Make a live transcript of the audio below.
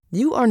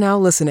You are now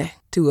listening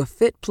to a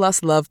Fit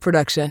Plus Love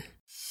production.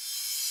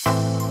 I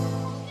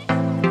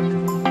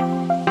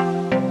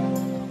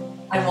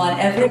want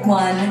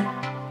everyone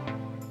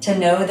to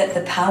know that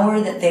the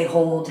power that they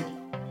hold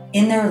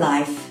in their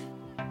life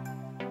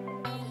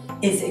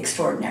is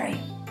extraordinary.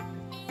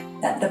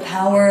 That the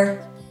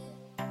power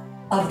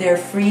of their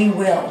free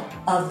will,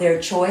 of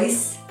their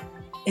choice,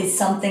 is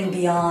something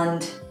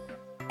beyond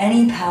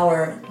any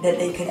power that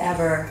they could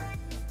ever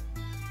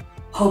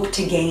hope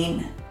to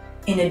gain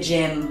in a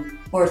gym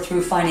or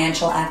through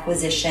financial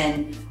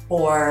acquisition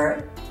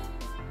or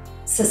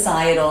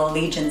societal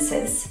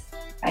allegiances,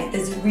 right?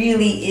 This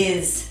really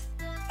is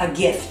a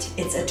gift.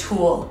 It's a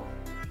tool,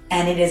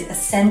 and it is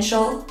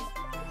essential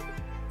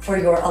for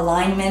your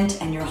alignment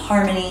and your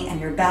harmony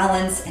and your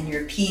balance and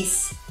your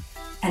peace.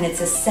 And it's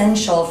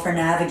essential for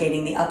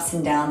navigating the ups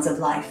and downs of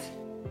life.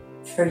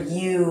 For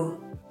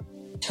you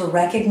to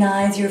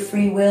recognize your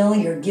free will,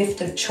 your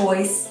gift of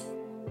choice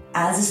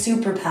as a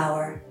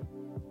superpower,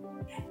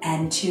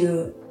 and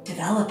to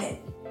develop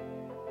it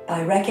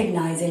by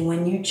recognizing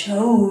when you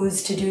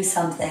chose to do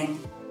something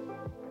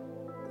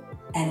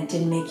and it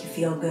didn't make you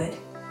feel good.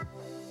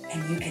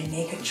 And you can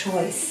make a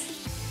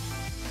choice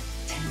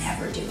to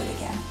never do it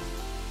again.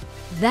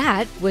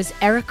 That was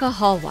Erica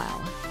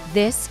Hallweil.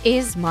 This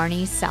is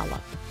Marnie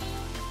Salop.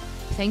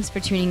 Thanks for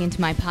tuning into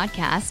my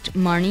podcast,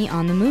 Marnie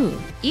on the Move.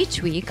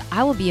 Each week,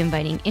 I will be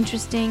inviting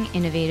interesting,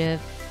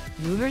 innovative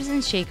movers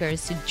and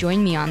shakers to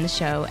join me on the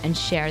show and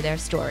share their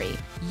story.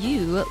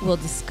 You will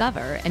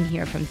discover and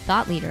hear from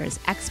thought leaders,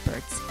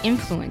 experts,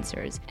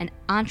 influencers, and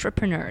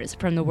entrepreneurs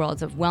from the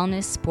worlds of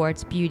wellness,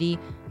 sports, beauty,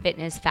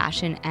 fitness,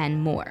 fashion,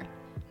 and more.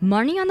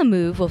 Marnie on the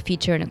Move will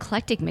feature an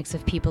eclectic mix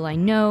of people I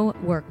know,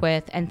 work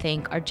with, and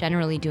think are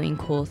generally doing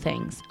cool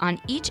things.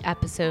 On each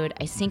episode,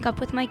 I sync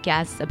up with my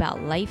guests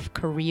about life,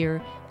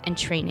 career, and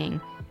training,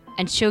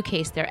 and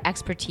showcase their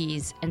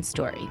expertise and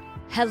story.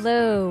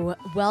 Hello,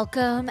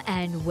 welcome,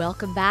 and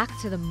welcome back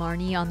to the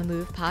Marnie on the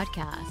Move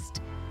podcast.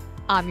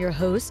 I'm your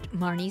host,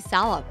 Marnie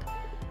Salop.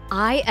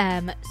 I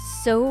am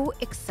so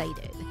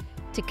excited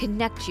to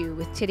connect you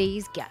with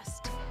today's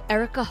guest,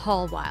 Erica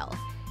Hallweil.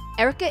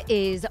 Erica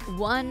is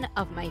one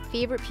of my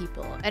favorite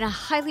people and a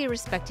highly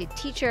respected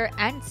teacher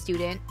and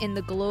student in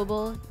the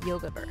global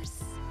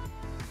yogaverse.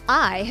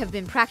 I have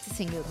been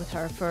practicing yoga with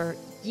her for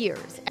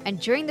years, and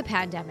during the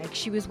pandemic,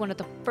 she was one of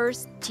the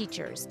first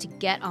teachers to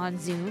get on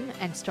Zoom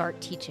and start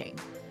teaching.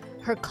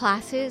 Her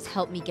classes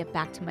helped me get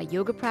back to my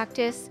yoga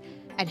practice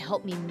and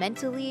helped me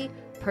mentally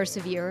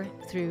persevere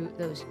through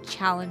those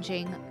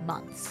challenging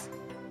months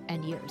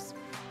and years.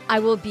 I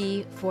will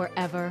be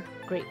forever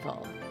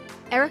grateful.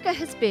 Erica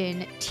has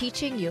been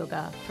teaching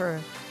yoga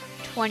for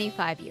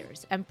 25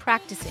 years and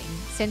practicing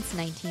since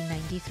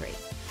 1993.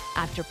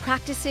 After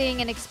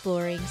practicing and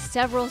exploring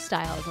several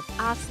styles of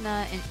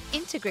asana and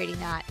integrating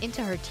that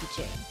into her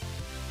teaching,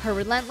 her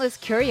relentless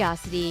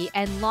curiosity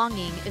and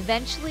longing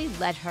eventually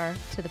led her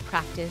to the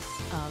practice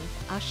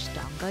of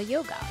Ashtanga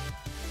Yoga.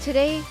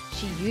 Today,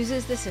 she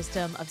uses the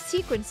system of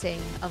sequencing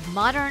of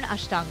modern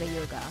Ashtanga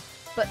Yoga,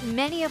 but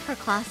many of her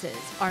classes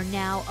are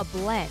now a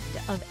blend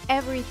of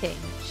everything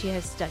she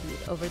has studied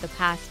over the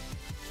past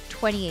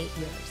 28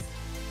 years.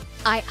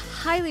 I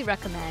highly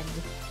recommend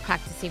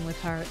practicing with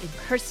her in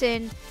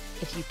person,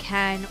 if you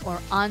can, or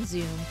on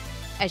Zoom,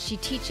 as she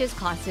teaches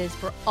classes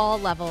for all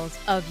levels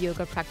of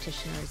yoga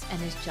practitioners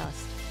and is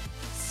just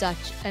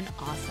such an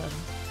awesome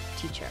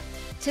teacher.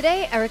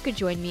 Today, Erica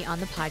joined me on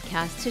the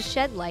podcast to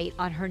shed light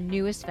on her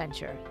newest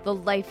venture, the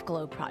Life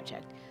Glow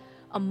Project,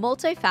 a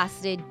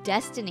multifaceted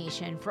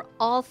destination for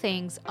all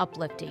things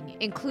uplifting,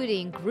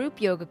 including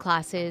group yoga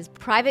classes,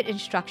 private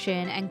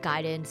instruction and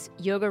guidance,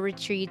 yoga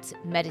retreats,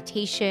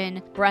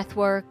 meditation,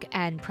 breathwork,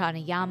 and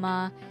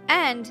pranayama.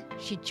 And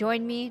she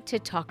joined me to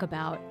talk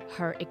about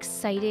her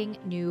exciting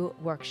new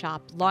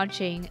workshop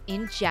launching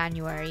in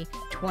January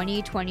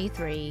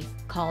 2023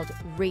 called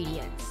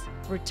Radiance,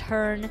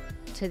 Return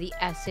to the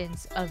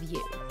Essence of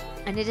You.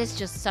 And it is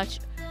just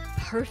such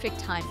perfect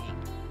timing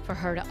for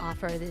her to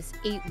offer this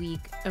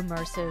 8-week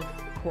immersive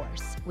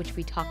course, which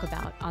we talk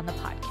about on the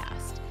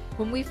podcast.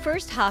 When we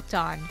first hopped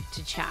on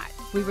to chat,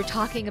 we were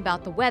talking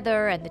about the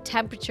weather and the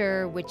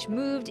temperature, which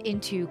moved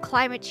into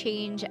climate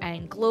change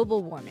and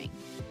global warming.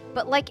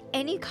 But like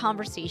any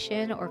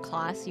conversation or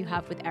class you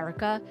have with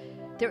Erica,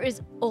 there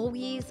is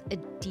always a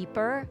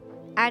deeper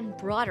and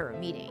broader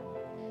meaning.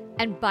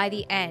 And by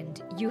the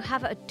end, you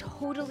have a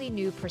totally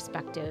new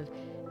perspective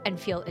and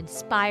feel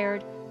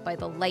inspired by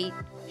the light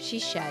she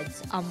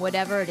sheds on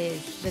whatever it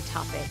is the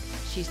topic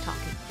she's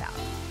talking about.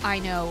 I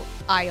know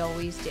I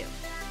always do.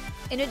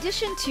 In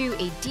addition to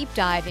a deep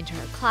dive into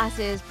her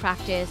classes,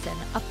 practice, and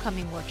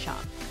upcoming workshop,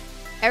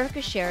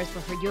 Erica shares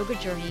where her yoga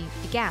journey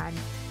began,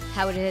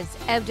 how it has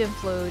ebbed and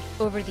flowed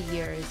over the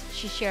years.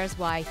 She shares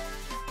why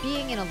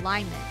being in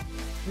alignment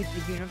with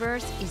the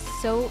universe is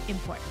so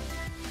important,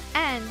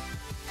 and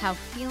how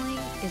feeling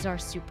is our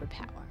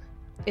superpower.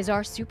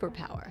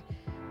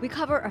 We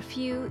cover a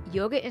few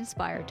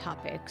yoga-inspired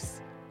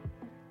topics.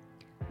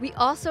 We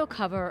also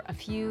cover a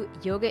few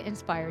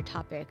yoga-inspired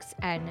topics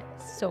and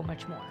so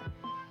much more.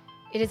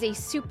 It is a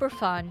super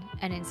fun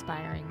and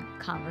inspiring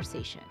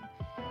conversation.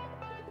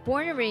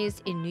 Born and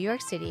raised in New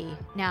York City,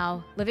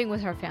 now living with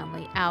her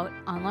family out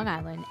on Long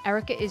Island,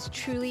 Erica is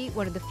truly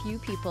one of the few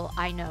people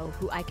I know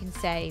who I can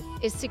say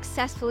is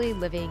successfully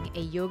living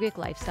a yogic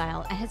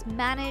lifestyle and has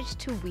managed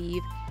to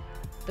weave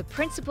the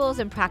principles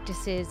and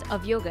practices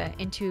of yoga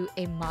into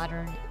a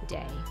modern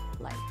day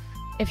life.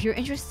 If you're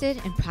interested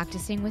in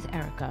practicing with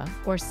Erica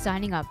or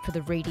signing up for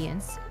the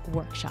Radiance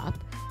workshop,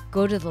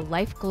 go to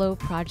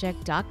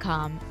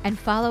thelifeglowproject.com and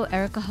follow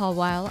Erica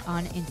Hallweil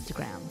on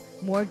Instagram.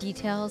 More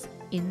details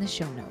in the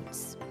show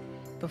notes.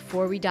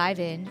 Before we dive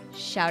in,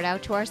 shout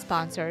out to our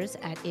sponsors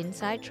at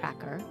Inside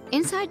Tracker.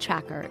 Inside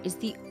Tracker is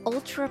the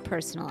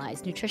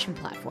ultra-personalized nutrition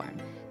platform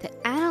that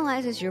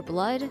analyzes your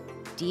blood,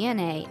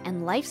 DNA,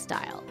 and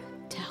lifestyle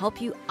to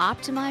help you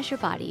optimize your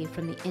body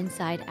from the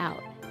inside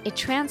out. It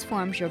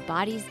transforms your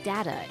body's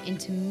data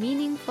into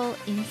meaningful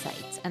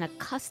insights and a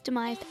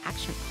customized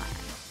action plan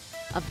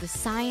of the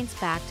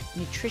science-backed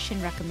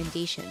nutrition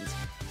recommendations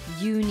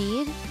you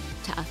need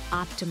to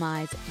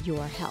optimize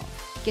your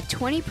health. Get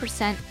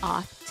 20%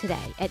 off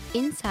today at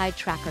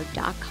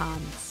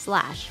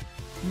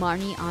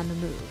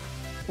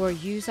insidetracker.com/MarnieOnTheMove or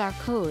use our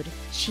code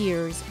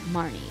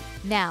CheersMarnie.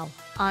 Now,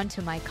 on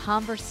to my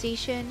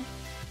conversation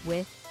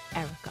with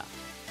Erica.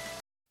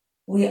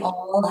 We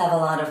all have a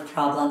lot of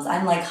problems.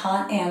 I'm like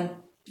hot and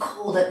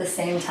cold at the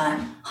same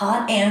time.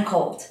 Hot and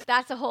cold.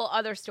 That's a whole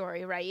other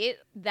story, right?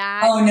 Oh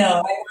no, I'm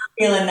not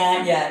feeling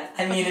that yet.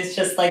 I mean, it's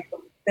just like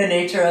the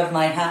nature of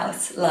my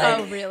house. Like,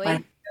 oh, really?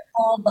 My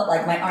cold, but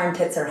like my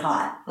armpits are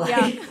hot. Like,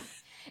 yeah.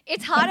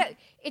 It's hot.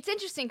 It's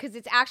interesting because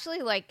it's actually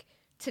like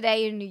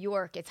today in New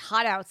York, it's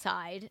hot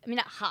outside. I mean,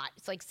 not hot.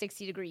 It's like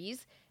 60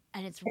 degrees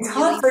and it's really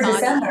hot for foggy.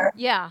 December.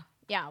 Yeah.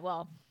 Yeah.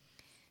 Well,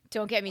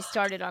 don't get me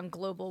started on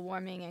global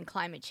warming and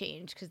climate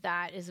change because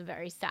that is a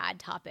very sad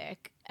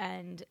topic.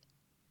 And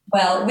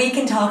well, we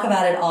can talk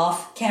about it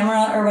off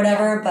camera or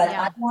whatever, but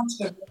I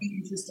watched a really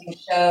interesting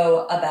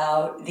show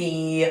about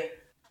the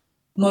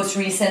most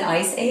recent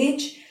ice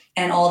age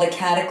and all the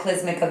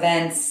cataclysmic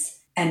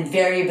events and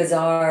very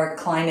bizarre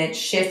climate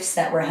shifts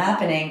that were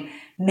happening,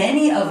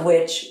 many of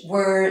which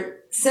were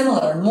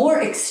similar,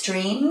 more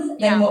extreme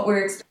than what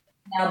we're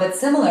experiencing now, but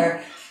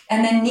similar.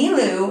 And then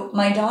Nilu,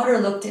 my daughter,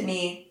 looked at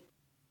me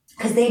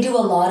because they do a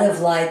lot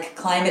of like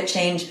climate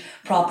change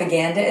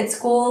propaganda at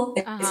school.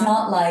 It's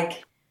not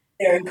like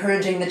they're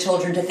encouraging the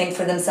children to think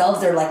for themselves.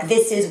 They're like,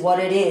 this is what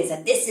it is,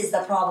 and this is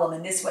the problem,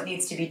 and this is what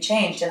needs to be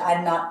changed. And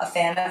I'm not a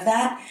fan of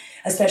that,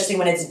 especially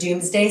when it's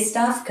doomsday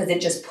stuff, because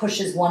it just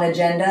pushes one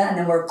agenda, and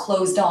then we're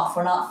closed off.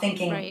 We're not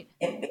thinking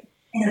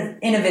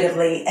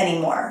innovatively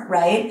anymore,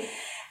 right?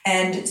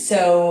 And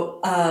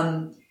so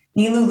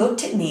Nilu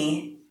looked at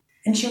me,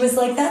 and she was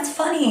like, that's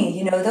funny.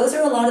 You know, those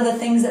are a lot of the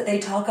things that they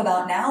talk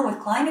about now with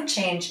climate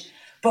change.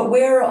 But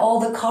where are all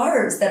the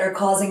cars that are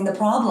causing the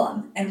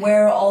problem? And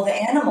where are all the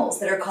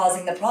animals that are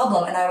causing the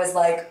problem? And I was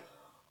like,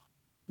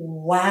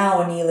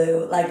 wow,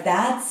 Nilu, like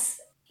that's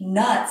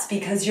nuts,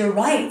 because you're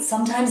right.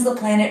 Sometimes the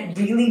planet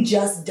really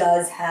just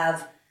does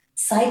have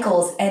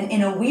cycles. And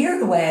in a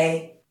weird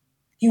way,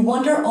 you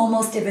wonder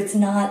almost if it's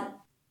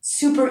not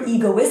super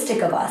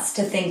egoistic of us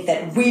to think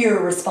that we're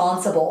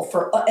responsible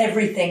for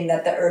everything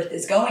that the earth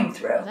is going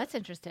through. Oh, that's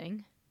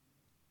interesting.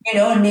 You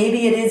know, and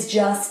maybe it is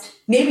just,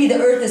 maybe the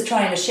earth is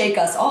trying to shake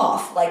us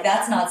off. Like,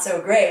 that's not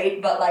so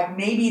great, but like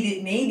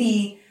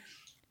maybe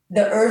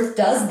the earth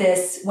does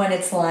this when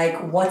it's like,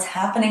 what's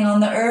happening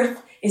on the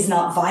earth is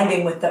not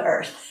vibing with the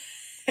earth.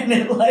 And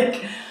it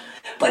like,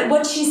 but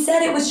what she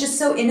said, it was just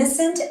so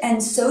innocent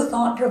and so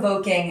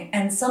thought-provoking.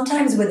 And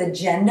sometimes with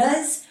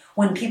agendas,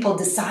 when people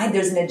decide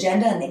there's an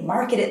agenda and they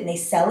market it and they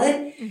sell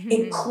it,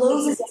 it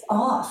closes us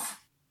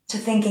off to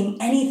thinking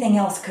anything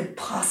else could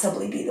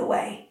possibly be the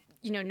way.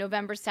 You know,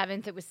 November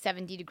 7th, it was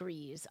 70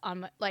 degrees.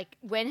 Like,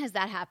 when has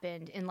that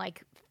happened? And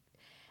like,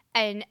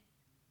 and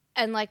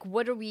like,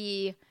 what are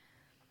we,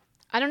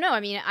 I don't know. I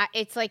mean,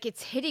 it's like,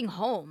 it's hitting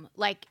home.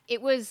 Like,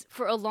 it was,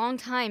 for a long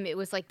time, it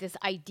was like this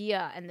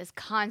idea and this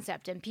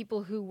concept, and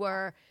people who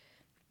were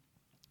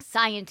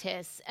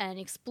scientists and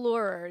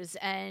explorers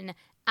and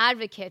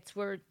advocates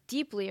were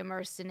deeply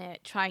immersed in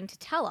it, trying to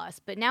tell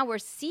us. But now we're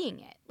seeing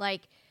it,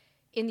 like,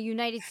 in the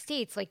United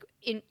States, like,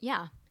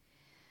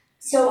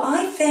 So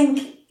I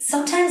think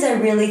sometimes I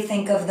really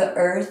think of the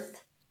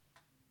earth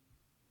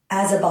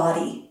as a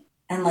body,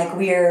 and like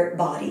we're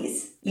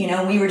bodies. You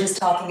know, we were just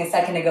talking a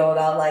second ago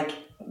about like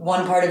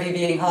one part of you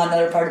being hot,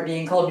 another part of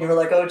being cold. And you were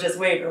like, oh, just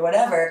wait or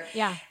whatever.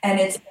 Yeah. And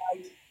it's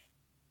like,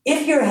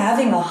 if you're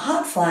having a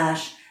hot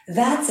flash,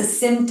 that's a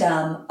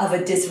symptom of a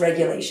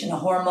dysregulation, a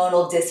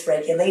hormonal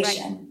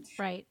dysregulation.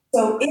 Right.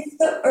 So if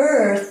the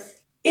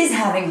earth is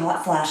having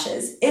hot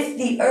flashes, if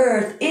the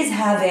earth is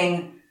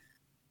having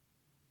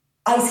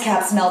ice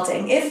caps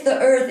melting, if the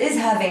earth is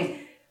having,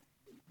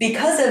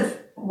 because of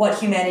what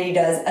humanity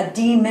does, a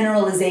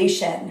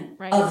demineralization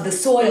of the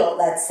soil,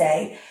 let's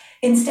say,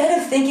 instead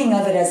of thinking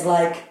of it as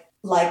like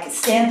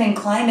stamping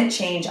climate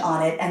change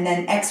on it and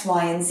then X,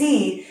 Y, and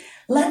Z,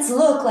 let's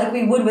look like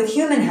we would with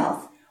human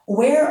health.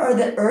 Where are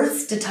the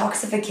earth's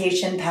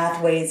detoxification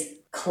pathways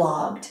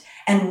clogged.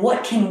 And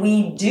what can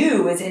we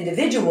do as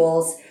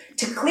individuals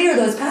to clear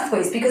those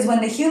pathways? Because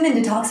when the human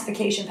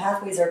detoxification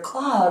pathways are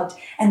clogged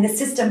and the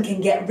system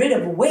can get rid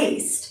of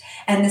waste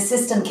and the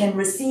system can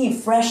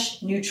receive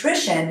fresh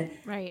nutrition,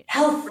 right,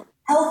 health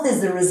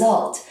is the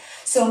result.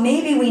 So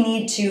maybe we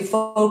need to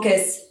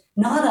focus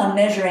not on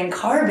measuring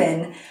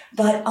carbon,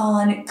 but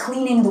on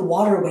cleaning the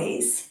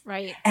waterways,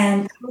 right,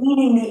 and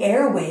cleaning the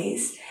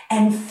airways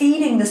and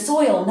feeding the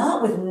soil,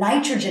 not with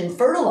nitrogen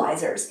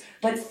fertilizers,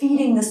 but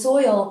feeding the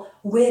soil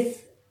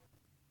with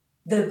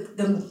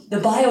the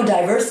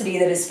biodiversity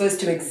that is supposed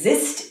to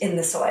exist in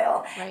the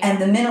soil, right,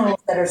 and the minerals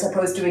that are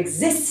supposed to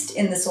exist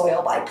in the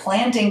soil by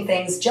planting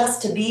things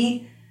just to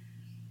be,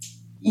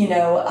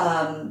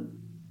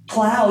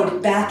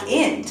 plowed back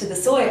into the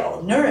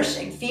soil,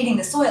 nourishing, feeding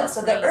the soil.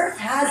 So the earth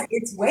has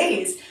its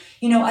ways.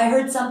 I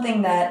heard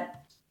something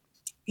that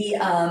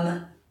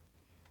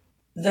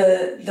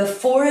the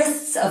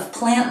forests of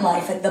plant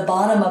life at the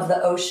bottom of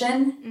the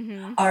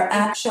ocean are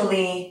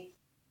actually,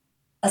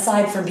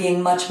 aside from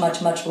being much,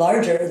 much, much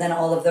larger than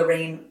all of the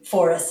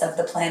rainforests of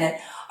the planet,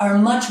 are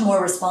much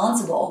more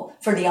responsible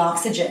for the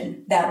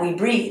oxygen that we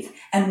breathe.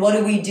 And what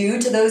do we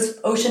do to those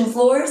ocean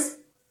floors?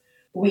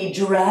 We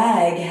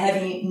drag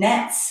heavy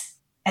nets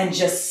and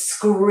just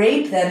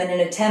scrape them in an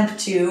attempt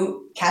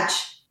to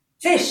catch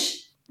fish.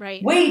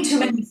 Right. Way too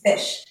many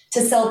fish to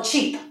sell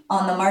cheap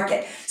on the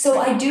market. So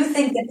I do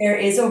think that there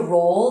is a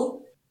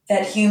role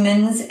that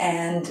humans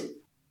and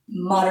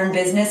modern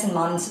business and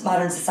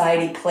modern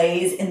society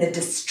plays in the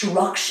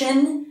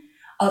destruction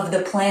of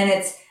the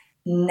planet's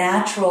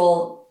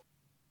natural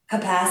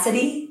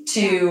capacity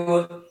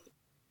to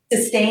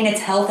sustain its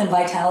health and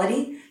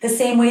vitality, the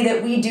same way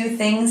that we do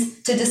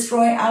things to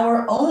destroy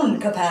our own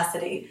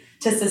capacity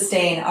to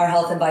sustain our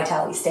health and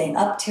vitality, staying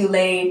up too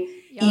late,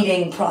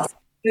 eating processed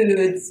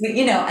foods,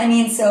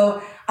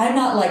 so I'm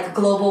not like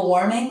global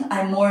warming.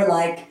 I'm more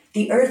like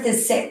the earth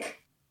is sick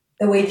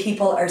the way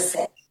people are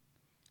sick.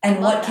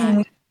 And what can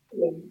we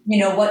do?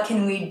 What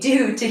can we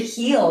do to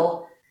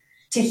heal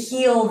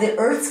the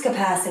earth's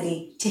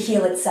capacity to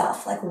heal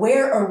itself? Like,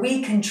 where are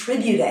we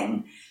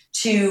contributing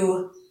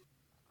to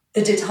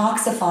the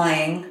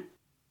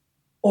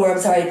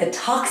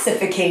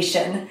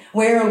toxification?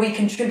 Where are we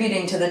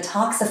contributing to the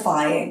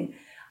toxifying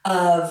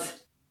of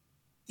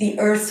the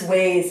earth's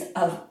ways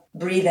of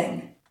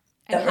breathing?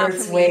 And how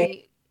can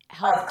we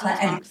help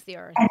detox the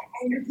earth? And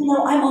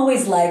I'm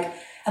always like,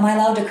 am I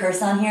allowed to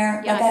curse on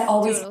here? Yes, like I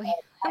always, totally.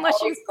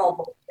 call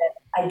bullshit.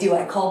 I do.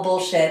 I call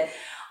bullshit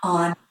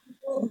on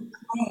people who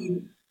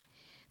claim.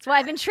 That's why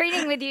I've been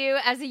training with you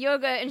as a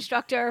yoga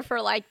instructor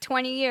for like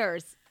 20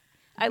 years.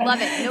 I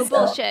love it. No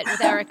bullshit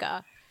with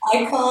Erica.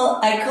 I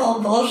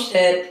call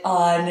bullshit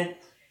on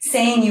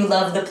saying you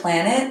love the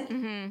planet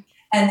and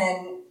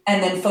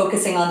then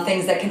focusing on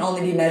things that can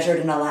only be measured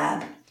in a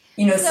lab.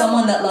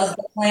 Someone that loves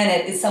the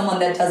planet is someone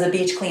that does a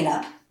beach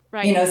cleanup.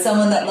 Right.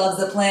 Someone that loves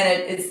the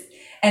planet is,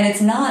 and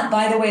it's not,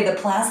 by the way, the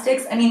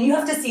plastics. I mean, you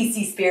have to see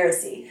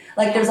Seaspiracy.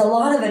 Like, there's a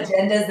lot of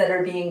agendas that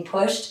are being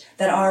pushed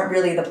that aren't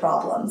really the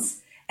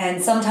problems.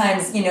 And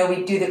sometimes, we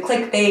do the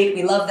clickbait,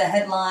 we love the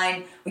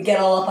headline, we get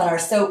all up on our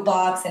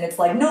soapbox, and it's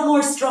like, no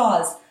more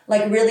straws.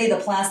 Like, really, the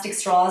plastic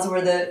straws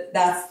were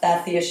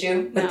that's the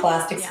issue with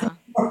plastics. Yeah.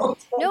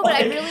 No, but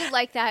I really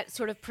like that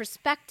sort of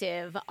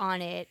perspective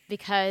on it,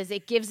 because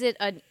it gives it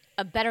a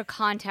better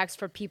context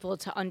for people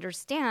to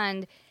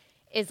understand.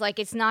 Is like,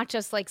 it's not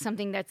just like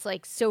something that's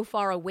like so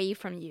far away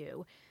from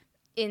you,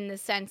 in the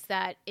sense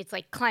that it's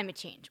like climate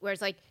change.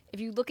 Whereas like, if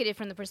you look at it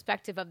from the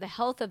perspective of the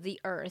health of the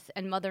earth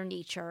and Mother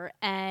Nature,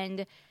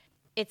 and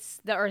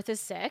the earth is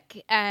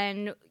sick,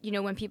 and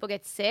when people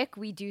get sick,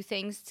 we do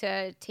things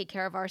to take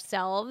care of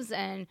ourselves,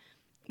 and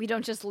we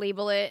don't just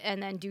label it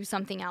and then do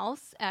something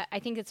else. I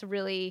think it's a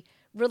really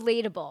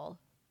relatable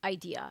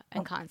idea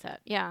and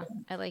concept. Yeah,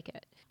 I like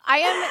it. I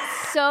am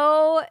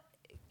so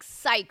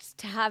psyched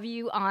to have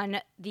you on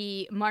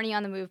the Marnie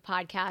on the Move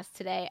podcast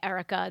today,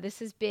 Erica. This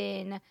has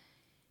been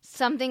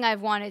something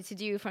I've wanted to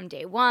do from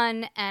day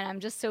one, and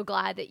I'm just so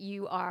glad that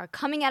you are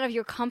coming out of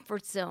your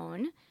comfort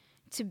zone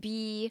to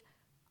be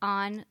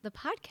on the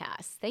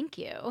podcast. Thank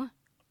you.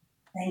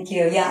 Thank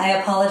you. Yeah, I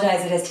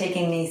apologize. It has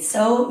taken me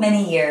so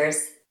many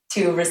years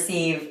to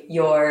receive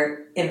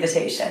your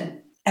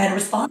invitation and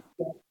respond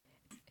to it.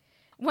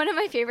 One of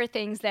my favorite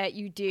things that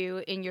you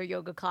do in your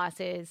yoga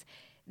classes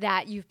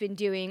that you've been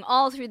doing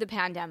all through the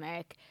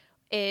pandemic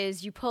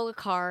is you pull a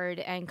card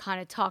and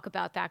kind of talk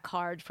about that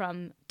card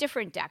from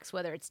different decks,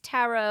 whether it's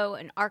tarot,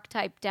 an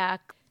archetype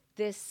deck,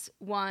 this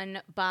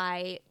one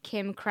by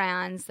Kim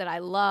Krans that I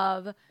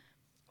love,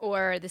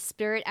 or the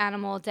spirit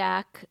animal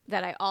deck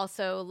that I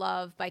also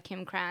love by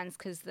Kim Krans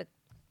because the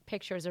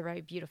pictures are very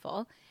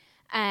beautiful.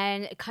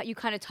 And you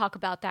kind of talk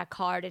about that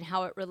card and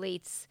how it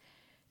relates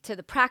to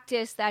the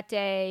practice that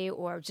day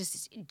or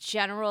just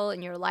general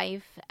in your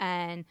life.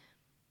 And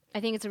I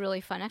think it's a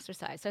really fun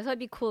exercise. So I thought it'd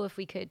be cool if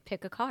we could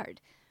pick a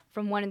card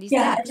from one of these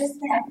decks. I just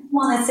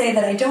want to say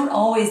that I don't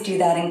always do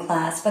that in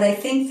class, but I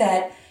think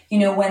that,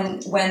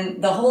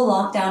 when the whole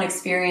lockdown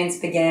experience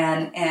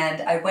began,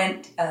 and I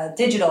went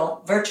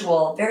digital,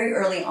 virtual very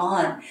early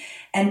on,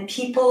 and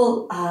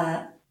people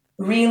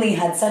really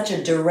had such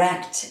a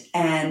direct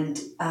and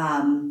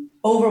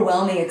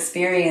overwhelming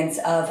experience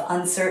of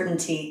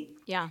uncertainty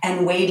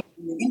and waiting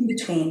in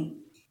between.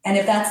 And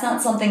if that's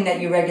not something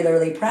that you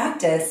regularly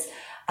practice,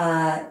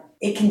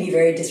 it can be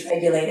very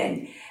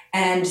dysregulating.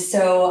 And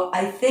so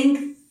I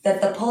think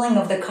that the pulling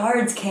of the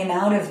cards came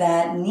out of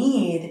that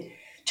need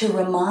to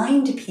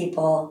remind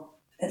people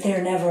that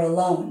they're never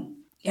alone,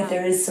 that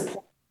there is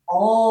support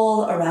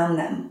all around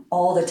them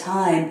all the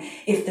time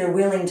if they're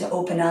willing to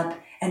open up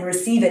and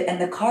receive it.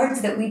 And the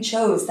cards that we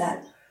chose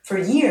that for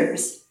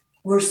years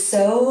were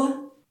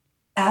so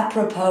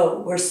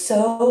apropos, were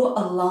so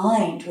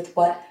aligned with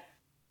what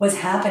was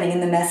happening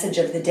in the message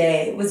of the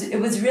day. It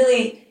was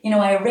really,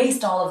 I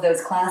erased all of those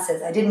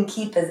classes. I didn't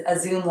keep a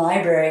Zoom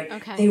library.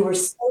 Okay. They were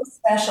so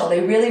special.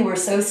 They really were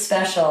so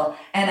special.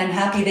 And I'm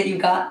happy that you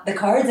got the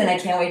cards, and I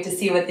can't wait to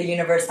see what the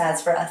universe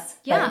has for us.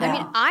 Yeah, right now. I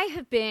mean, I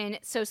have been,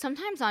 so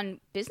sometimes on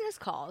business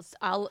calls,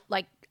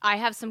 I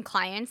have some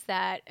clients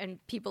and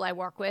people I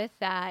work with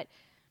that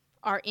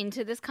are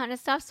into this kind of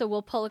stuff, so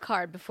we'll pull a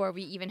card before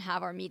we even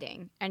have our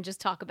meeting and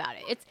just talk about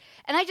it.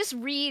 And I just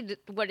read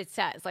what it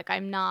says. Like,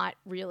 I'm not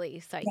really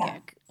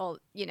psychic, but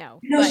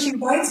she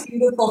writes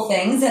beautiful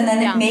things, and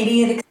then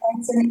maybe it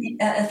excites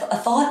a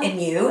thought in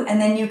you, and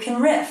then you can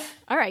riff.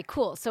 All right,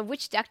 cool. So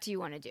which deck do you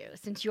want to do,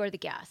 since you're the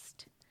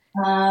guest?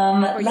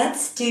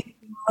 Let's do.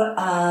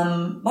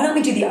 Why don't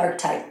we do the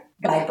Archetype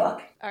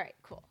guidebook? All right,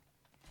 cool.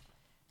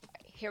 All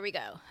right, here we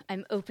go.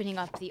 I'm opening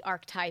up the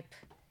Archetype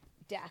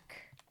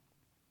deck.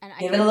 And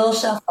give it a little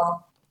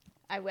shuffle.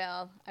 I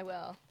will.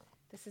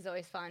 This is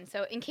always fun.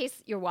 So in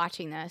case you're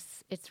watching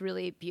this, it's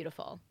really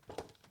beautiful.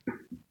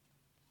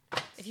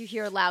 If you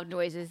hear loud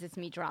noises, it's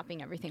me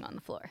dropping everything on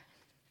the floor.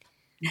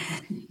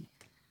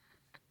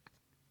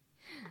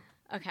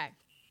 Okay.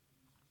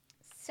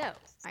 So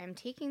I am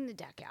taking the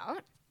deck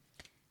out.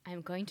 I'm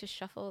going to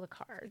shuffle the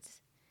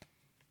cards.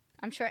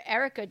 I'm sure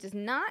Erica does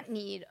not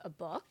need a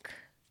book.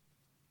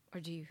 Or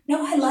do you?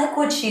 No, I like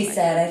what she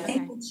said. I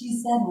think what she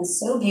said was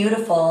so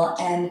beautiful.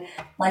 And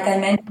like I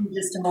mentioned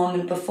just a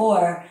moment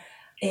before,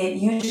 it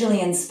usually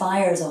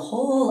inspires a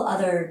whole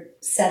other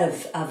set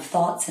of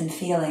thoughts and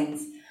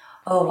feelings.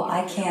 Oh,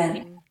 I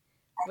can't.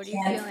 What are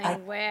you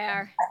feeling?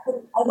 Where?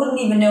 I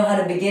wouldn't even know how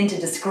to begin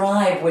to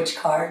describe which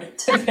card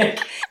to pick.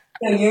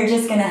 So you're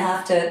just going to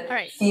have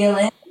to feel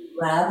it,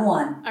 grab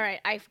one. All right,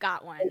 I've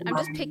got one. I'm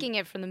just picking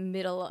it from the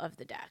middle of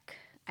the deck.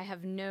 I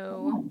have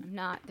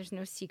there's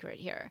no secret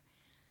here.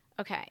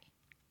 Okay.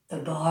 The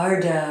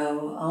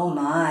Bardo. Oh,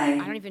 my.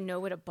 I don't even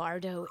know what a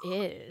Bardo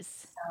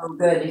is. Oh,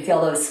 good. You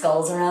feel those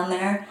skulls around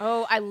there?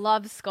 Oh, I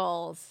love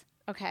skulls.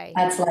 Okay.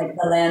 That's like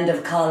the land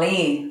of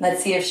Kali.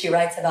 Let's see if she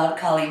writes about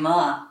Kali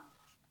Ma.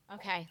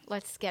 Okay,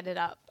 let's get it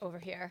up over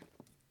here.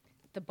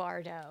 The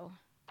Bardo.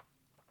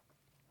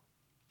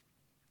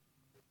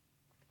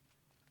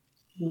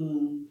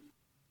 I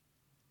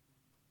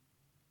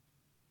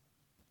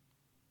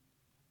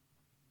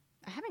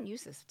haven't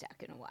used this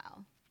deck in a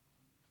while.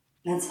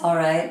 That's all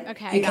right.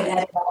 Okay. You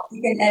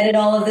can edit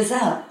all of this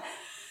out.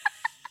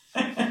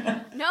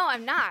 No,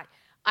 I'm not.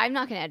 I'm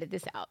not going to edit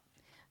this out.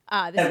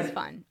 This is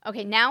fun.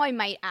 Okay, now I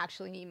might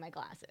actually need my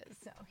glasses.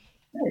 So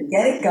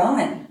get it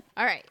going.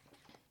 All right.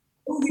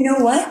 Oh, you know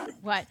what?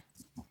 What?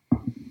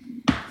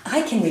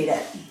 I can read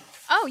it.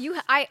 Oh,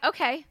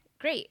 okay,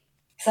 great.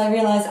 So I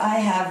realize I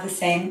have the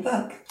same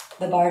book,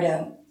 The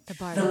Bardo. The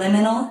Bardo. The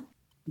liminal,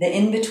 the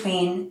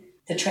in-between,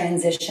 the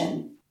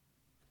transition.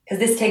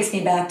 Because this takes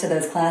me back to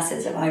those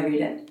classes if I read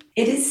it.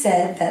 It is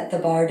said that the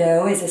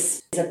Bardo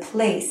is a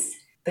place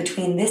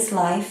between this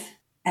life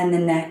and the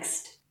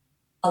next,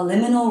 a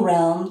liminal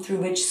realm through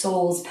which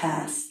souls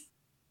pass.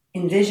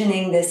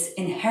 Envisioning this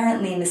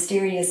inherently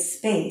mysterious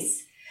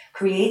space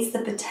creates the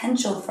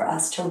potential for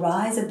us to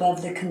rise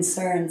above the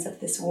concerns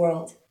of this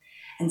world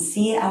and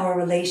see our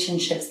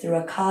relationships through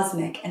a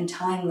cosmic and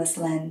timeless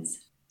lens.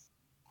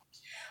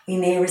 We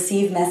may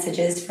receive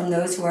messages from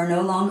those who are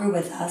no longer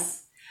with us,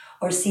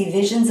 or see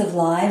visions of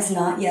lives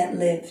not yet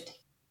lived.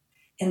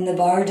 In the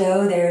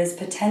Bardo, there is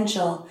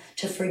potential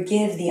to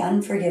forgive the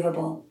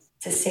unforgivable,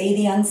 to say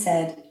the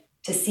unsaid,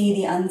 to see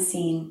the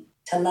unseen,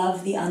 to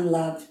love the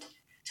unloved,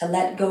 to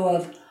let go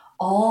of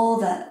all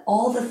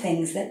the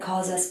things that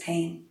cause us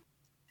pain.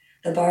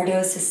 The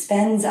Bardo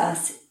suspends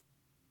us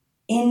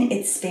in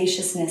its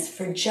spaciousness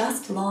for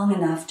just long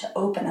enough to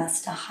open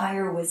us to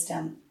higher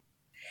wisdom.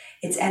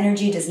 Its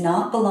energy does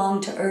not belong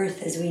to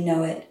Earth as we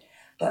know it,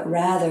 but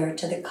rather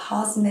to the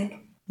cosmic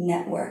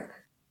network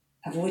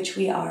of which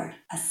we are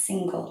a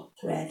single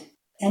thread.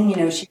 And,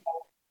 she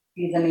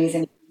reads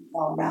amazing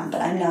all around,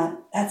 but I'm not.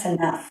 That's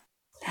enough.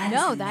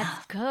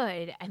 That's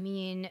good. I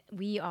mean,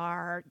 we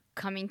are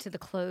coming to the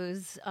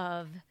close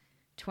of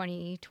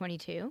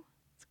 2022.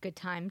 It's a good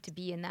time to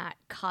be in that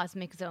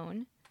cosmic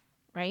zone,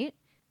 right?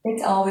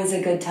 It's always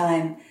a good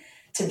time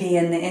to be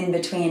in the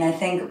in-between. I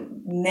think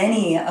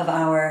many of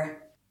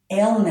our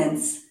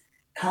ailments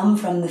come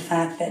from the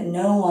fact that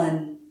no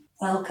one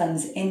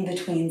welcomes in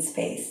between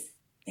space.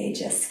 They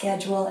just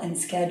schedule and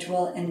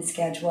schedule and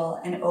schedule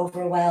and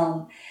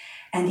overwhelm.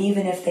 And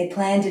even if they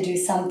plan to do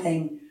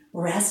something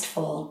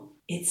restful,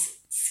 it's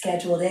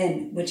scheduled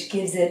in, which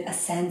gives it a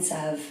sense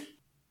of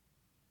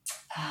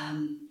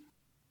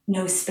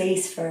no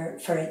space for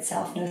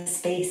itself, no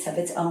space of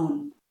its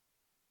own,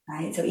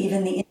 right? So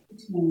even the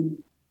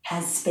in-between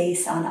has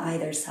space on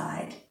either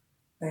side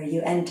where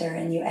you enter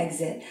and you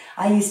exit.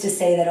 I used to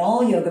say that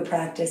all yoga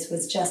practice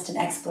was just an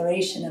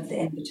exploration of the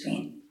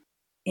in-between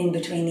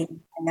the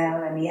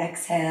inhale and the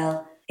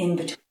exhale, in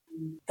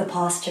between the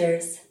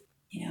postures,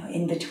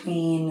 in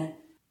between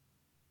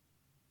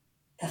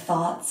the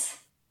thoughts.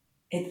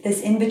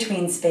 This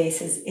in-between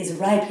space is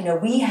ripe.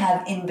 We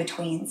have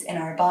in-betweens in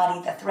our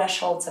body, the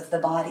thresholds of the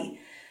body.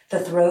 The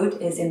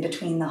throat is in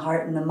between the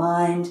heart and the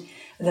mind.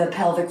 The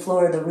pelvic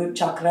floor, the root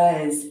chakra,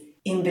 is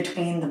in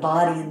between the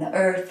body and the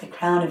earth, the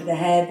crown of the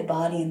head, the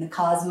body and the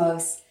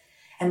cosmos.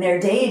 And there are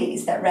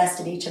deities that rest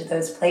at each of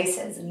those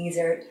places. And these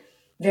are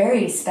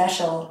very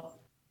special,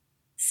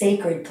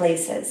 sacred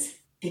places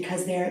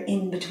because they're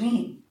in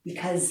between,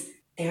 because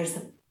there's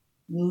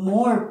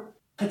more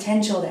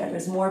potential there.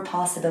 There's more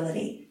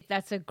possibility.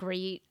 That's a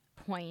great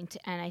point.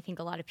 And I think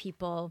a lot of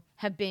people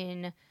have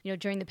been,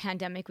 during the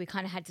pandemic, we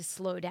kind of had to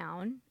slow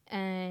down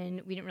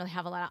and we didn't really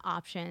have a lot of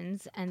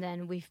options. And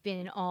then we've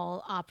been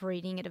all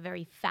operating at a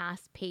very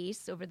fast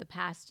pace over the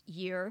past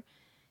year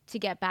to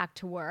get back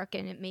to work.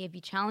 And it may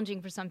be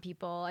challenging for some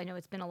people. I know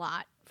it's been a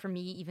lot for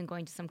me, even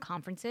going to some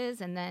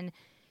conferences and then,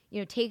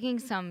 taking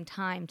some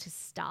time to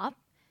stop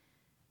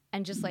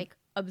and just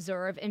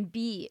observe and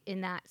be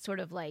in that sort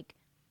of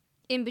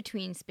in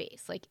between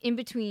space, in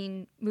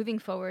between moving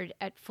forward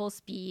at full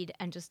speed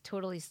and just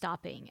totally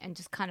stopping and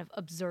just kind of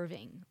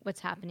observing what's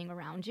happening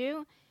around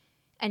you.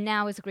 And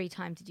now is a great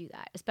time to do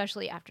that,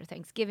 especially after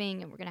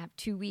Thanksgiving. And we're going to have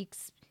 2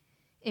 weeks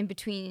in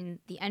between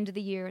the end of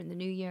the year and the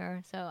new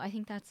year. So I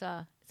think it's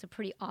a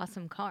pretty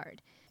awesome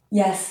card.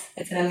 Yes,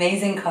 it's an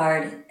amazing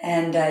card.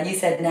 And you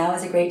said now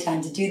is a great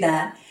time to do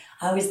that.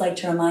 I always like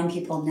to remind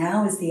people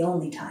now is the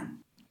only time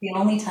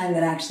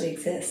that actually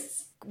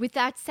exists. With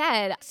that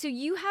said, so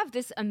you have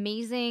this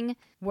amazing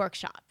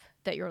workshop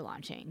that you're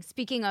launching.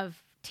 Speaking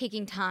of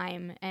taking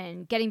time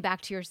and getting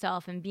back to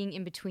yourself and being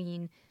in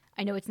between,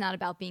 I know it's not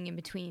about being in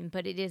between,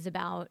 but it is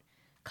about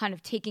kind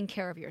of taking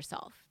care of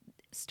yourself,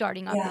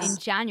 starting up in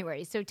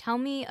January. So tell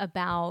me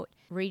about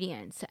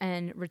Radiance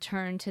and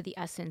Return to the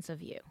Essence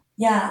of You.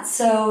 Yeah,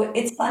 so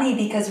it's funny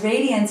because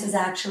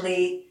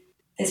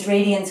this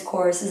Radiance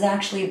course is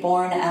actually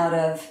born out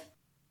of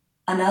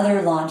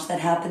another launch that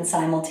happened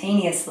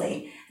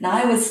simultaneously. And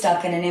I was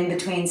stuck in an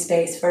in-between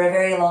space for a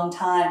very long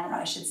time, or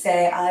I should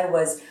say I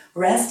was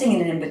resting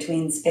in an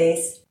in-between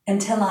space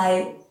until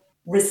I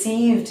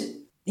received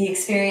the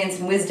experience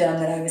and wisdom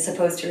that I was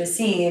supposed to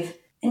receive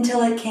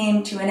until it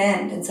came to an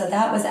end. And so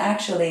that was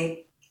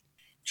actually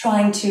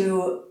trying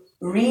to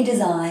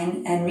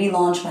redesign and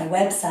relaunch my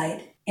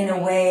website in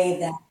a way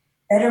that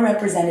better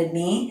represented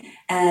me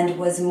and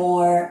was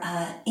more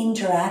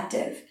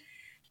interactive.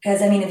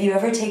 Because, if you've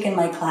ever taken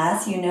my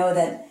class, you know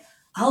that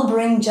I'll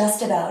bring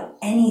just about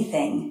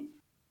anything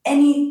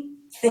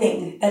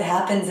that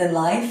happens in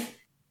life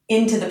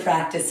into the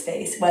practice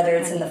space, whether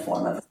it's in the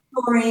form of a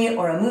story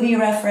or a movie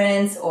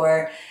reference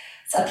or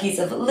a piece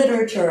of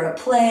literature or a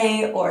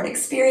play or an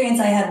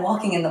experience I had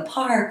walking in the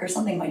park or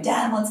something my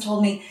dad once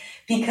told me,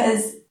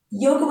 because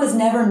yoga was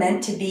never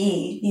meant to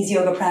be, these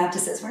yoga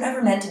practices were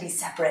never meant to be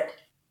separate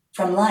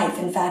from life.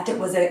 In fact, it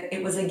was a gift.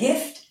 It was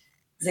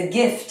a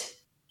gift.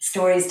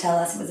 Stories tell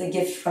us it was a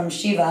gift from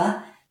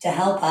Shiva to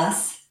help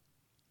us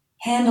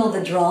handle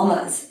the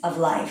dramas of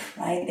life,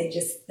 right?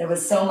 There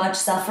was so much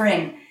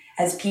suffering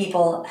as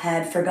people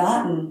had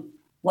forgotten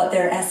what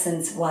their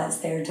essence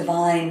was, their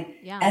divine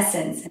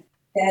essence.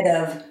 Instead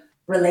of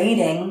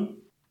relating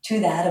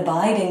to that,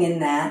 abiding in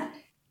that,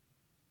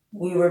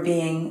 we were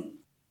being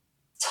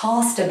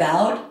tossed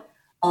about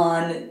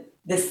on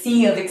the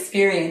sea of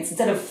experience.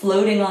 Instead of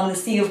floating on the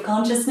sea of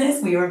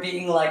consciousness, we were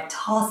being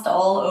tossed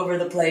all over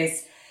the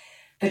place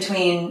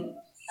between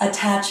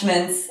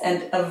attachments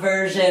and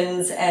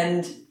aversions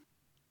and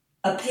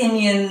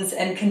opinions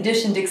and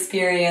conditioned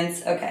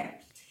experience. Okay.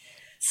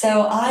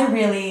 So I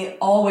really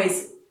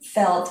always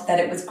felt that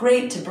it was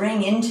great to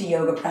bring into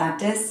yoga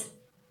practice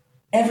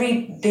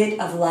every bit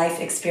of life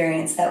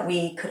experience that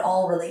we could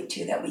all relate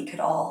to, that we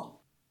could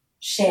all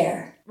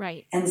share.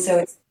 Right. And so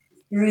it's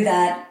through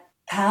that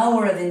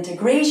power of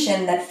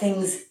integration that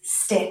things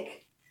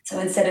stick. So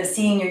instead of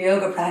seeing your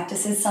yoga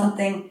practice as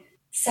something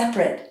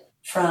separate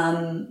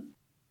from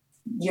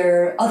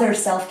your other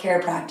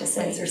self-care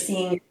practices, or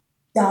seeing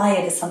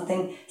diet as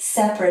something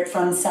separate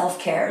from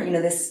self-care,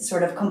 this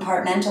sort of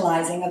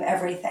compartmentalizing of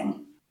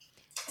everything.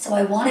 So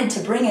I wanted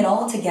to bring it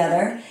all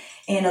together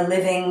in a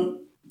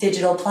living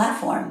digital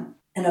platform,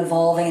 an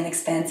evolving and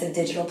expansive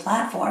digital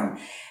platform.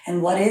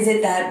 And what is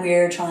it that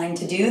we're trying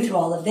to do through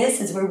all of this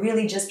is we're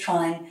really just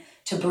trying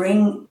to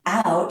bring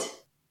out,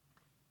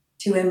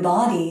 to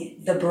embody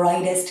the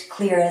brightest,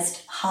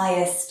 clearest,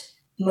 highest,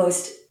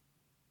 most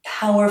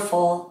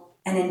powerful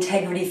an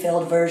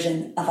integrity-filled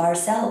version of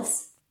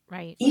ourselves.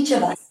 Right. Each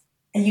of us,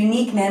 a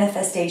unique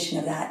manifestation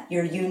of that,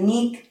 your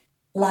unique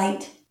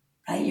light,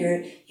 right?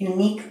 Your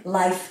unique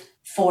life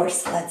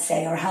force, let's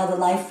say, or how the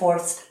life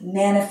force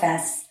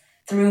manifests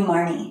through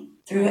Marnie,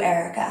 through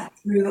Erica,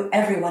 through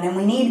everyone. And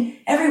we need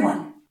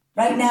everyone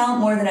right now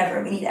more than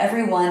ever. We need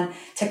everyone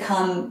to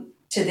come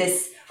to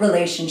this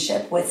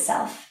relationship with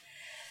self.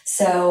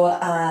 So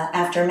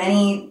after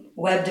many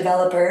web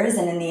developers,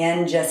 and in the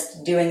end,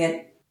 just doing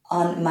it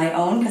on my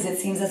own, because it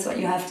seems that's what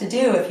you have to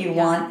do if you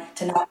want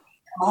to not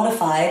be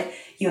commodified.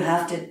 You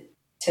have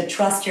to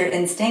trust your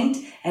instinct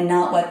and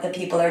not what the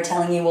people are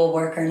telling you will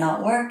work or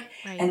not work.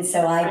 Right. And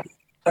so I gave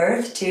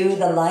birth to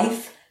the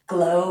Life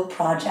Glow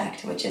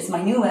Project, which is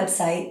my new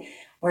website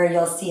where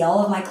you'll see all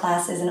of my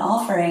classes and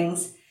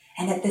offerings.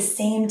 And at the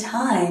same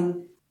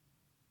time,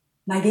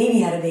 my baby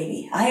had a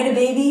baby. I had a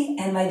baby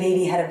and my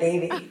baby had a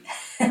baby.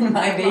 And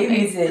my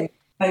baby's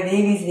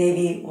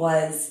baby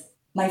was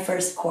my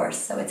first course.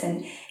 So it's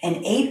an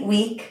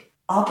 8-week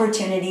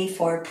opportunity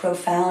for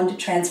profound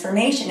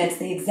transformation. It's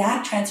the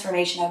exact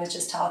transformation I was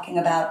just talking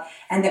about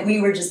and that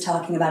we were just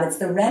talking about. It's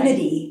the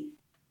remedy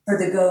for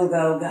the go,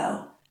 go,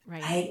 go.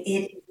 Right?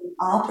 It is an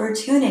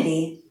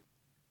opportunity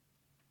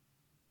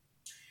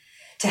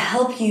to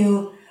help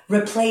you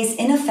replace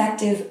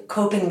ineffective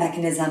coping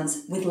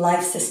mechanisms with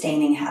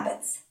life-sustaining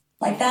habits.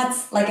 Like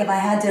that's like if I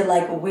had to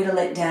like whittle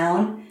it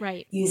down,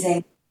 right,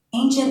 using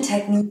ancient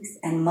techniques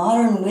and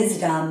modern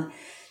wisdom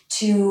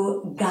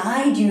to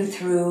guide you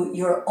through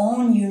your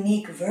own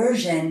unique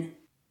version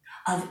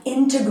of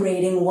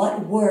integrating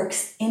what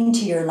works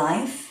into your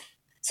life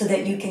so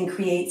that you can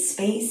create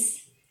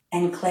space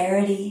and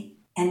clarity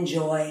and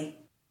joy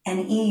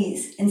and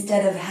ease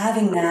instead of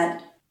having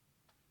that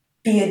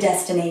be a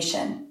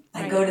destination.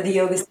 I go to the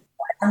yoga studio,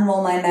 I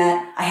unroll my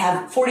mat, I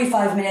have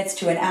 45 minutes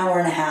to an hour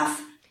and a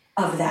half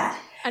of that.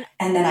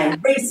 And then I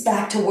race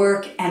back to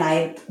work and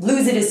I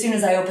lose it as soon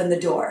as I open the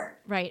door.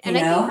 Right. And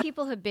I think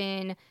people have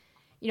been,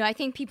 I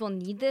think people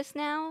need this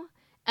now.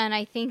 And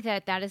I think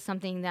that is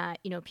something that,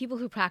 people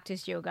who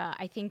practice yoga,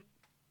 I think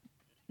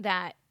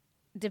that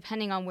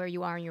depending on where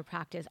you are in your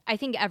practice, I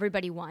think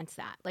everybody wants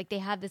that. Like they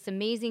have this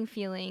amazing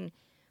feeling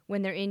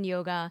when they're in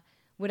yoga,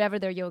 whatever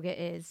their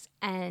yoga is.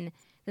 And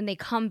then they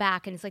come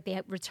back and it's like they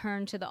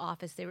return to the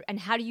office. And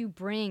how do you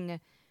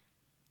bring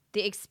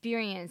the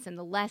experience and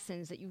the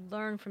lessons that you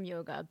learn from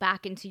yoga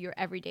back into your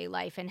everyday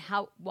life, and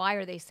why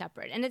are they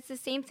separate? And it's the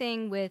same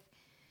thing with,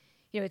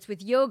 it's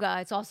with yoga.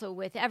 It's also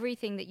with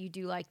everything that you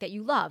do, like that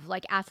you love,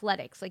 like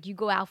athletics, like you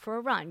go out for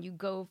a run, you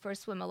go for a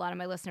swim. A lot of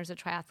my listeners are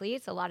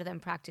triathletes. A lot of them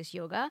practice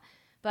yoga,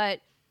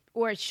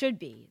 or it should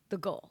be the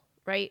goal,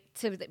 right?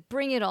 To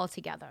bring it all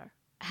together,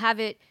 have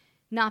it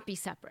not be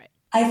separate.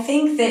 I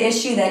think the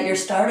issue that you're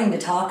starting to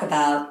talk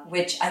about,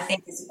 which I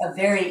think is a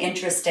very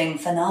interesting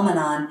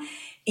phenomenon,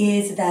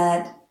 is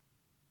that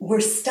we're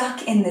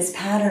stuck in this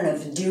pattern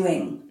of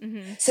doing.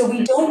 Mm-hmm. So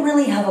we don't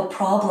really have a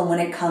problem when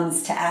it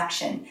comes to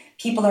action.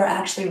 People are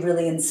actually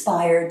really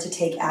inspired to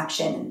take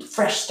action,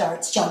 fresh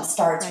starts, jump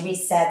starts,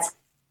 resets,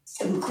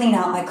 clean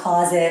out my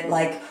closet,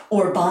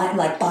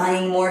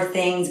 buying more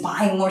things,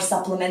 buying more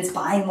supplements,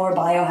 buying more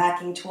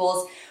biohacking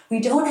tools.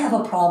 We don't have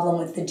a problem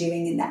with the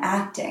doing and the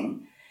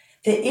acting.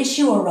 The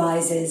issue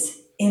arises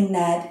in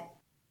that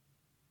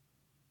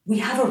we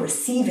have a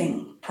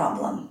receiving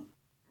problem.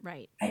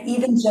 Right.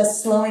 Even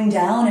just slowing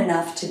down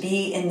enough to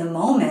be in the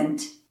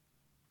moment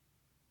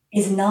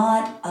is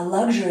not a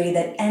luxury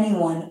that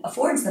anyone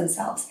affords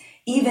themselves,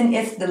 even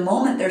if the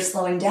moment they're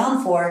slowing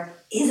down for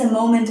is a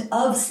moment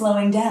of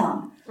slowing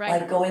down,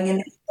 like going in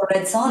the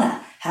infrared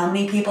sauna. How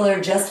many people are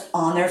just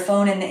on their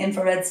phone in the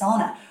infrared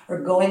sauna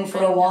or going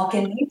for a walk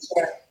in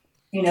nature?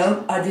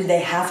 Do they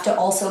have to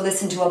also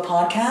listen to a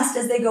podcast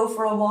as they go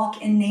for a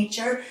walk in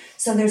nature?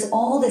 So there's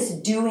all this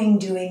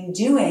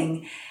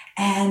doing.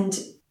 And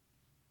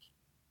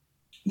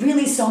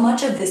really so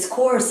much of this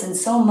course and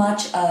so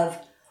much of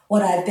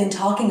what I've been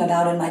talking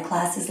about in my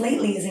classes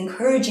lately is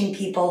encouraging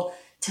people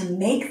to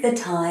make the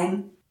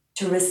time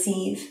to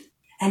receive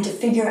and to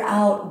figure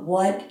out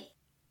what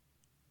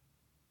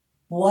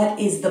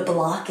is the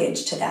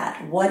blockage to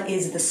that? What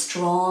is the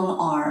strong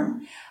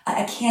arm?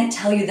 I can't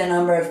tell you the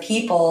number of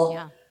people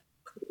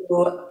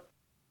who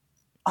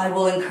I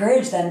will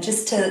encourage them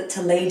just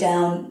to lay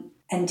down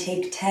and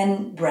take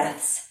 10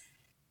 breaths.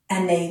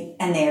 And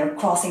they are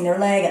crossing their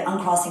leg and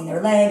uncrossing their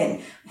leg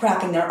and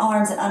wrapping their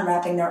arms and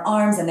unwrapping their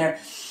arms, and they're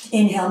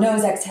inhale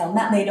nose, exhale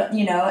mouth. They don't,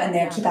 and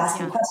they keep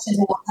asking questions.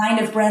 What kind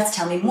of breaths?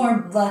 Tell me more.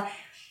 Blah.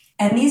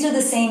 And these are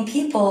the same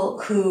people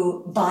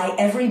who buy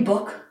every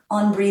book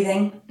on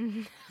breathing.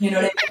 Mm-hmm.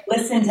 They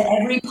listen to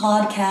every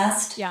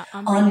podcast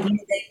on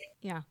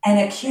breathing, and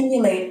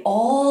accumulate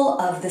all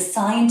of the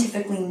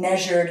scientifically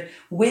measured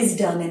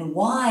wisdom and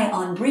why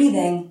on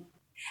breathing.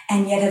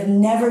 And yet have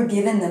never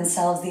given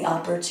themselves the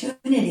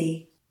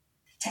opportunity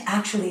to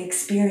actually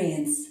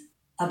experience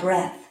a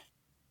breath.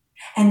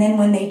 And then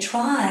when they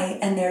try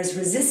and there's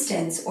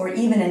resistance or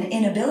even an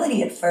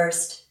inability at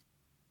first,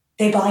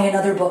 they buy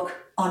another book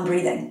on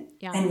breathing.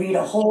 and read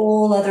a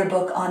whole other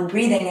book on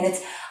breathing. And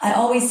I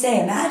always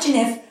say, imagine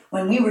if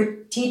when we were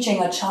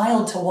teaching a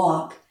child to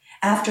walk,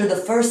 after the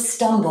first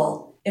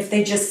stumble, if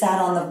they just sat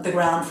on the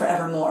ground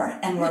forevermore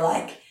and were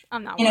like,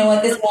 you know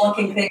what, this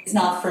walking thing is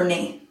not for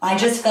me. I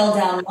just fell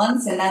down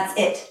once and that's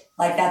it.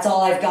 Like, that's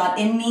all I've got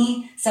in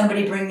me.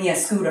 Somebody bring me a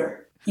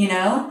scooter, you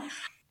know?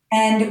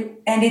 And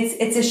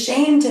it's a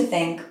shame to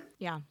think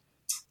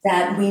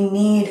that we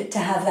need to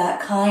have that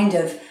kind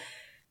of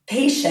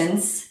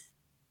patience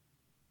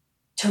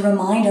to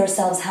remind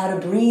ourselves how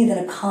to breathe in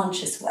a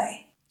conscious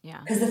way.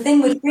 Because the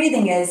thing with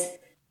breathing is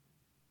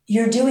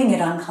you're doing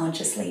it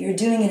unconsciously. You're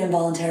doing it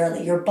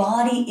involuntarily. Your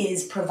body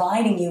is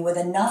providing you with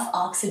enough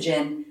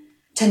oxygen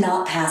to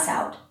not pass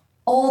out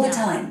all the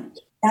time.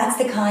 That's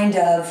the kind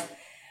of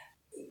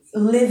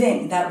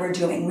living that we're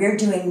doing. We're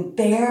doing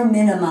bare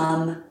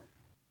minimum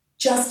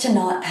just to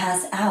not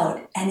pass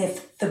out. And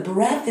if the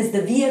breath is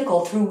the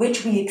vehicle through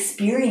which we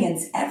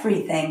experience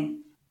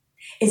everything,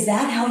 is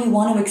that how you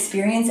want to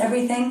experience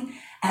everything?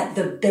 At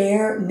the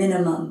bare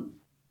minimum?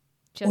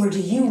 Or do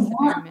you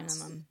want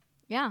minimum?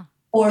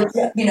 Or,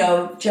 you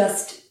know,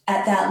 just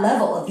at that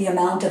level of the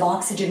amount of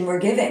oxygen we're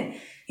giving?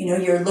 You know,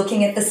 you're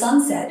looking at the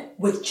sunset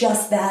with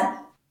just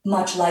that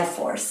much life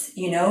force.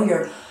 You know,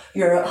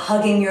 you're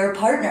hugging your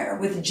partner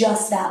with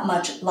just that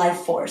much life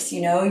force.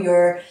 You know,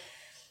 you're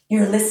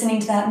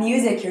listening to that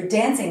music, you're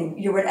dancing,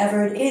 you're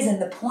whatever it is.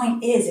 And the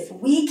point is, if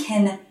we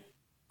can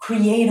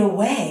create a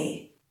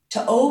way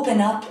to open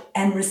up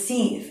and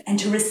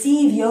to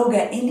receive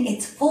yoga in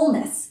its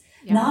fullness,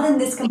 not in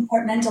this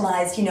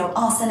compartmentalized, you know,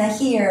 asana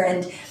here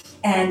and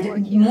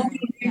morning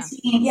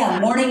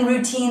routine, morning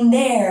routine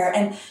there.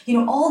 And, you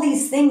know, all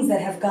these things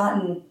that have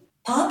gotten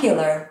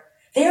popular,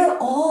 they're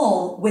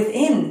all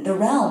within the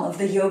realm of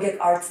the yogic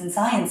arts and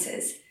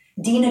sciences.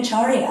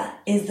 Dinacharya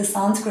is the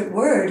Sanskrit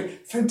word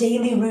for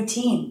daily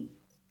routine.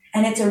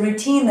 And it's a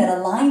routine that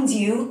aligns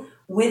you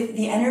with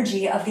the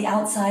energy of the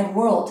outside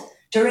world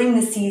during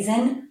the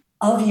season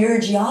of your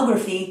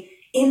geography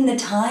in the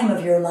time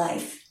of your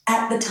life,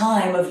 at the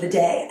time of the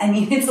day. I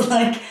mean, it's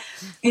like,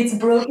 it's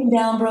broken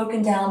down.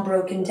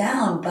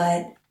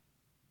 But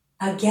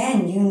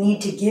again, you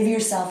need to give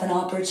yourself an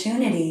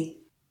opportunity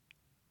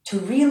to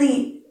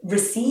really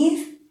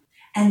receive.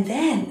 And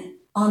then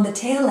on the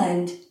tail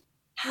end,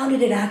 how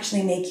did it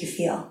actually make you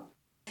feel?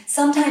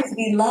 Sometimes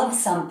we love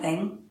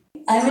something.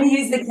 I'm going to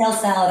use the kale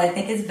salad. I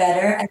think it's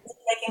better. I think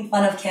making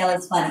fun of kale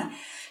is funny.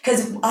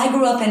 Because I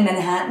grew up in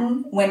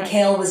Manhattan when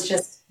kale was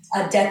just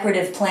a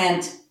decorative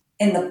plant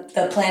in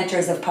the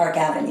planters of Park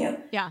Avenue.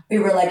 We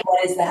were like,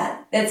 what is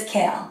that? It's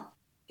kale.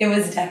 It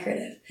was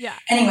decorative.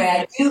 Anyway,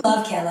 I do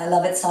love kale. I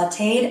love it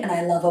sauteed, and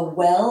I love a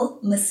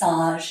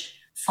well-massaged,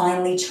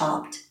 finely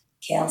chopped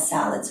kale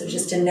salad. So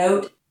just a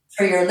note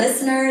for your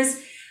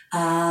listeners,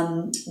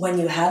 when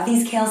you have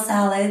these kale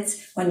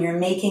salads, when you're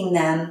making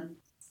them,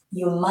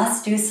 you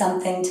must do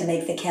something to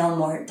make the kale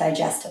more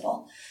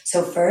digestible.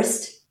 So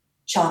first,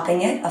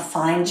 chopping it, a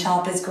fine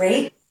chop is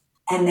great,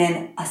 and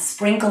then a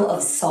sprinkle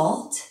of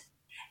salt,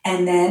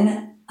 and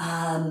then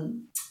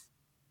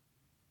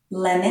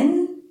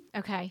lemon,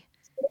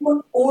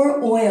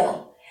 or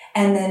oil,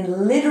 and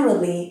then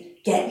literally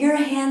get your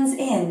hands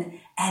in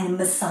and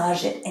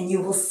massage it, and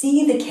you will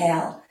see the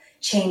kale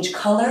change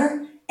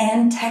color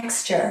and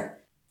texture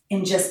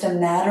in just a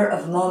matter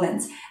of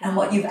moments. And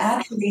what you've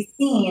actually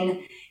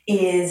seen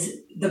is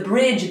the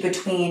bridge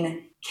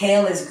between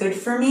kale is good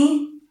for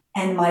me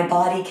and my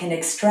body can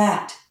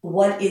extract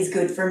what is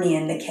good for me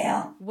in the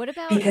kale. What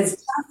about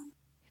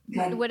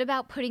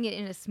putting it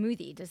in a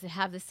smoothie? Does it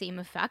have the same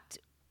effect?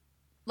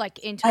 Like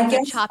in terms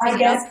of chopping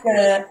it up?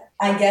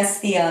 I guess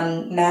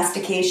the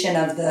mastication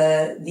of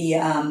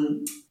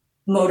the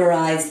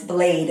motorized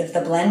blade of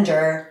the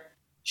blender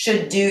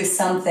should do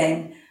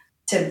something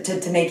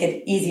to make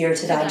it easier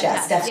to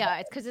digest. Yeah,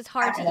 it's because it's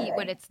hard to eat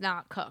when it's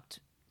not cooked.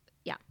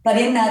 Yeah. But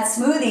in that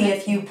smoothie,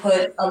 if you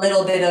put a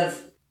little bit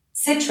of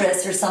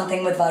citrus or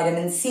something with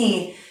vitamin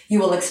C, you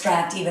will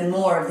extract even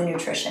more of the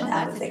nutrition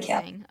out of the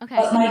kale. Okay.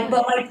 But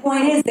my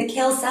point is, the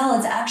kale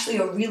salad's actually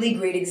a really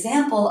great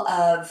example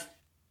of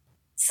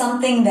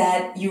something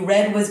that you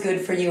read was good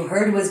for you,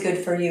 heard was good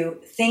for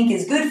you, think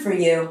is good for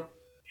you,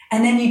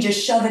 and then you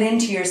just shove it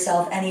into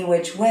yourself any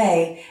which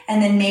way,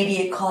 and then maybe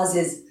it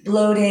causes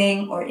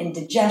bloating or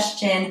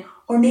indigestion,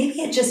 or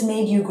maybe it just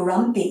made you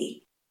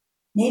grumpy.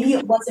 Maybe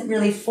it wasn't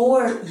really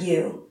for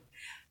you.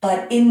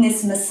 But in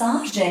this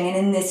massaging and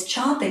in this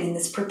chopping and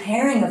this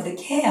preparing of the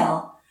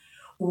kale,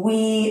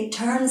 we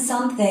turn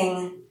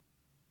something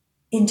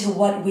into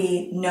what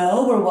we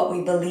know or what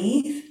we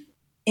believe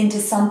into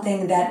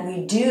something that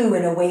we do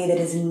in a way that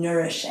is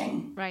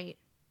nourishing. Right.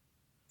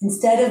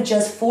 Instead of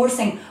just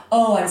forcing,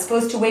 I'm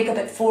supposed to wake up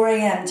at 4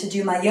 a.m. to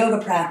do my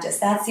yoga practice.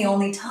 That's the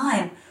only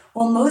time.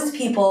 Well, most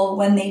people,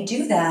 when they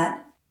do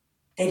that,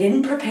 they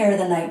didn't prepare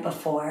the night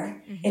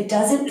before. Mm-hmm. It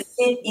doesn't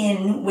fit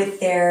in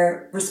with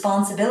their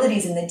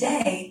responsibilities in the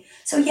day.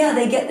 So yeah,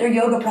 they get their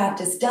yoga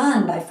practice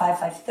done by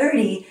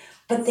 5:30,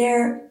 but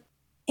they're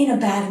in a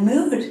bad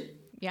mood.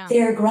 Yeah.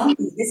 They're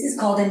grumpy. This is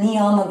called a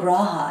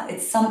niyamagraha.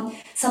 It's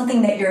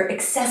something that you're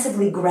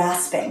excessively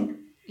grasping.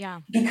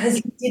 Yeah. Because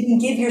you didn't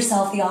give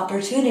yourself the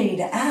opportunity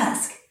to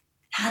ask,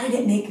 how did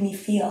it make me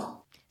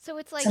feel? So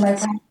it's like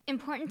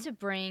important to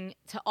bring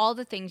to all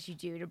the things you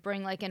do, to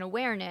bring like an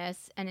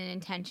awareness and an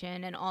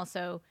intention, and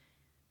also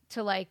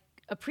to like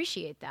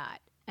appreciate that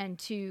and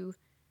to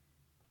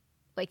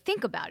like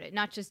think about it,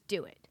 not just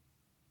do it.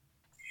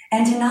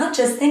 And to not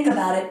just think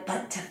about it,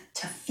 but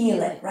to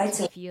feel it, right?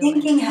 So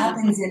thinking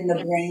happens in the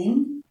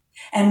brain.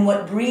 And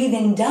what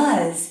breathing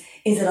does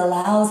is it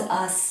allows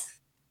us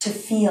to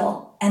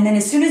feel. And then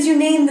as soon as you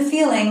name the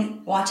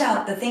feeling, watch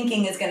out, the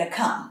thinking is going to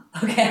come,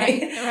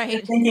 okay?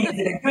 Right. The thinking, is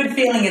it a good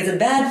feeling? Is it a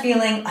bad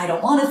feeling? I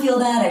don't want to feel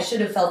that. I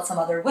should have felt some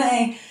other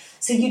way.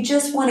 So you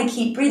just want to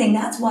keep breathing.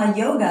 That's why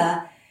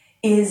yoga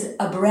is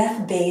a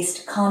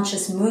breath-based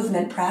conscious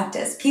movement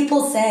practice.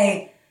 People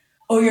say,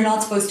 oh, you're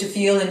not supposed to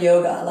feel in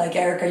yoga. Like,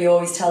 Erica, you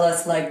always tell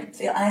us, like,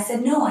 feel. And I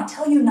said, no, I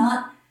tell you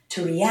not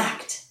to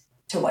react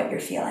to what you're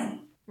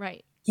feeling.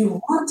 Right.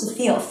 You want to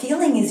feel.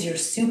 Feeling is your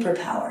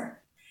superpower.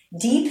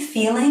 Deep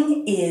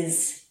feeling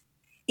is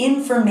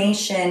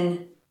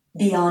information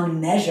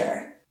beyond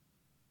measure.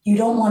 You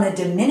don't want to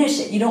diminish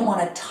it. You don't want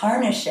to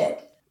tarnish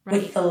it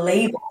with the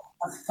label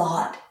of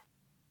thought.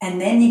 And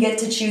then you get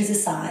to choose a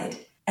side.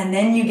 And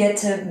then you get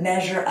to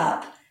measure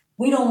up.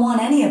 We don't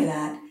want any of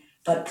that.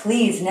 But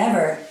please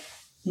never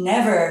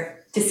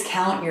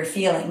discount your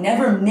feeling.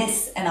 Never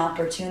miss an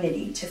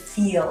opportunity to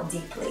feel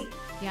deeply.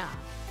 Yeah,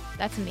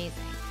 that's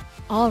amazing.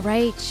 All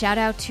right, shout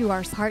out to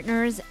our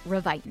partners,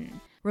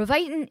 Revitin.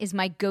 Revitin is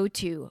my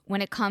go-to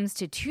when it comes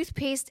to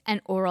toothpaste and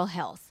oral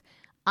health.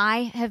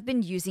 I have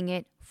been using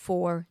it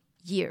for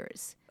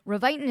years.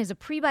 Revitin is a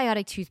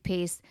prebiotic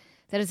toothpaste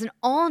that is an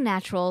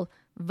all-natural,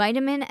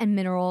 vitamin and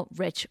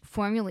mineral-rich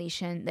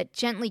formulation that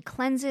gently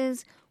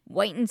cleanses,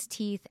 whitens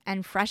teeth,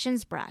 and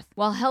freshens breath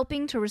while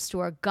helping to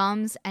restore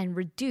gums and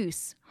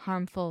reduce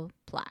harmful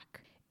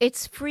plaque.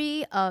 It's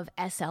free of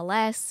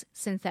SLS,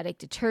 synthetic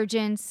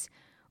detergents,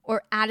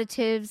 or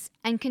additives,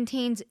 and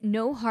contains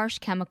no harsh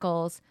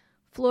chemicals,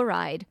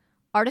 fluoride,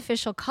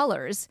 artificial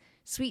colors,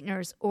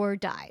 sweeteners, or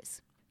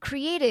dyes.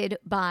 Created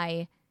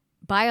by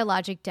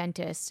biologic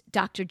dentist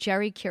Dr.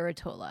 Jerry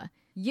Curatola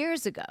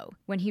years ago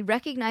when he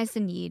recognized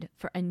the need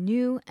for a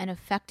new and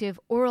effective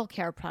oral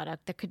care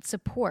product that could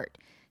support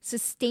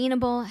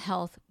sustainable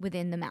health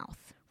within the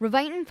mouth.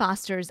 Revitin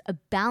fosters a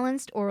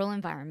balanced oral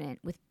environment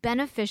with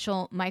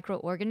beneficial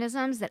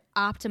microorganisms that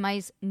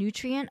optimize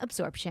nutrient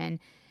absorption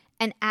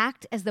and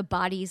act as the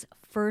body's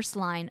first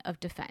line of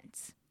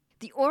defense.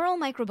 The oral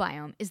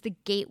microbiome is the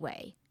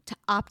gateway to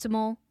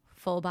optimal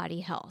full body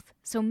health,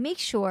 so make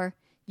sure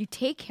you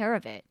take care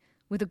of it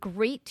with a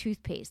great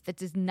toothpaste that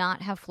does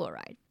not have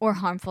fluoride or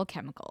harmful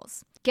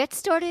chemicals. Get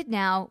started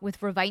now with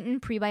Revitin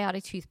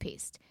Prebiotic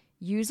Toothpaste.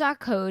 Use our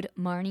code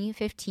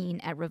MARNI15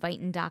 at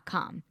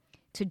Revitin.com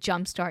to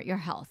jumpstart your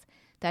health.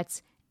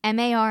 That's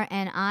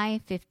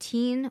MARNI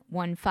 15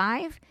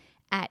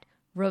 at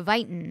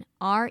Revitin,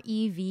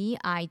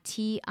 REVITIN.com.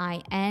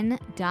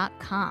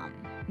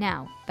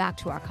 Now, back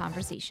to our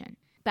conversation.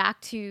 Back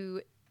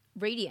to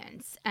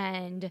Radiance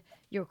and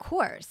your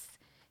course.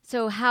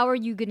 So how are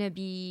you going to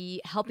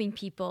be helping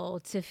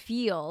people to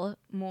feel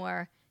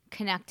more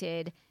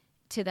connected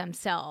to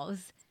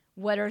themselves?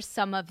 What are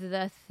some of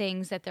the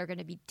things that they're going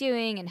to be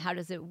doing, and how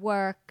does it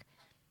work?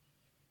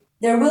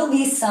 There will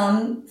be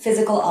some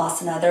physical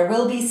asana. There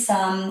will be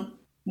some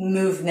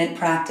movement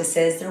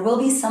practices. There will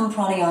be some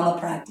pranayama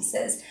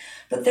practices.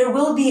 But there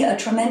will be a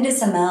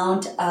tremendous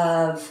amount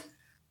of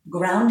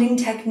grounding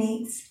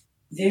techniques,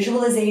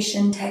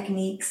 visualization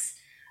techniques,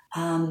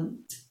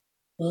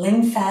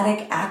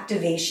 lymphatic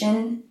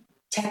activation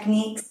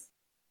techniques,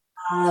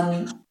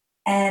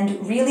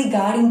 and really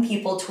guiding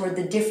people toward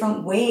the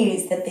different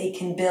ways that they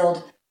can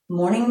build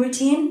morning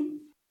routine,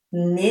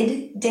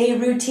 midday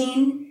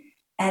routine,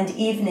 and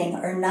evening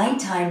or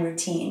nighttime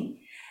routine.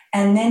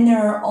 And then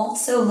there are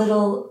also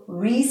little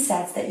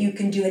resets that you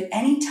can do at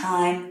any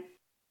time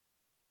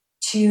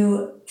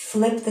to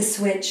flip the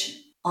switch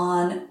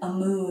on a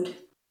mood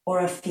or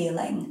a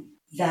feeling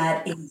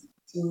that is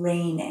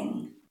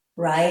draining,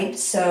 right?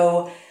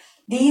 So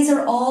these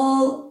are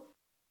all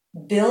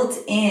built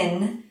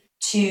in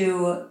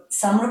to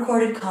some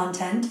recorded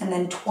content, and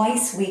then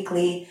twice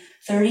weekly,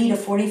 30 to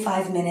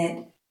 45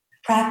 minute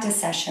practice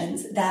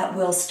sessions that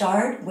will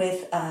start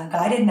with a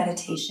guided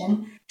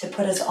meditation to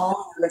put us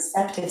all in a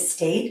receptive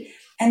state.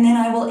 And then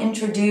I will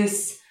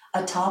introduce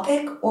a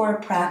topic or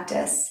a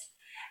practice.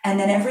 And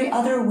then every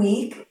other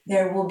week,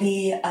 there will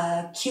be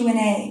a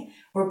Q&A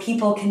where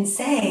people can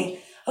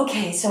say,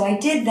 okay, so I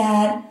did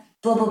that,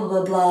 blah, blah,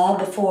 blah, blah, blah,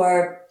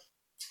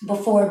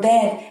 before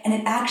bed, and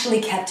it actually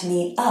kept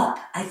me up.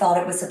 I thought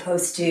it was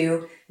supposed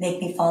to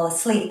make me fall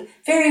asleep.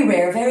 Very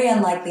rare, very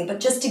unlikely, but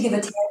just to give a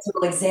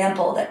tangible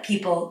example that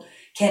people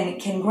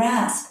can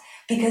grasp,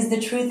 because the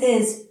truth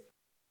is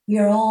we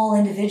are all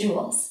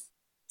individuals.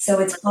 So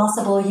it's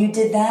possible you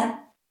did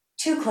that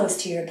too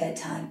close to your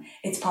bedtime.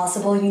 It's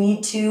possible you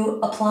need to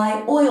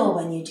apply oil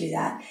when you do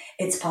that.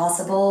 It's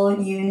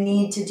possible you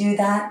need to do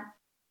that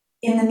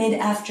in the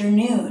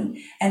mid-afternoon.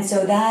 And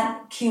so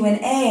that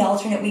Q&A,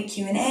 alternate week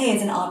Q&A,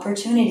 is an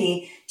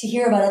opportunity to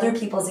hear about other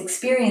people's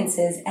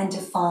experiences and to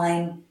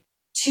fine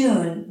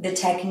tune the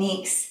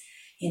techniques.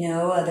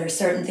 There's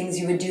certain things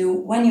you would do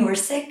when you were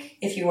sick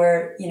if you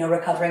were,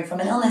 recovering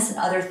from an illness, and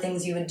other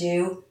things you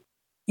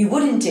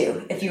wouldn't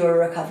do if you were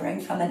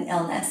recovering from an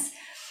illness.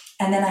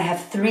 And then I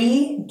have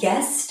 3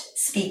 guest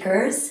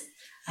speakers.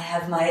 I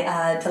have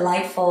my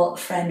delightful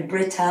friend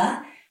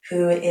Britta,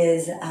 who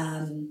is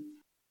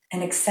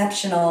an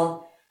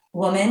exceptional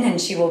woman, and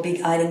she will be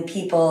guiding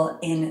people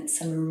in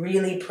some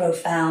really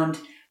profound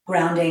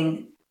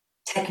grounding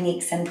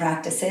techniques and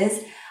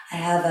practices. I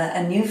have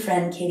a new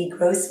friend, Katie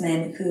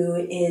Grossman, who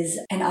is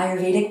an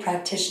Ayurvedic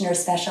practitioner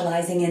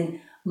specializing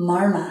in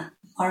marma.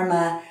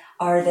 Marma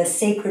are the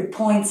sacred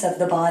points of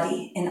the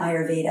body in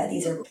Ayurveda.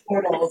 These are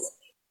portals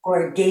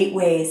or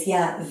gateways.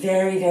 Yeah,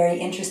 very, very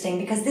interesting,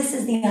 because this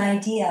is the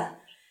idea.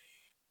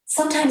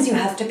 Sometimes you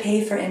have to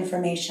pay for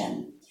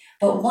information,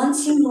 but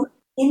once you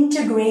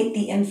integrate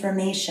the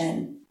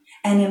information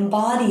and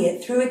embody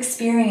it through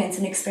experience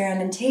and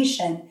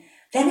experimentation,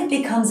 then it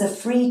becomes a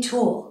free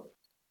tool.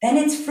 Then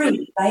it's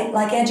free, right?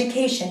 Like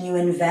education, you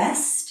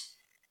invest,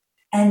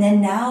 and then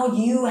now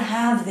you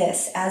have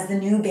this as the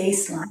new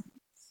baseline.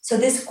 So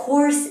this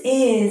course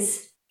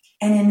is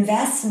an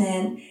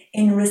investment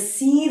in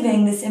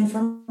receiving this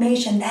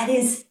information that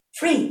is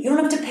free. You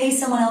don't have to pay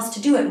someone else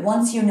to do it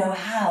once you know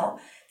how.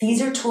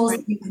 These are tools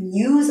that you can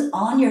use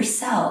on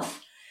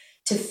yourself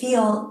to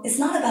feel. It's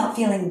not about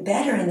feeling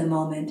better in the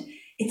moment.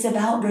 It's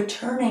about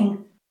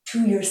returning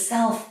to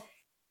yourself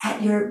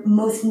at your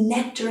most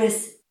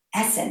nectarous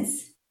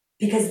essence,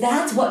 because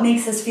that's what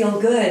makes us feel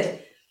good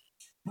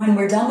when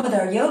we're done with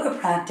our yoga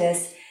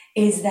practice,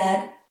 is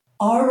that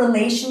our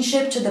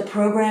relationship to the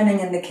programming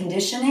and the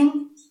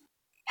conditioning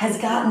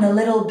has gotten a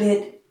little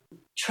bit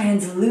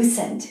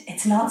translucent.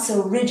 It's not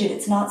so rigid.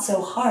 It's not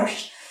so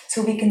harsh.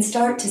 So we can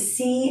start to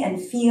see and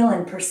feel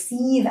and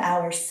perceive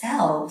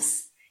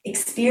ourselves,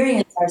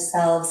 experience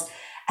ourselves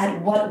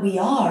at what we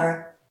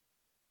are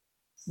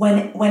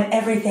when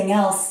everything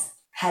else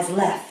has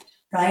left,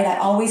 right? I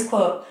always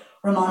quote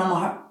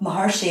Ramana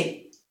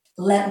Maharshi,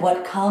 let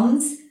what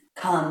comes,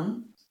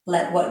 come,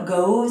 let what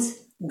goes,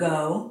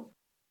 go,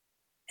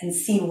 and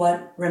see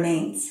what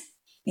remains.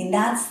 I mean,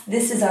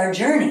 this is our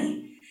journey.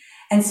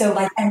 And so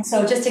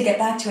just to get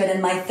back to it,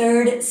 and my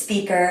third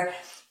speaker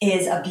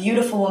is a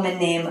beautiful woman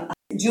named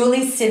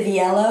Julie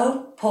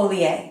Civiello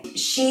Polier.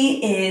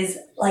 She is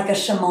like a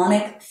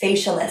shamanic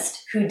facialist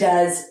who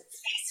does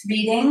face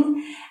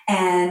reading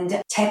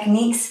and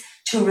techniques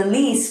to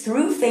release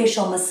through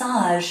facial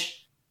massage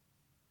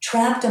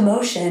trapped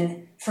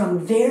emotion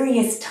from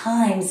various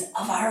times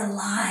of our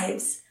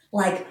lives,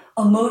 like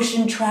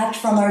emotion trapped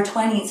from our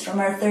 20s, from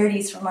our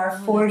 30s, from our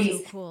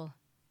 40s. So cool.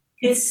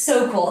 It's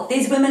so cool.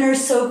 These women are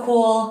so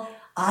cool.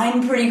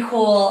 I'm pretty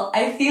cool.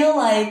 I feel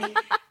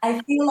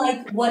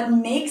like what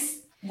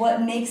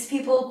makes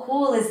people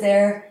cool is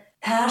their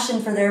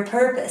passion for their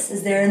purpose,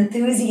 is their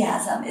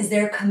enthusiasm, is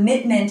their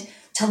commitment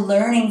to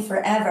learning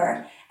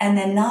forever, and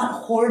then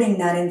not hoarding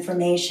that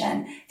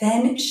information,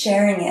 then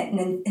sharing it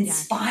and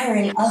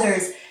inspiring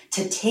others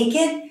to take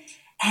it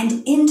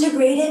and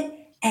integrate it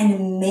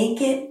and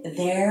make it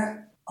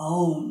their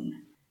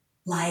own.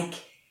 Like,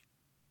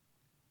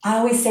 I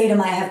always say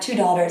I have 2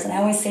 daughters, and I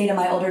always say to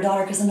my older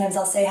daughter, because sometimes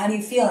I'll say, how do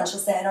you feel? And she'll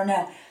say, I don't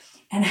know.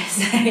 And I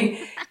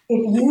say,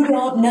 if you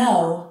don't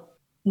know,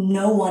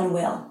 no one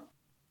will.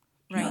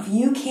 Right. If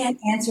you can't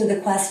answer the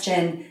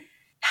question,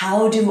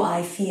 how do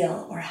I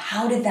feel? Or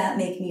how did that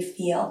make me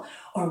feel?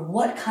 Or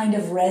what kind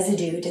of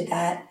residue did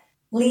that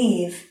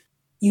leave?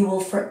 You will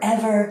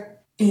forever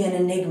be an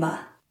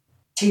enigma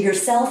to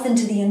yourself and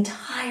to the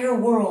entire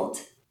world.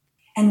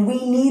 And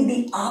we need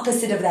the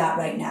opposite of that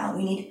right now.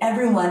 We need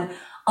everyone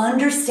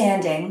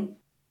understanding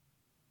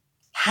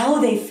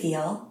how they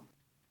feel,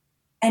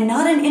 and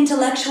not an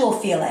intellectual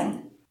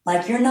feeling.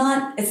 Like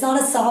it's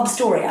not a sob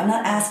story. I'm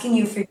not asking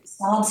you for your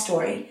sob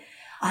story.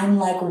 I'm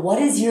like, what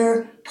is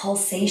your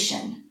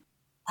pulsation?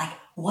 Like,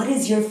 what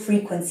is your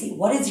frequency?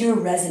 What is your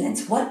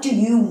resonance? What do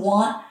you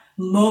want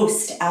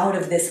most out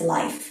of this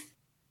life?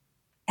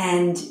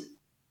 And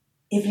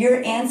if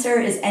your answer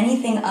is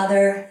anything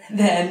other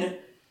than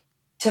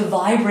to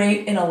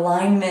vibrate in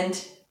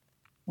alignment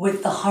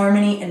with the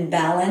harmony and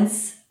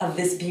balance of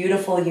this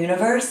beautiful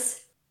universe,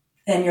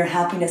 then your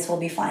happiness will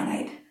be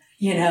finite,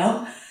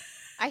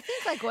 I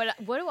think, like,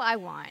 what do I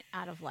want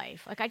out of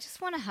life? Like, I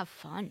just want to have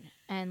fun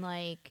and,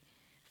 like,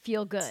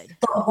 feel good.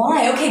 But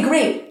why? Okay,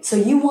 great. So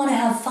you want to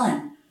have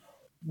fun.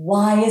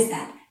 Why is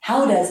that?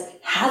 How does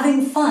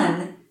having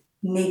fun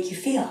make you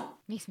feel?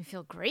 Makes me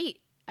feel great.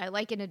 I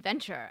like an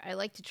adventure. I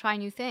like to try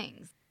new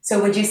things. So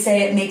would you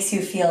say it makes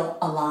you feel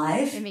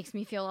alive? It makes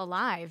me feel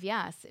alive,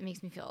 yes. It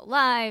makes me feel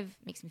alive,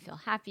 makes me feel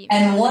happy.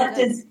 And what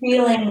does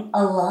feeling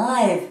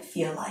alive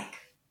feel like?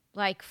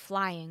 Like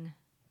flying.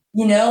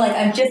 You know,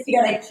 like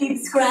you gotta keep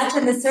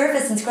scratching the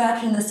surface and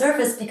scratching the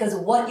surface, because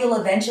what you'll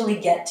eventually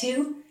get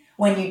to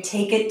when you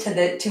take it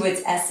to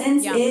its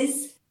essence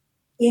is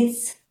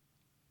it's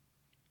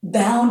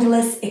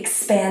boundless,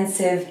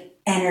 expansive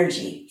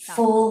energy,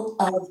 full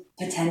of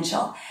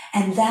potential.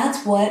 And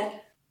that's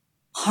what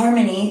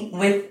harmony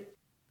with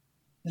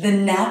the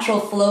natural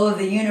flow of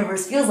the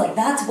universe feels like.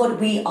 That's what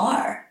we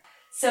are.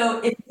 So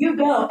if you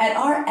go at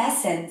our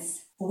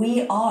essence,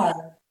 we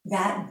are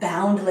that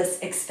boundless,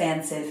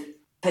 expansive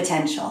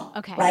potential,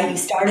 right? You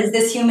start as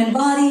this human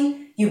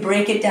body, you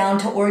break it down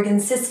to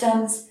organ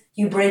systems,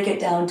 you break it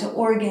down to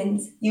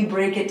organs, you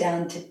break it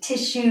down to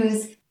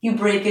tissues, you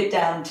break it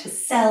down to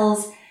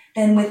cells.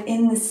 Then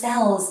within the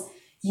cells,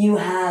 you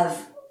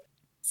have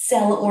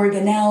cell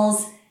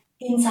organelles.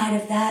 Inside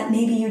of that,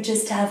 maybe you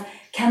just have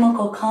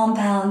chemical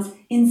compounds.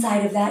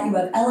 Inside of that, you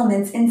have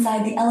elements.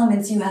 Inside the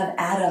elements, you have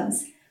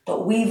atoms.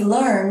 But we've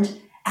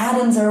learned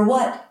atoms are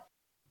what?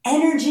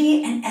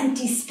 Energy and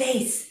empty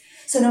space.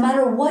 So no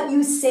matter what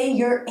you say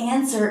your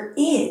answer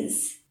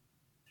is,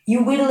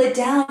 you whittle it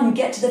down, you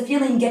get to the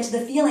feeling,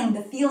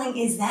 The feeling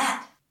is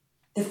that.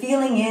 The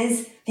feeling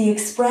is the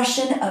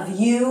expression of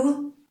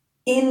you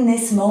in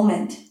this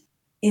moment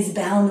is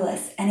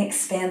boundless and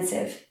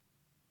expansive.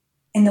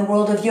 In the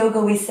world of yoga,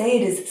 we say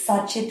it is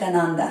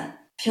Satchitananda,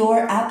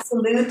 pure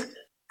absolute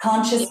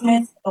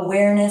consciousness,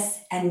 awareness,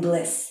 and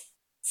bliss.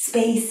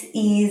 Space,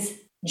 ease,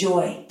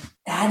 joy.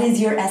 That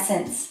is your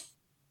essence.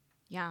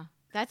 Yeah,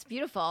 that's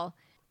beautiful.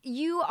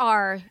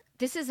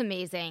 This is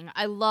amazing.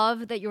 I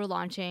love that you're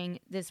launching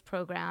this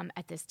program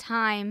at this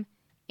time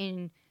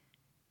in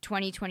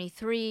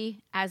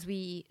 2023 as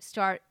we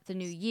start the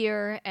new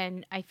year.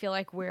 And I feel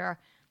like we're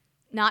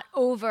not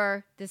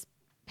over this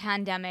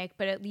pandemic,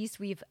 but at least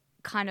we've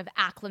kind of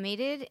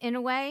acclimated in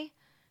a way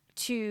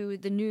to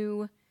the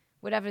new,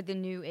 whatever the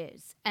new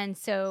is. And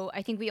so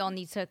I think we all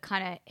need to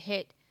kind of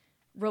hit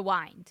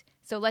rewind.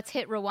 So let's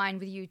hit rewind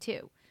with you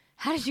too.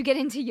 How did you get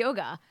into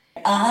yoga?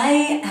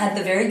 I had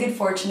the very good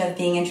fortune of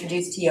being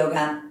introduced to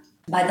yoga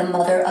by the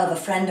mother of a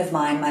friend of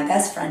mine, my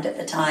best friend at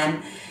the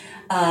time.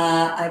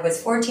 I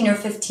was 14 or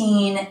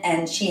 15,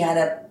 and she had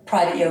a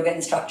private yoga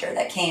instructor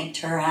that came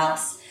to her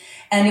house.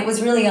 And it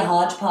was really a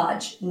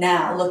hodgepodge.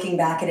 Now, looking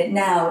back at it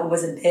now, it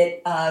was a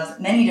bit of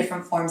many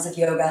different forms of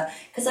yoga,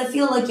 because I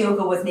feel like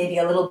yoga was maybe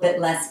a little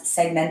bit less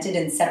segmented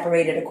and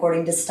separated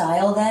according to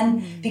style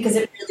then, because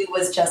it really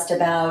was just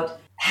about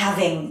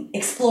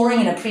exploring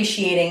and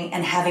appreciating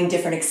and having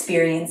different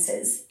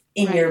experiences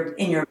in your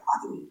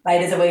body,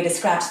 right? As a way to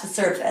scratch the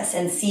surface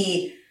and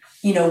see,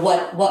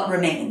 what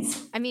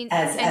remains. I mean,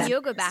 and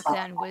yoga back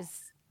then was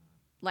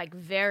like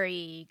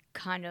very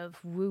kind of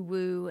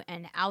woo-woo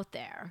and out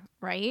there,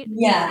 right?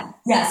 Yeah.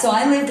 So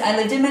I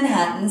lived in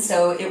Manhattan,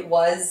 so it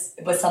was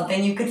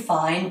something you could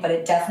find, but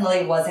it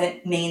definitely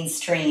wasn't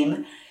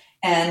mainstream.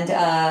 And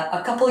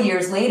a couple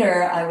years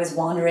later, I was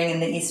wandering in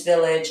the East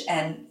Village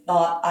and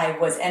thought I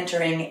was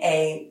entering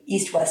a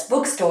East-West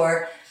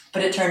bookstore,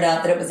 but it turned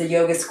out that it was a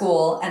yoga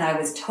school, and I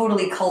was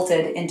totally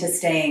culted into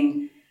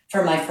staying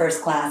for my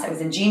first class. I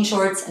was in jean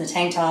shorts and a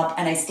tank top,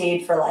 and I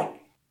stayed for like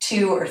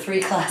 2 or 3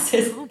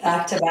 classes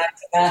back to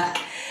back,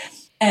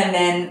 and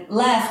then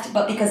left.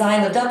 But because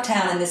I lived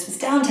uptown and this was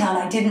downtown,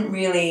 it didn't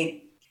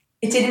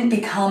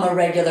become a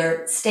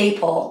regular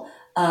staple.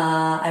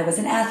 I was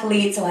an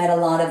athlete, so I had a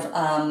lot of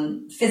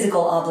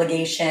physical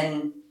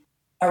obligation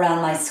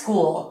around my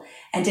school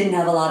and didn't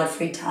have a lot of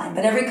free time.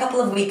 But every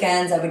couple of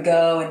weekends I would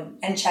go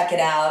and check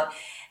it out,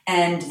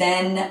 and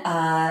then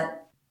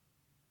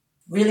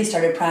really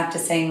started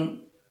practicing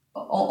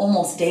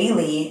almost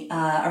daily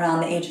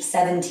around the age of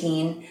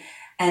 17.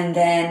 And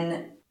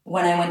then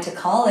when I went to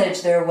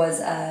college, there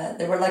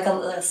were like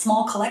a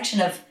small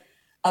collection of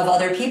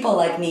other people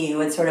like me who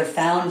had sort of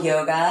found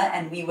yoga,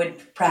 and we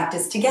would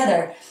practice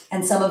together.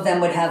 And some of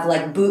them would have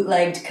like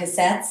bootlegged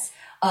cassettes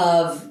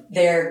of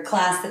their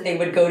class that they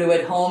would go to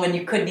at home, and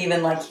you couldn't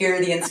even like hear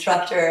the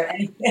instructor or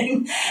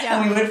anything.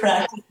 Yeah. And we would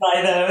practice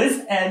by those.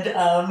 And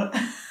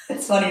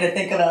it's funny to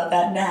think about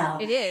that now.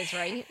 It is,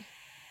 right?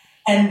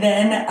 And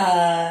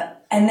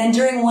then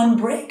during one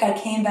break, I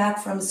came back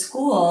from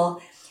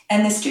school,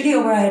 and the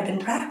studio where I had been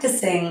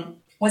practicing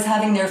was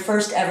having their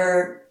first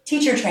ever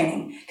teacher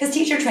training, because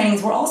teacher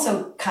trainings were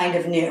also kind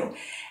of new.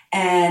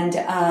 And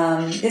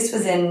this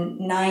was in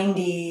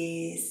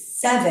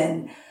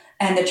 97,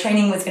 and the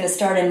training was going to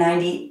start in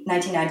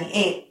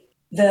 1998.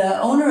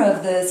 The owner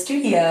of the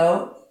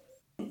studio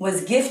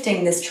was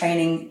gifting this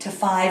training to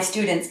 5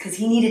 students because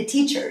he needed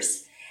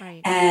teachers.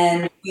 Right.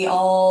 And we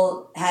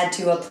all had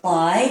to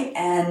apply,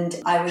 and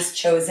I was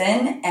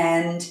chosen,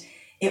 and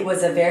it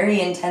was a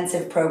very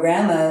intensive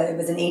program. It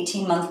was an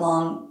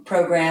 18-month-long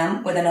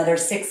program with another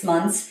 6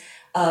 months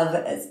of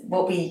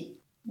what we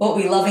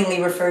lovingly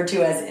referred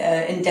to as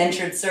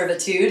indentured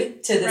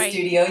servitude to the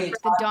studio.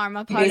 The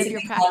Dharma part of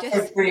your practice.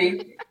 For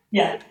free.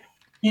 Yeah.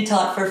 You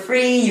taught for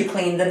free, you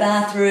cleaned the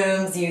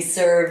bathrooms, you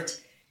served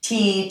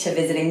tea to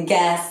visiting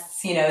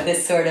guests,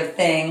 this sort of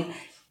thing.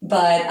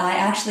 But I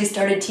actually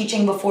started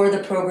teaching before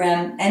the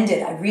program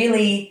ended. I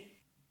really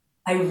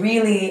I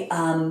really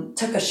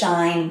took a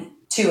shine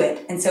to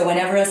it. And so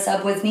whenever a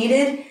sub was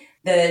needed,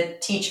 the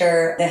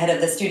teacher, the head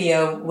of the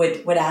studio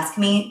would ask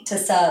me to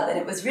sub. And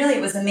it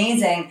was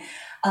amazing.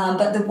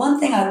 But the one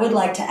thing I would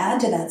like to add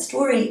to that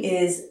story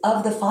is,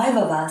 of the 5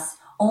 of us,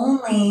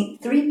 only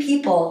 3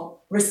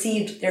 people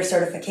received their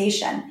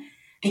certification,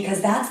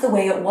 because that's the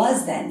way it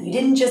was then. You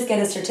didn't just get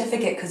a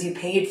certificate because you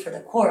paid for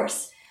the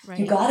course. Right.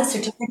 You got a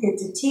certificate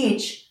to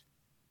teach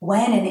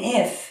when and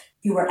if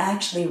you were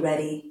actually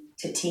ready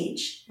to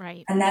teach.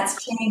 Right. And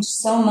that's changed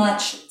so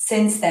much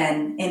since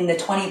then, in the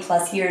 20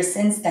 plus years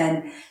since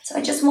then. So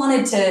I just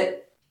wanted to,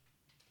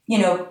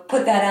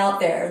 put that out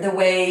there. The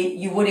way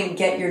you wouldn't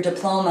get your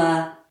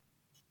diploma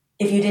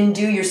if you didn't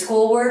do your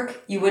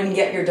schoolwork, you wouldn't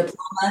get your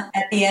diploma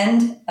at the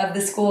end of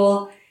the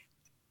school.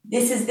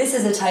 This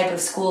is a type of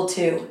school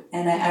too.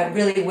 And I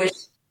really wish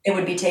it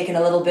would be taken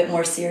a little bit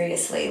more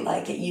seriously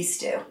like it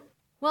used to.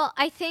 Well,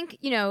 I think,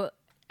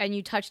 and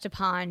you touched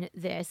upon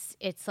this,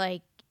 it's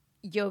like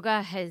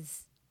yoga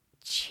has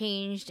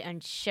changed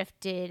and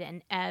shifted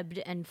and ebbed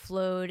and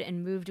flowed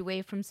and moved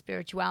away from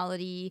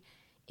spirituality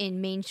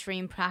in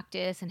mainstream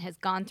practice and has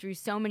gone through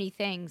so many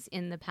things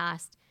in the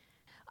past.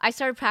 I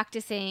started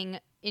practicing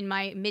in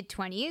my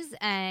mid-20s,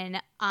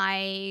 and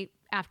I,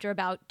 after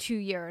about 2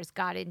 years,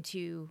 got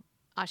into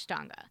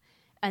Ashtanga.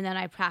 And then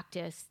I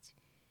practiced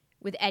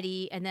with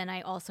Eddie, and then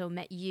I also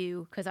met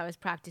you because I was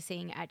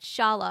practicing at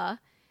Shala.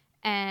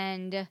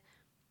 And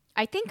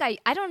I think I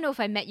don't know if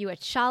I met you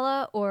at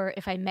Shala or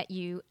if I met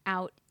you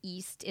out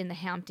east in the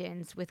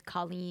Hamptons with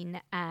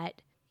Colleen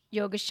at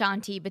Yoga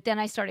Shanti, but then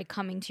I started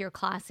coming to your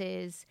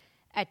classes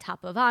at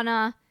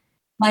Tapovana.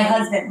 My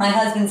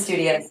husband's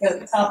studio, so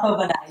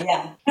Tapovana,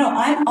 yeah.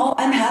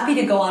 I'm happy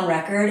to go on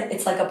record.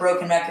 It's like a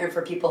broken record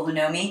for people who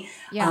know me.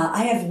 Yeah.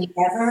 I have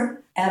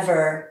never,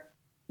 ever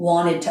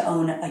wanted to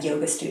own a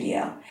yoga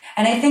studio.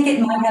 And I think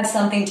it might have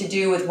something to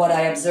do with what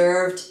I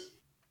observed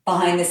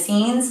behind the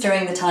scenes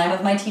during the time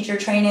of my teacher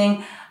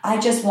training. I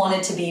just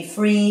wanted to be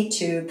free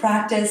to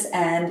practice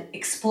and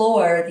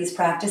explore these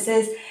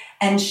practices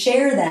and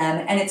share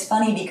them. And it's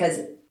funny because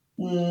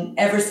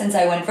ever since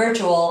I went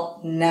virtual,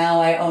 now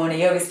I own a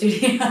yoga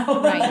studio.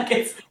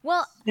 Right.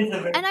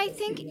 And I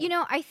think,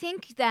 I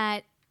think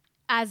that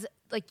as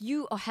like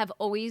you have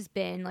always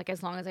been, like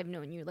as long as I've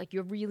known you, like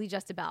you're really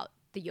just about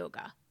the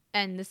yoga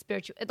and the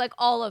spiritual, like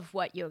all of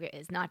what yoga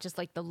is, not just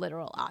like the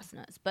literal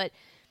asanas. But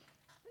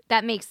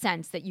that makes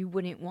sense that you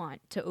wouldn't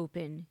want to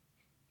open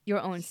your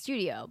own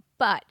studio.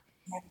 But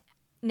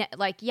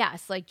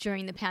yes, like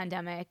during the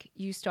pandemic,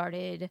 you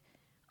started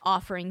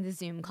offering the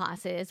Zoom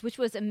classes, which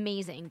was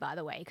amazing, by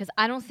the way, because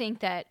I don't think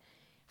that,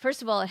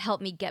 first of all, it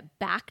helped me get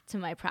back to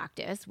my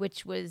practice,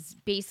 which was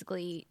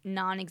basically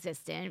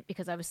non-existent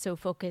because I was so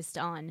focused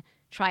on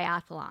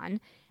triathlon.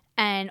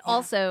 And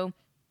also,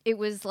 it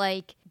was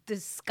like the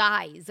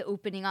skies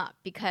opening up,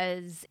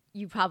 because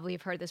you probably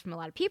have heard this from a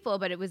lot of people,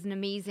 but it was an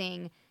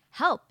amazing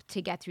help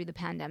to get through the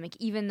pandemic,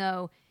 even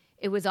though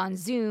it was on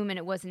Zoom and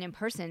it wasn't in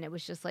person. It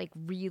was just like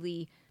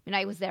really,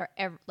 I was there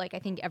I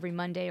think every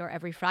Monday or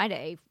every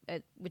Friday,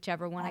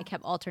 whichever one. I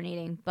kept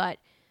alternating, but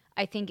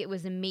I think it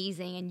was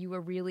amazing, and you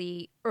were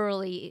really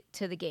early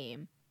to the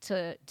game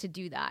to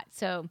do that.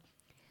 So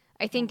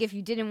I think if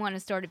you didn't want to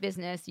start a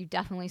business, you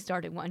definitely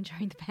started one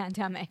during the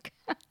pandemic.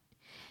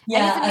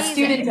 Yeah, a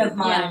student of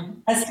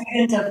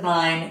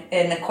mine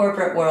in the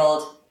corporate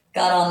world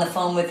got on the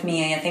phone with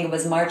me, I think it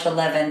was March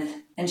 11th,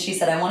 and she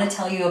said, I want to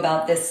tell you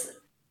about this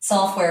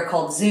software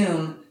called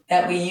Zoom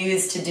that we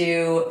use to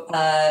do,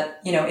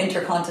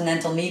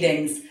 intercontinental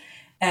meetings.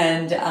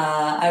 And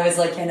I was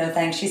like, no,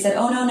 thanks. She said,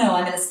 oh, no,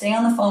 I'm going to stay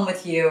on the phone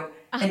with you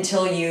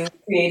until you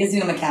create a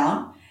Zoom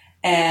account.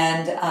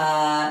 And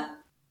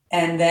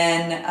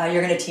then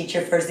you're going to teach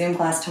your first Zoom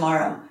class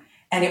tomorrow.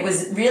 And it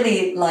was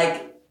really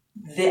like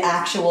the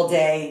actual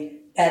day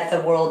that the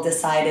world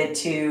decided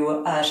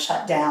to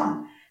shut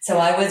down. So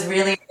I was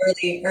really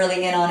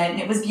early in on it.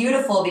 And it was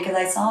beautiful because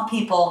I saw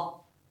people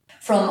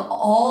from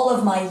all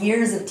of my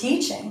years of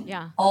teaching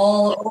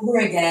all over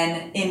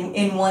again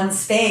in one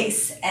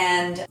space.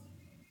 And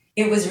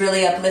it was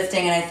really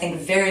uplifting, and I think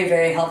very,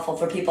 very helpful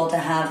for people to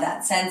have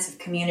that sense of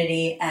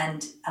community,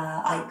 and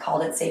I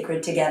called it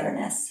sacred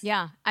togetherness.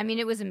 Yeah.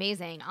 It was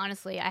amazing.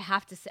 Honestly, I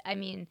have to say,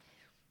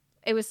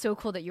 it was so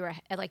cool that you were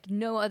like,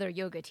 no other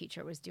yoga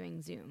teacher was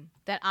doing Zoom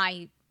that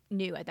I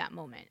knew at that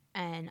moment.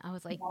 And I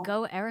was like,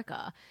 go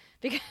Erica,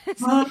 because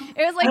it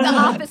was like the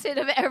opposite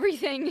of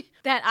everything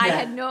that I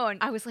had known.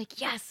 I was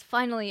like, yes,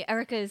 finally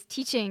Erica is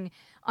teaching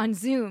on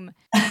Zoom.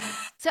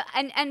 So,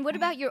 and what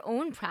about your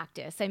own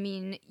practice?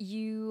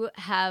 You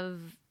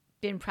have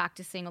been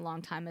practicing a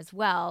long time as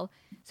well.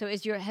 So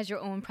has your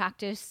own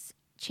practice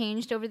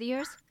changed over the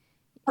years?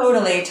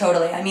 Totally.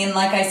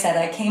 Like I said,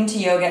 I came to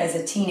yoga as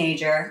a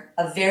teenager,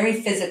 a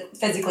very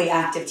physically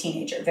active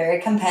teenager,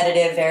 very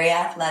competitive, very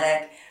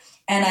athletic.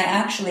 And I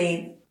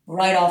actually,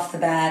 right off the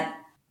bat,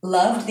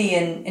 loved the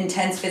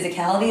intense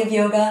physicality of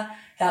yoga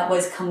that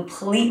was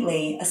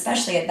completely,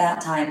 especially at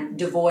that time,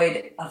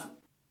 devoid of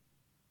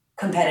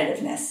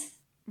competitiveness.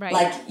 Right.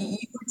 Like, you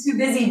were too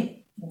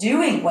busy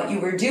doing what you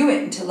were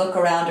doing to look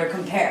around or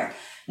compare.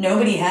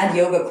 Nobody had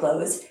yoga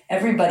clothes.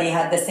 Everybody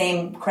had the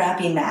same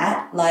crappy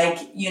mat. Like,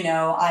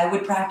 I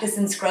would practice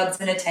in scrubs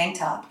and a tank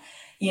top,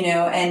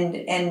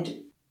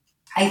 and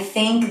I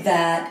think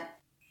that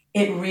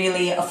it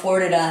really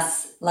afforded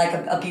us like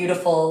a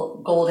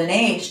beautiful golden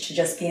age to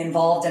just be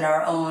involved in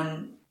our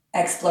own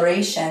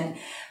exploration.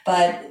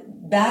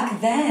 But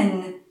back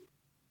then,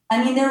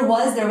 I mean, there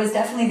was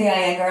definitely the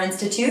Iyengar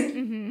Institute.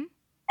 Mm-hmm.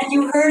 And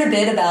you heard a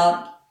bit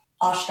about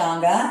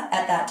Ashtanga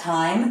at that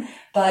time,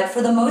 but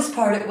for the most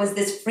part, it was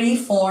this free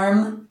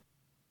form,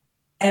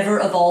 ever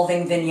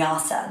evolving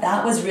vinyasa.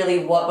 That was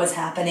really what was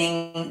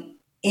happening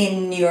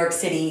in New York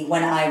City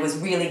when I was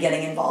really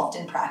getting involved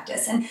in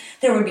practice. And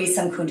there would be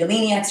some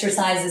Kundalini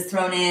exercises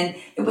thrown in.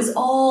 It was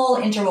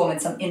all interwoven,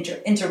 some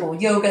integral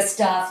yoga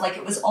stuff, like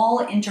it was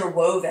all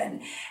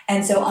interwoven.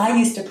 And so I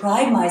used to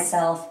pride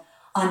myself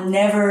on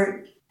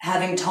never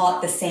having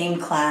taught the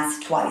same class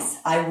twice.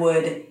 I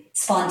would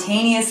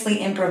spontaneously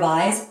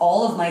improvise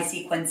all of my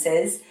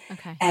sequences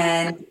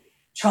and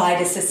try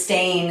to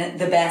sustain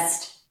the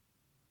best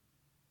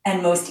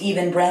and most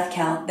even breath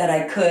count that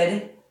I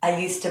could. I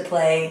used to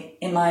play,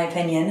 in my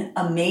opinion,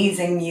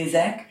 amazing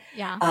music.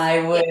 Yeah.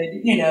 I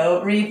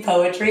would, read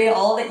poetry,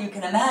 all that you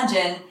can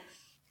imagine,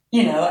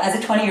 as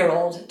a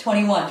 20-year-old,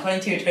 21,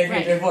 22, 23,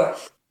 right. 24,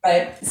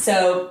 right?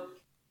 So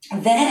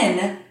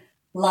then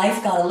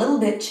life got a little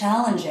bit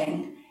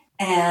challenging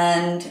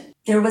and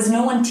there was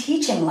no one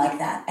teaching like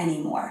that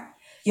anymore.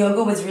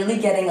 Yoga was really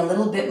getting a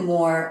little bit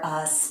more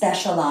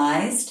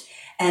specialized.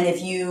 And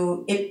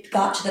it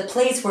got to the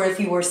place where if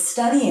you were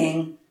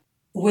studying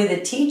with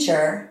a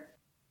teacher,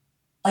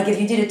 like if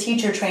you did a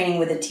teacher training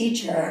with a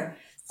teacher,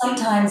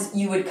 sometimes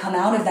you would come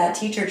out of that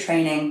teacher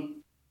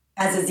training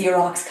as a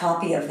Xerox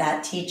copy of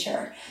that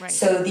teacher. Right.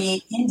 So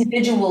the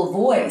individual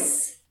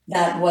voice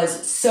that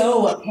was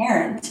so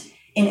apparent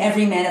in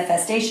every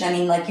manifestation. I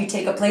mean, like you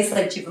take a place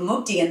like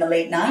Jivamukti in the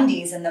late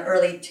 90s and the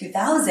early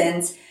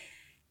 2000s,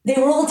 they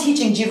were all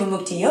teaching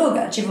Jivamukti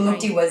yoga.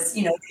 Jivamukti was,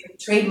 they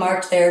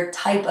trademarked their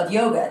type of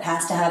yoga. It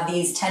has to have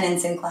these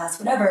tenets in class,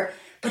 whatever.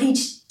 But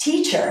each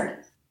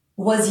teacher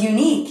was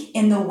unique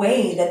in the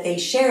way that they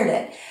shared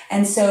it.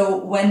 And so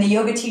when the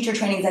yoga teacher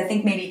trainings, I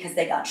think maybe because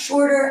they got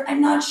shorter,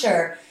 I'm not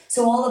sure.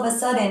 So all of a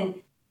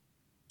sudden,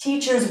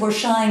 teachers were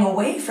shying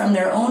away from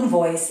their own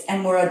voice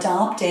and were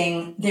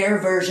adopting their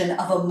version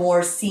of a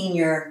more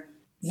senior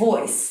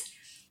voice.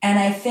 And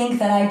I think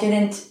that I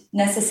didn't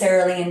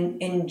necessarily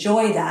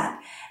enjoy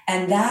that.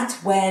 And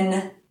that's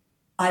when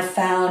I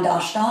found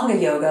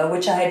Ashtanga yoga,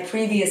 which I had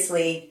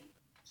previously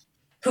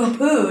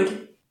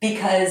poo-pooed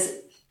because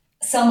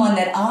someone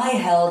that I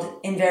held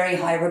in very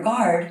high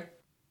regard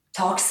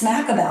talked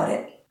smack about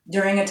it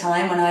during a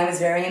time when I was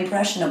very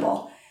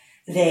impressionable.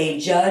 They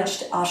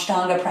judged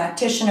Ashtanga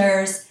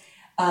practitioners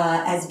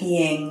as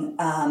being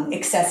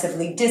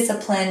excessively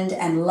disciplined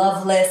and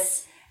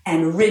loveless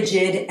and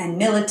rigid and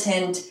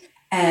militant,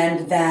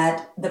 and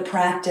that the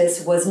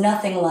practice was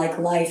nothing like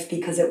life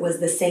because it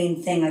was the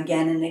same thing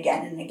again and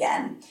again and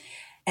again.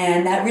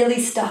 And that really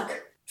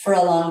stuck for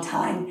a long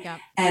time. Yeah.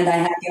 And I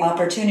had the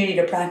opportunity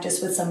to practice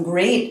with some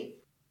great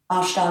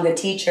Ashtanga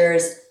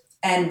teachers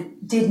and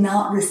did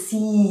not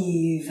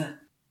receive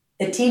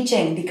the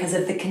teaching because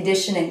of the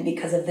conditioning,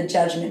 because of the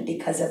judgment,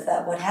 because of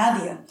the what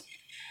have you.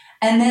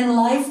 And then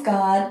life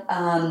got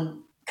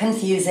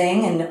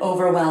confusing and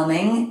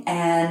overwhelming,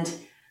 and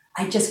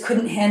I just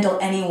couldn't handle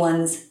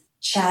anyone's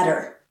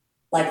chatter,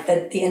 like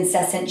the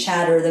incessant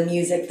chatter, the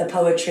music, the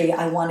poetry.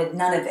 I wanted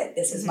none of it.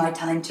 This is my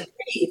time to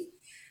breathe.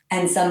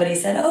 And somebody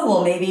said, oh,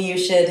 well, maybe you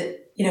should,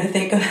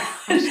 think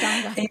about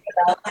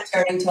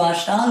returning to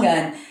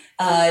Ashtanga.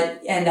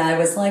 And I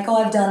was like, oh,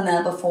 I've done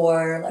that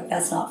before. Like,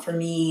 that's not for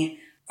me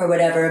or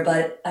whatever.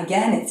 But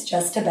again, it's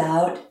just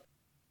about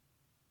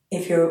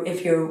if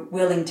you're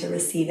willing to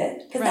receive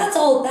it. Because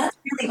that's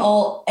really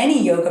all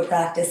any yoga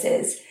practice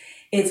is.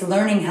 It's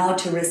learning how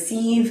to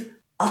receive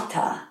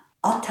Atta.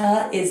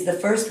 Atta is the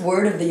first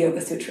word of the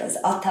Yoga Sutras.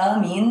 Atta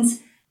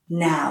means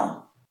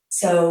now.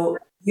 So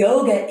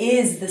yoga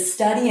is the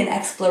study and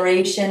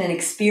exploration and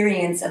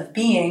experience of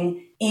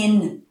being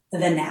in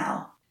the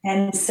now.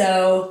 And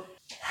so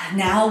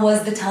now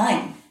was the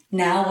time.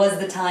 Now was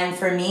the time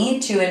for me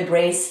to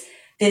embrace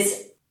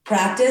this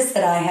practice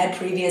that I had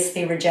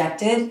previously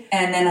rejected.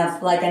 And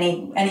then like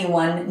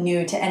anyone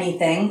new to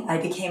anything,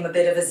 I became a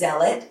bit of a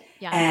zealot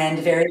and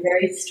very,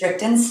 very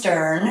strict and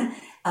stern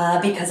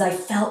because I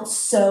felt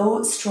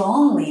so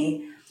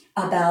strongly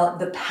about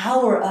the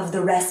power of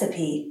the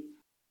recipe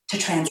to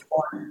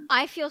transform.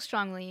 I feel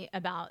strongly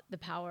about the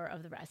power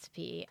of the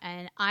recipe,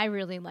 and I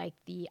really like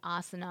the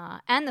asana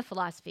and the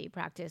philosophy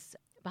practice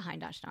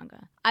behind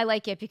Ashtanga. I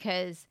like it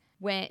because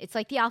when it's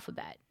like the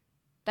alphabet,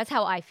 that's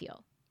how I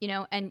feel,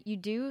 and you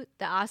do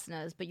the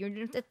asanas, but you don't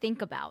have to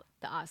think about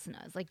the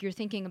asanas. Like you're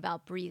thinking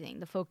about breathing.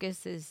 The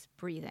focus is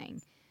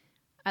breathing.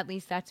 At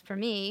least that's for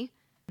me.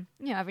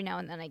 Every now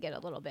and then I get a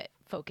little bit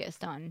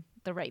focused on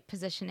the right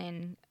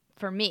positioning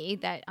for me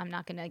that I'm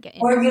not going to get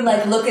into. Or you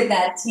look at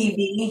that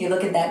TV. You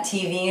look at that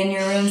TV in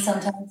your room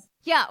sometimes.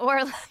 Yeah.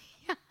 Or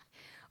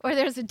or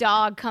there's a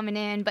dog coming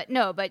in. But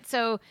no, but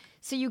so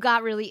you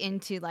got really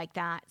into like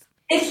that.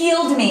 It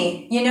healed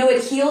me.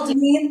 It healed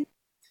me.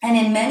 And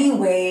in many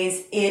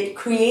ways, it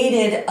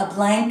created a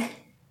blank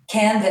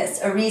canvas,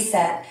 a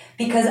reset,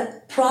 because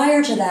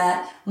prior to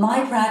that,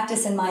 my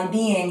practice and my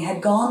being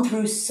had gone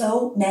through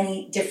so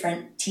many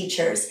different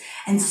teachers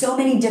and so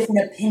many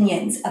different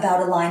opinions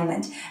about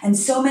alignment and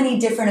so many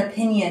different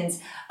opinions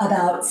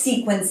about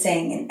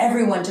sequencing and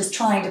everyone just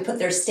trying to put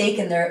their stake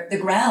in the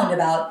ground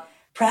about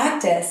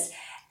practice.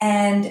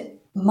 And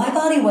my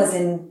body was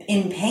in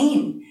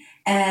pain,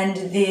 and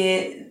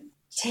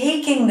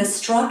taking the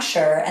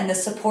structure and the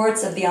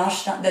supports of the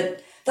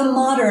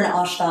modern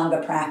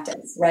Ashtanga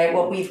practice, right?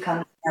 What we've come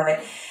to know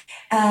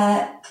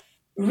it,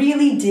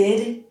 really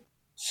did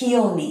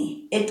heal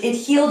me. It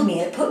healed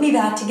me. It put me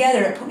back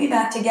together. It put me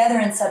back together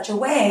in such a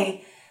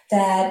way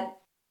that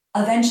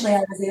eventually I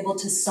was able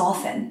to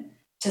soften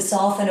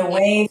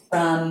away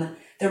from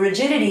the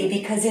rigidity,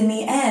 because in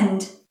the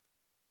end,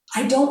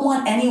 I don't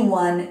want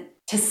anyone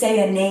to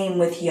say a name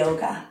with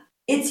yoga.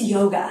 It's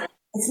yoga.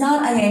 It's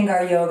not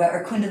Iyengar yoga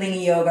or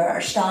Kundalini yoga or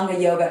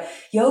Ashtanga yoga.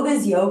 Yoga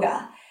is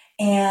yoga.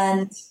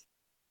 And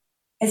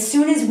as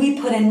soon as we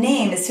put a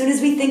name, as soon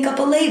as we think up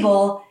a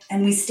label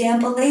and we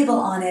stamp a label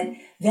on it,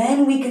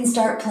 then we can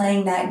start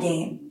playing that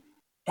game.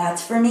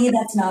 That's for me.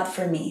 That's not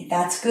for me.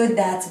 That's good.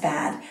 That's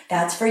bad.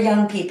 That's for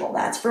young people.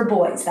 That's for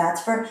boys.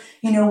 That's for,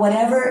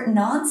 whatever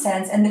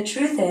nonsense. And the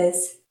truth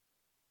is,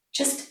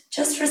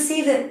 just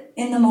receive it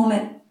in the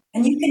moment.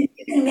 And you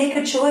can make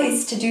a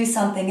choice to do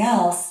something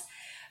else,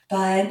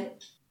 but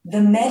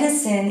the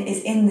medicine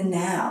is in the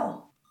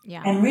now.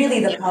 Yeah. And really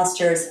the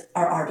postures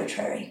are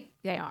arbitrary.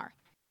 They are.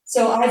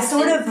 So I've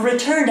sort of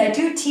returned. I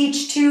do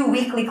teach 2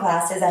 weekly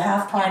classes, a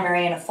half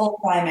primary and a full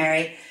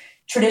primary,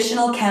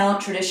 traditional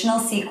count, traditional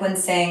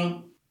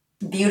sequencing,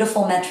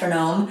 beautiful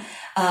metronome.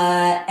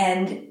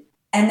 And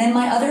then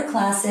my other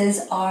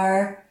classes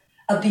are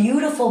a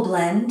beautiful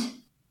blend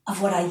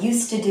of what I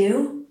used to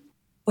do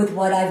with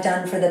what I've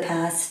done for the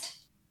past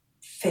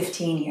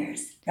 15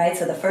 years, right?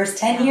 So the first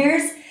 10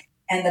 years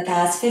and the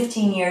past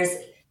 15 years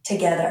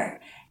together.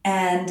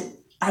 And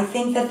I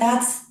think that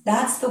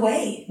that's the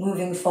way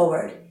moving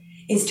forward,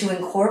 is to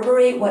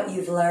incorporate what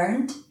you've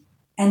learned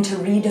and to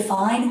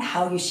redefine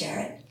how you share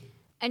it.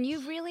 And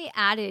you've really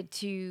added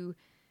to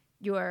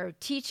your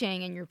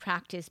teaching and your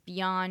practice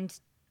beyond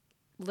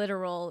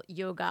literal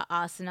yoga,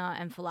 asana,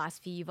 and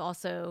philosophy. You've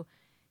also,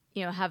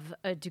 have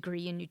a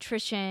degree in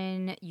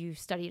nutrition. You've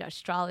studied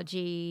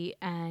astrology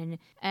and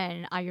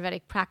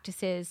Ayurvedic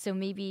practices. So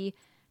maybe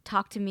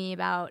talk to me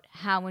about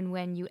how and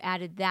when you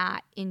added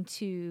that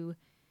into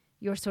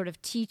your sort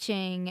of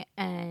teaching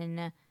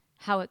and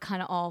how it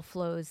kind of all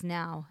flows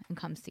now and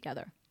comes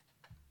together.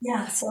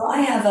 Yeah, so I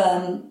have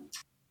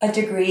a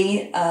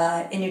degree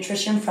in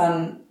nutrition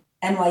from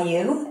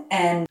NYU,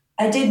 and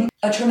I did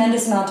a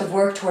tremendous amount of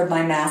work toward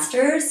my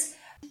master's.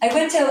 I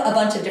went to a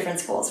bunch of different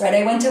schools, right?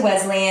 I went to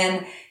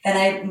Wesleyan, then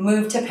I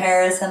moved to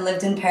Paris and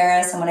lived in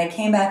Paris. And when I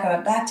came back, I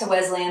went back to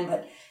Wesleyan,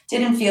 but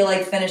didn't feel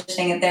like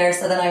finishing it there.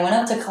 So then I went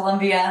up to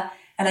Columbia,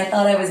 and I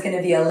thought I was going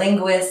to be a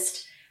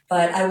linguist,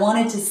 but I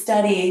wanted to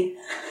study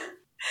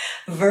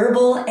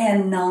verbal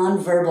and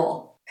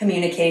nonverbal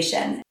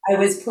communication. I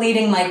was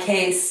pleading my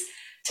case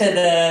to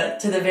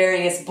the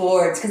various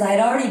boards because I had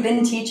already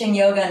been teaching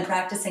yoga and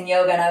practicing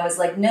yoga, and I was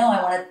like, no,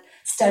 I want to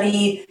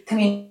study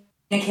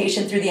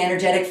communication through the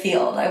energetic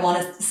field. I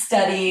want to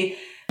study,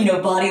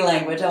 body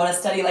language. I want to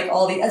study like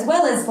all the, as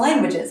well as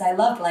languages. I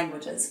loved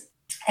languages.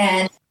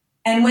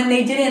 And when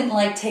they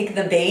didn't take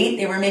the bait,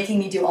 they were making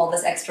me do all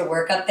this extra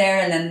work up there.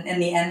 And then in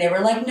the end, they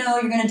were like, no,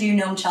 you're going to do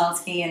Noam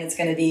Chomsky and it's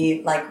going to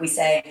be like we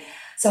say.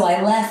 So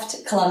I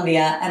left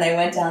Columbia and I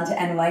went down to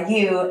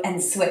NYU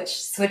and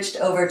switched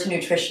over to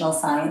nutritional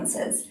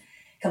sciences,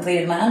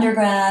 completed my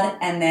undergrad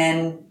and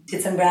then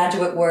did some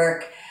graduate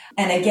work.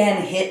 And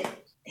again, hit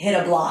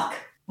a block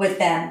with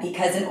them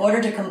because in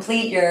order to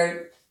complete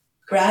your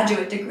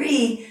graduate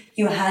degree,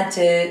 you had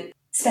to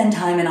spend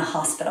time in a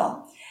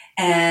hospital.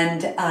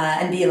 And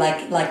be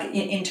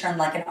intern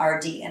like an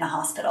RD in a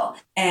hospital.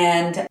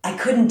 And I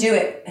couldn't do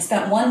it. I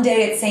spent one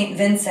day at St.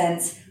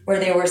 Vincent's where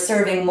they were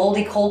serving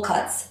moldy cold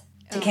cuts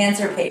to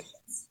cancer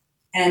patients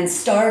and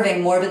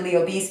starving morbidly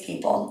obese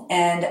people.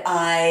 And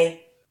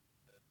I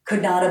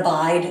could not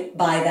abide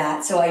by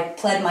that. So I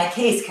pled my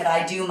case. Could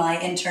I do my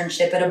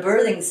internship at a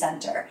birthing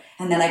center?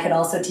 And then I could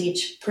also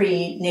teach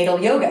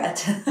prenatal yoga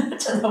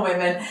to the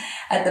women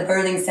at the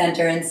birthing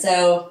center. And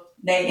so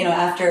they,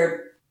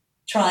 after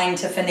trying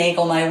to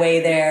finagle my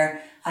way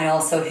there, I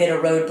also hit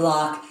a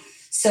roadblock.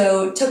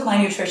 So took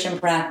my nutrition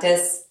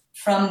practice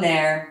from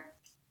there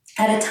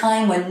at a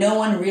time when no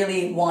one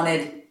really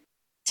wanted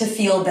to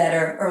feel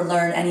better or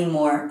learn any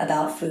more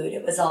about food.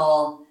 It was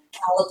all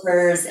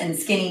calipers and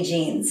skinny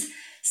jeans.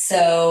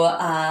 So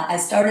I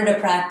started a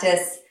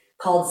practice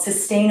called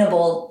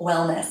Sustainable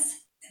Wellness.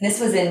 And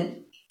this was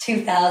in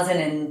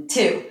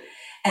 2002.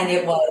 And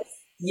it was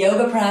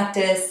yoga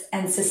practice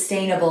and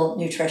sustainable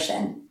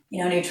nutrition.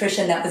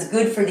 nutrition that was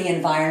good for the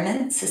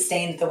environment,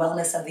 sustained the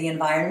wellness of the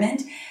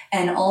environment,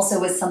 and also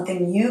was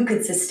something you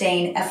could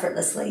sustain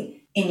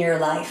effortlessly in your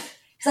life.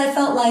 Because I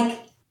felt like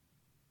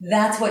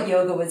that's what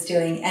yoga was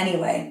doing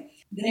anyway.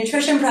 The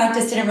nutrition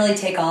practice didn't really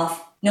take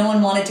off. No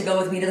one wanted to go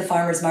with me to the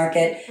farmer's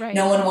market. Right.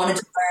 No one wanted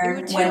to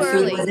learn when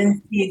food was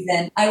in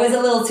season. I was a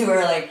little too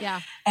early.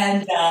 Yeah.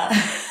 And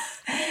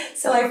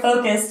so I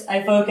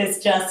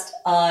focused just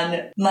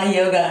on my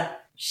yoga,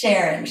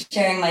 sharing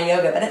my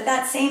yoga. But at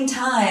that same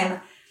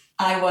time,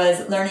 I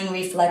was learning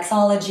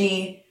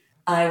reflexology.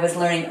 I was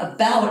learning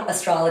about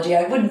astrology.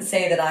 I wouldn't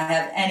say that I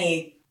have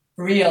any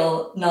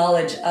real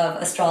knowledge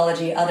of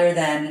astrology other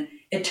than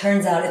it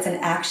turns out it's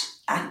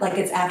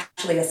it's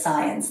actually a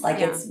science. Like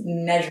it's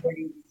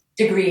measuring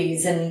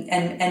degrees and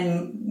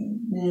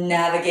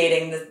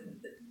navigating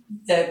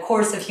the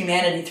course of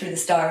humanity through the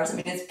stars. I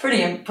mean, it's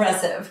pretty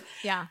impressive.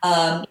 Yeah.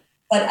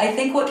 But I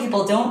think what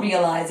people don't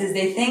realize is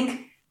they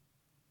think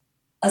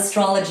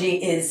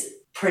astrology is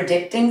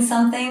predicting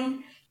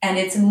something, and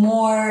it's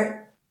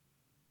more,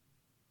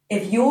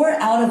 if you're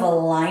out of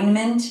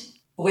alignment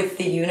with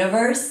the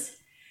universe,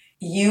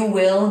 you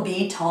will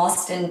be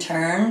tossed and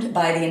turned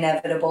by the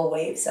inevitable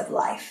waves of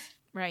life.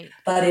 Right.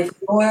 But if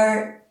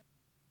you're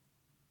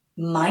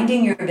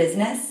minding your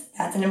business,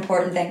 that's an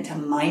important thing, to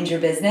mind your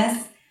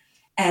business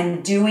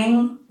and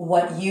doing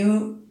what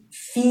you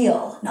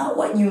feel, not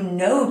what you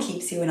know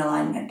keeps you in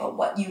alignment, but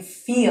what you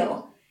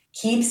feel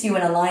keeps you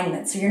in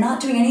alignment. So you're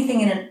not doing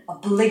anything in an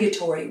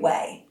obligatory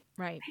way.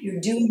 Right. You're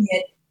doing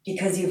it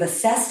because you've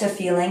assessed a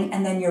feeling,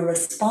 and then you're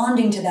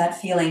responding to that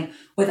feeling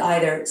with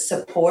either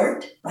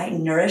support, right,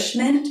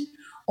 nourishment,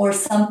 or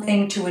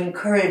something to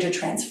encourage a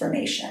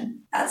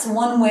transformation. That's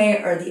one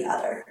way or the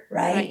other,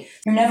 right?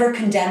 You're never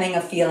condemning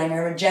a feeling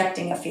or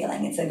rejecting a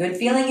feeling. It's a good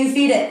feeling, you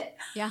feed it.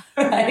 Yeah.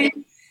 Right?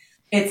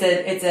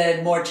 It's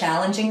a more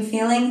challenging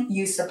feeling,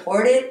 you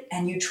support it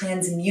and you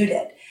transmute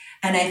it.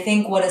 And I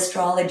think what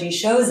astrology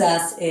shows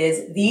us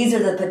is these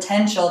are the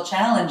potential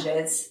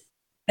challenges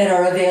that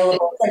are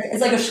available.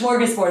 It's like a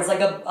smorgasbord. It's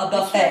like a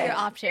buffet. Here are your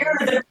options.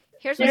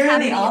 Here's what's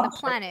happening in the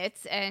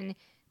planets, and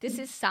this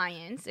is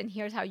science, and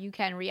here's how you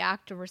can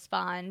react or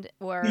respond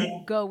or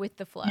go with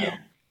the flow.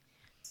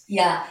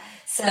 Yeah.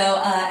 So,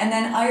 and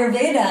then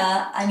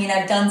Ayurveda, I mean,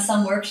 I've done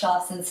some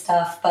workshops and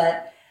stuff,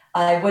 but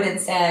I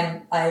wouldn't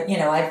say I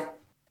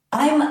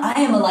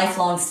am a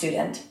lifelong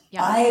student.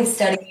 Yeah. I have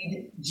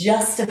studied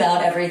just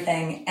about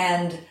everything,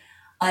 and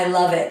I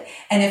love it.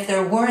 And if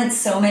there weren't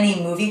so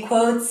many movie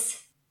quotes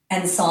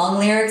and song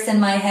lyrics in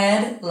my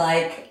head,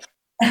 like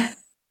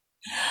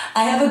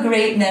I have a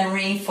great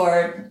memory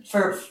for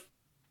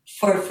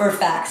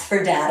facts,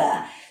 for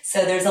data.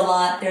 So there's a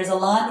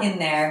lot in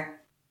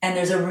there, and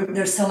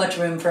there's so much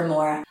room for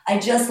more. I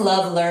just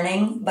love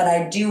learning, but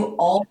I do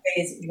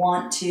always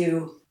want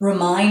to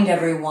remind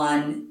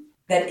everyone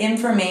that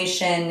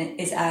information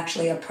is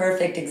actually a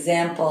perfect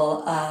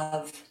example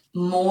of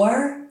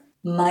more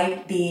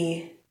might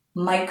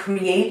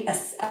create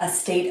a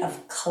state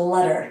of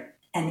clutter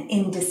and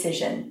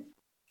indecision.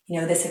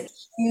 This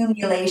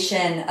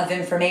accumulation of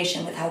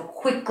information with how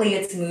quickly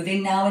it's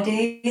moving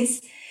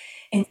nowadays,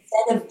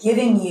 instead of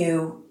giving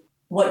you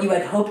what you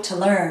had hoped to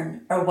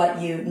learn or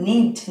what you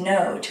need to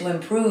know to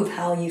improve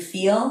how you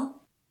feel,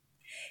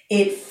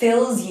 it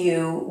fills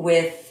you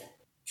with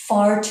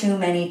far too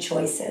many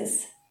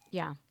choices.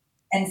 Yeah.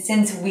 And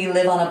since we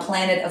live on a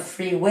planet of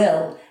free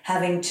will,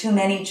 having too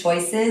many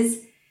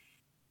choices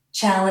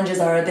challenges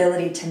our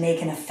ability to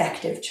make an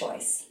effective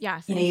choice.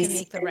 Yeah, so you can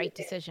make the right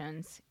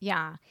decisions.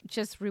 Yeah.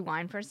 Just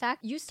rewind for a sec.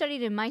 You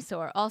studied in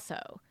Mysore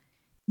also.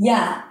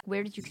 Yeah.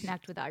 Where did you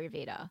connect with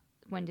Ayurveda?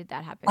 When did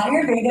that happen?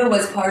 Ayurveda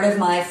was part of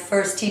my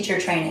first teacher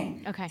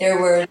training. Okay.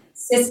 There were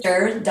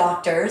sister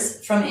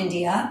doctors from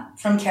India,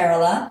 from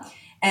Kerala,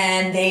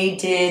 and they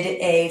did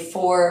a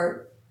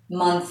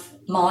 4-month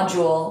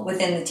module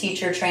within the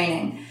teacher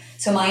training.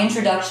 So my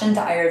introduction to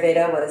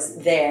Ayurveda was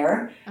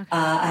there. Okay.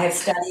 I have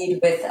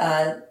studied with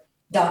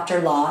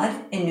Dr.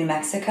 Laud in New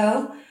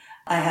Mexico.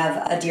 I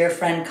have a dear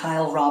friend,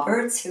 Kyle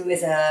Roberts, who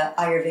is a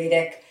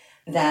Ayurvedic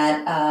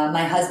that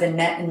my husband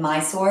met in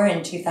Mysore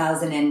in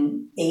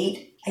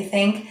 2008, I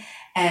think.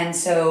 And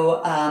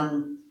so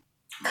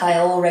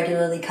Kyle will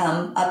regularly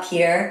come up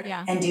here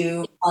and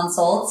do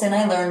consults, and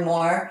I learn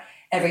more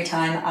every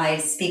time I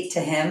speak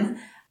to him.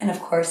 And of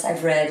course,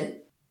 I've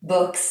read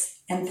books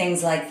and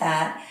things like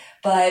that.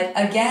 But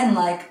again,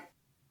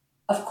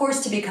 of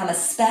course, to become a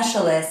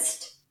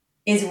specialist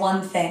is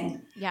one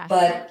thing. Yes.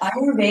 But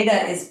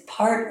Ayurveda is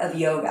part of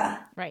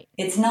yoga. Right.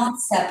 It's not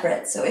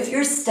separate. So if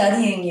you're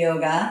studying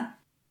yoga,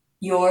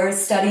 you're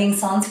studying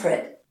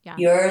Sanskrit. Yeah.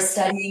 You're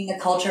studying the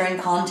culture and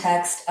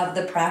context of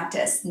the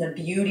practice and the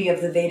beauty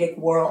of the Vedic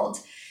world.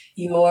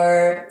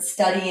 You're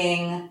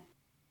studying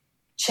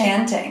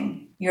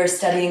chanting. You're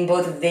studying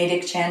both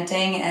Vedic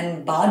chanting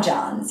and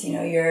bhajans.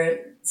 You're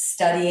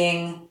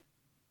studying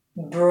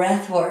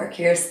breath work.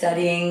 You're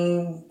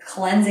studying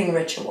cleansing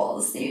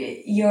rituals.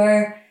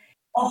 You're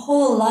a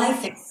whole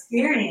life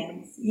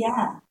experience.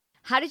 Yeah.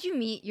 How did you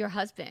meet your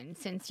husband,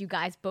 since you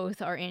guys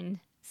both are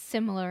in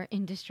similar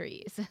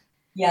industries.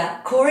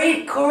 Yeah,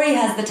 Corey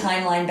has the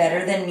timeline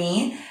better than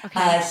me.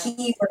 Okay.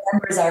 He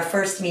remembers our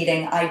first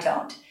meeting. I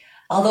don't.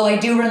 Although I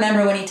do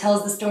remember when he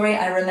tells the story,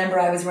 I remember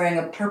I was wearing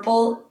a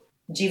purple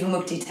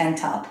Jivamukti tank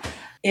top.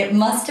 It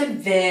must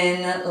have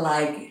been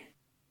like,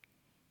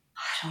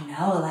 I don't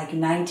know, like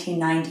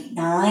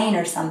 1999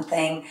 or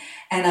something.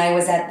 And I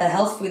was at the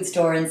health food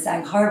store in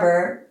Sag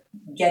Harbor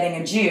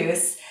getting a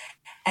juice.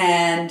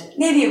 And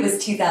maybe it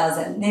was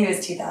 2000.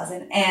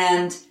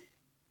 And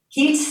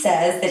he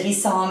says that he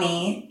saw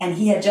me and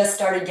he had just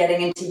started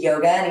getting into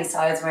yoga and he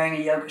saw I was wearing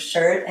a yoga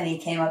shirt and he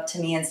came up to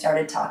me and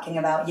started talking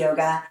about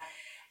yoga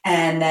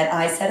and that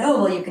I said,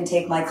 oh, well, you can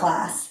take my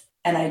class.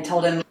 And I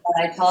told him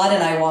what I taught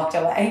and I walked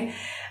away.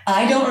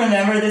 I don't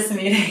remember this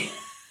meeting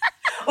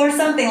or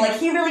something. Like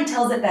he really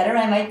tells it better.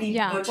 I might be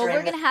butchering. Well,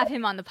 we're going to have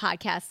him on the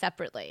podcast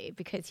separately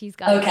because he's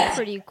got a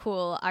pretty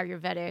cool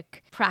Ayurvedic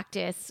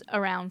practice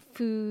around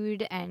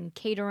food and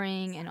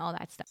catering and all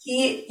that stuff.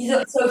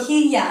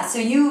 So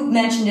you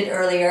mentioned it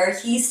earlier.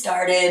 He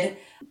started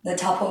the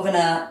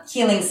Tapovana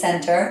Healing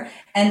Center.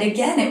 And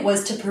again, it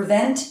was to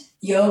prevent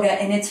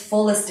yoga in its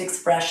fullest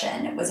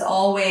expression. He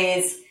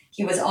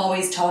was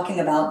always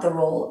talking about the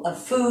role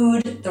of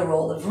food, the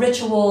role of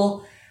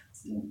ritual,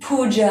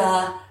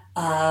 puja,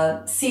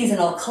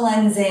 seasonal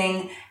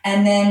cleansing.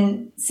 And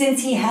then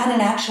since he had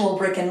an actual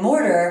brick and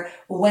mortar,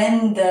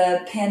 when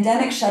the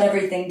pandemic shut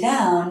everything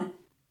down,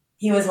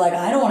 he was like,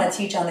 I don't want to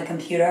teach on the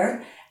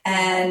computer.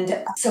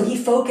 And so he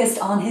focused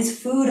on his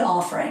food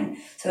offering.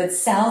 So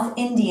it's South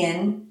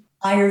Indian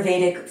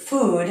Ayurvedic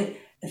food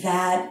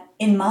that,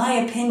 in my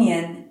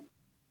opinion,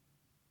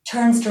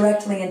 turns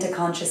directly into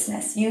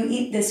consciousness. You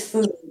eat this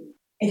food.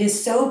 It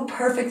is so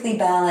perfectly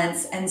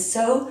balanced and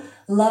so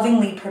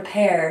lovingly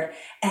prepared,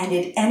 and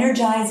it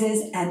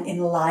energizes and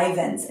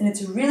enlivens. And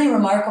it's really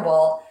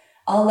remarkable.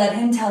 I'll let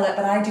him tell it,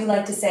 but I do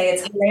like to say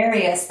it's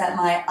hilarious that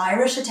my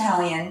Irish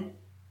Italian,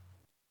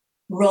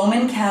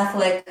 Roman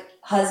Catholic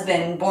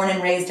husband, born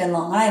and raised in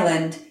Long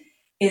Island,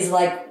 is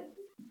like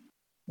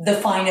the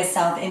finest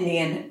South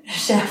Indian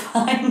chef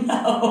I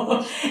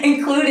know,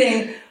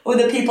 including with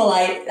the people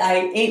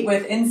I ate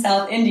with in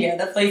South India,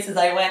 the places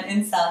I went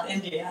in South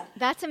India.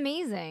 That's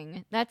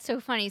amazing. That's so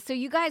funny. So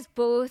you guys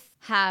both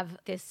have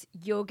this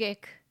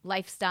yogic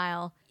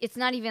lifestyle. It's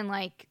not even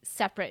like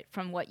separate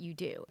from what you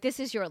do. This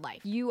is your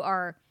life. You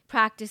are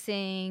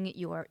practicing,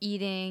 you are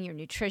eating, your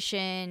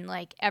nutrition,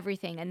 like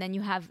everything. And then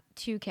you have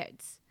two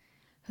kids.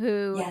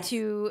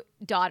 Two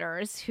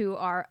daughters who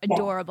are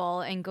adorable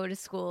and go to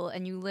school,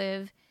 and you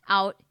live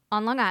out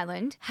on Long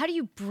Island. How do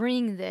you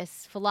bring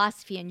this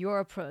philosophy and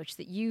your approach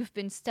that you've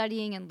been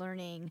studying and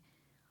learning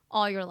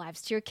all your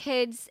lives to your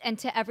kids and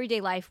to everyday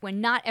life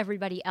when not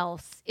everybody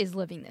else is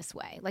living this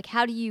way? Like,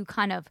 how do you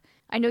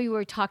I know you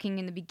were talking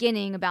in the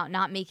beginning about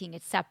not making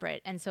it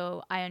separate, and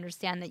so I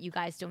understand that you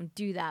guys don't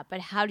do that, but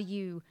how do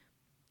you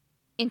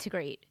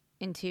integrate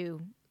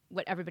into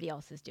what everybody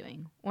else is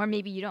doing? Or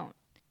maybe you don't.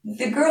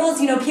 The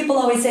girls, people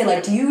always say,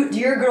 like, do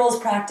your girls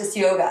practice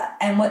yoga?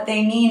 And what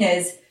they mean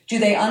is, do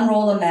they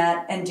unroll a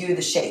mat and do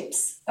the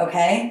shapes?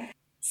 Okay.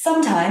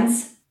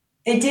 Sometimes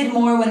they did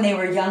more when they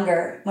were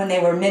younger, when they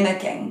were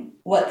mimicking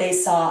what they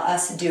saw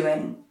us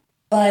doing.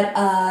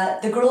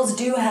 But the girls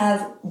do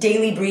have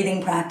daily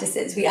breathing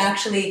practices.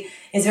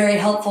 Is very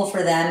helpful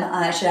for them.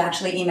 I should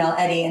actually email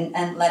Eddie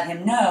and let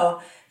him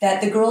know that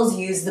the girls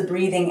use the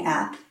breathing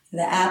app,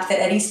 the app that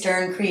Eddie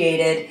Stern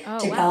created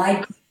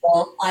guide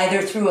people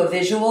either through a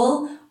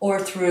visual or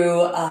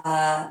through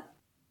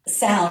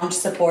sound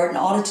support, an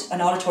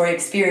auditory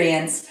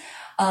experience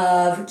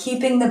of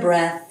keeping the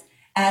breath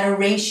at a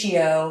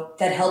ratio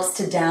that helps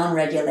to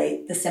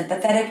downregulate the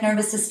sympathetic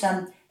nervous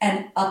system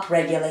and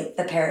upregulate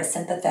the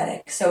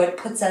parasympathetic. So it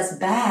puts us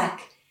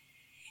back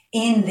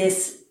in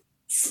this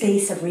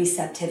space of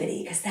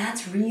receptivity, because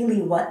that's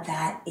really what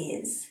that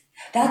is.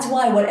 That's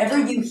why whatever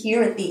you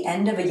hear at the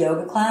end of a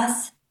yoga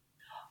class,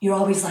 you're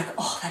always like,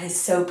 oh, that is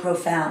so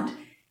profound.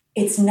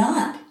 It's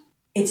not.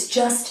 It's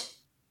just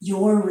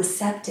you're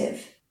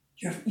receptive.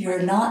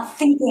 You're not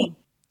thinking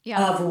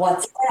of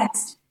what's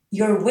next.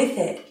 You're with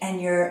it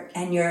and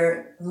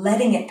you're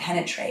letting it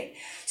penetrate.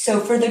 So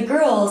for the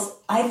girls,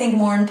 I think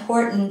more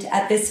important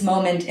at this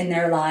moment in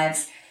their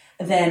lives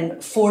than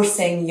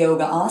forcing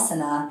yoga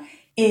asana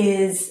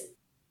is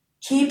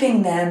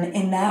keeping them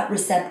in that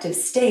receptive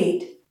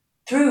state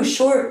through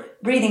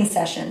short breathing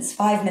sessions,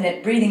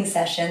 5-minute breathing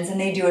sessions, and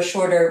they do a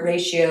shorter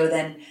ratio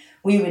than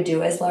we would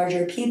do as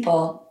larger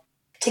people,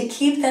 to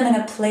keep them in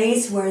a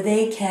place where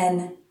they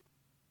can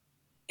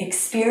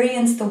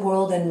experience the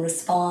world and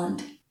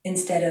respond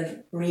instead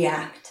of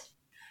react.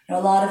 A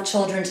lot of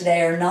children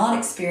today are not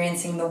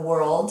experiencing the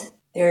world.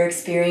 They're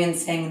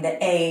experiencing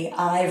the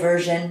AI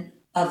version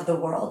of the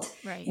world.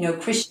 Right.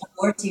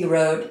 Krishnamurti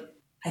wrote,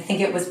 I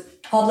think it was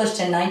published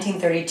in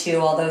 1932,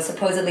 although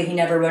supposedly he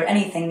never wrote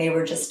anything, they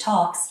were just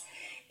talks,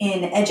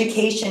 in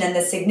Education and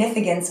the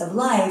Significance of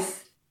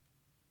Life.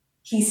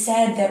 He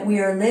said that we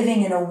are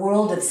living in a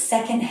world of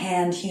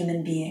secondhand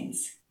human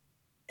beings.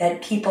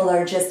 that people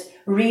are just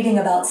reading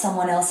about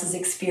someone else's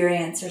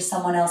experience or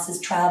someone else's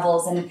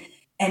travels and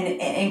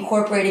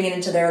incorporating it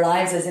into their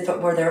lives as if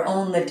it were their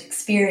own lived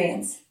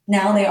experience.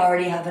 Now they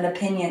already have an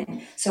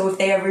opinion. So if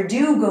they ever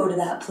do go to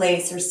that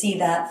place or see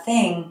that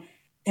thing,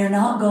 they're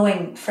not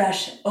going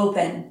fresh,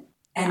 open,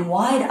 and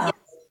wide-eyed.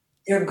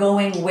 They're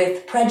going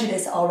with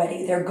prejudice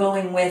already. They're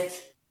going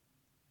with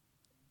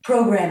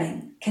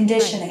programming,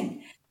 conditioning.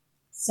 Right.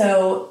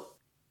 So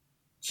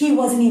he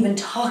wasn't even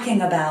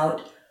talking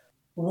about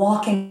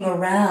walking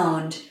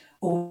around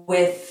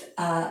with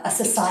a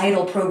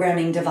societal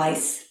programming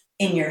device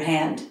in your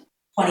hand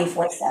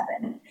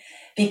 24/7.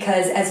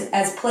 Because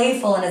as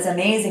playful and as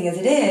amazing as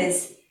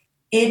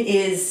it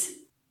is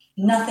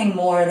nothing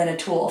more than a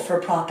tool for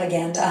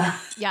propaganda.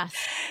 Yes.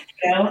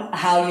 You know,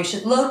 how you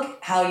should look,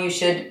 how you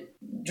should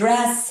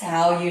dress,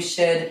 how you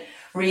should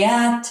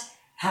react,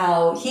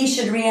 how he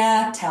should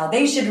react, how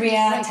they should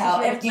react. Right,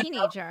 how you're a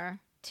teenager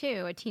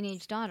too, a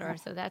teenage daughter.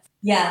 So that's...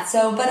 Yeah.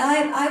 So, but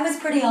I was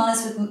pretty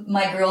honest with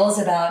my girls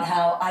about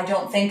how I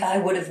don't think I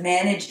would have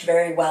managed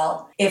very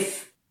well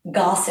if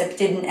gossip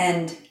didn't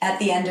end at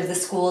the end of the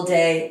school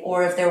day,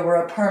 or if there were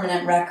a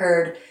permanent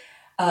record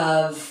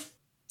of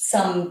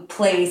some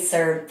place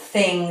or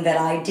thing that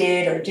I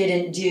did or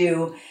didn't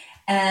do.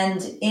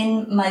 And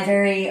in my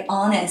very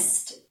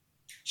honest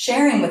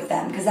sharing with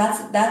them, because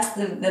that's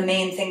the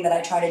main thing that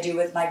I try to do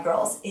with my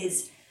girls,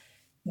 is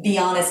be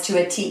honest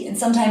to a T. And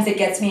sometimes it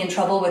gets me in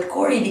trouble with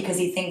Corey because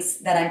he thinks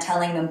that I'm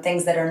telling them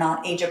things that are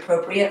not age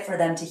appropriate for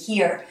them to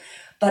hear.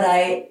 But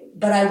I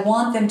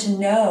want them to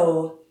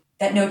know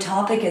that no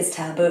topic is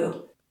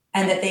taboo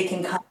and that they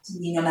can come to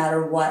me no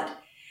matter what.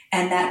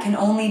 And that can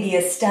only be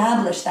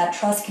established, that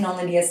trust can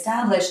only be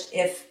established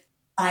if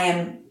I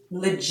am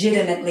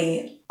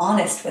legitimately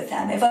honest with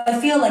them. If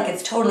I feel like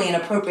it's totally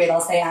inappropriate,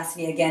 I'll say, ask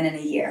me again in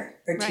a year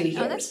or 2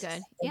 years. Oh, that's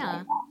good.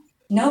 Yeah.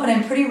 No, but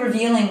I'm pretty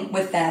revealing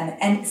with them.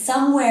 And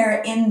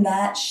somewhere in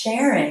that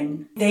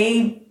sharing,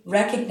 they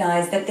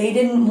recognize that they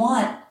didn't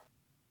want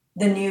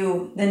the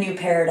new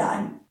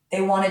paradigm.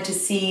 They wanted to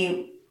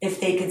see if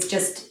they could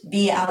just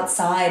be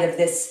outside of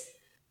this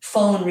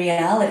phone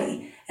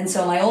reality. And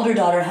so my older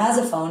daughter has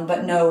a phone,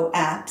 but no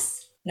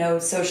apps, no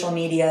social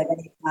media of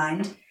any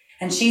kind.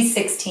 And she's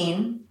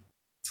 16.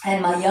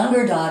 And my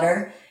younger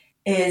daughter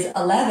is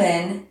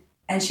 11,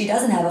 and she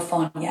doesn't have a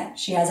phone yet.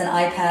 She has an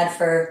iPad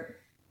for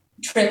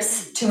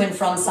trips to and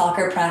from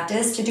soccer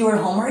practice, to do her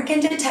homework,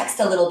 and to text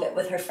a little bit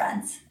with her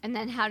friends. And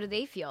then how do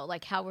they feel?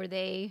 Like, how were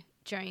they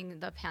during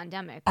the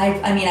pandemic? I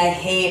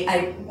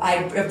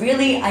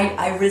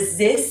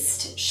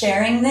resist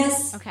sharing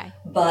this. Okay.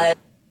 But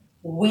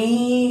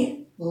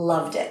we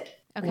loved it.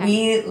 Okay.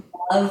 We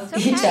love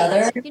each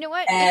other. You know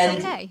what?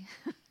 It's okay.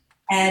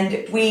 and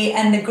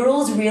the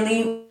girls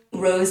really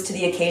rose to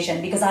the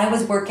occasion, because I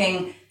was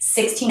working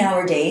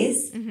 16-hour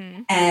days,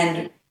 mm-hmm.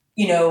 and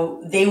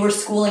they were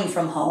schooling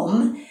from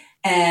home,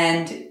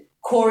 and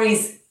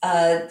Corey's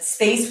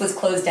space was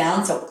closed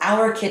down. So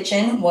our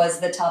kitchen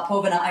was the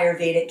Tapovana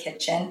Ayurvedic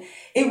kitchen.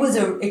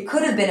 It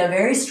could have been a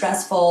very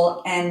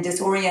stressful and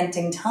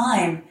disorienting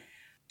time,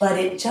 but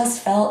it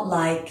just felt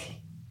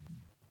like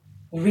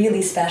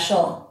really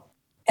special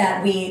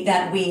that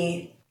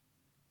we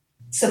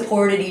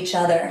supported each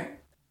other,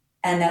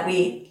 and that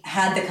we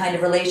had the kind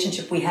of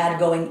relationship we had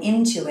going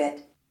into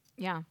it.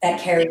 Yeah. That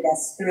carried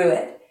us through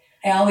it.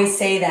 I always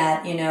say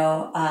that,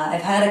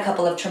 I've had a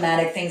couple of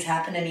traumatic things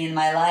happen to me in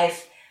my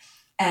life,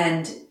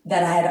 and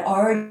that I had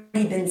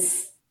already been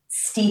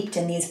steeped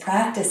in these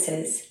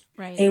practices.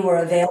 Right. They were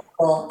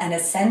available and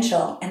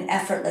essential and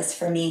effortless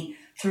for me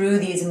through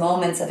these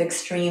moments of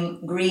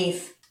extreme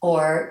grief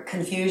or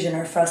confusion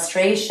or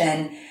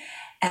frustration.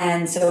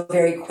 And so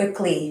very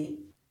quickly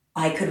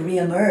I could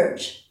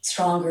reemerge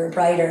stronger,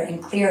 brighter,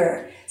 and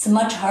clearer. It's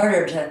much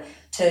harder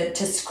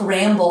to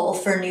scramble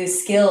for new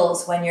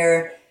skills when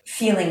you're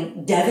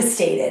feeling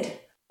devastated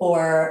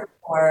or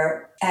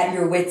at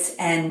your wit's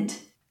end.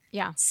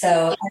 Yeah.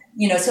 So,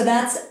 so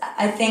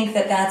I think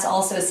that's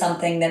also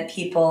something that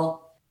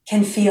people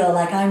can feel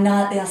like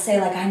they'll say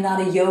like, I'm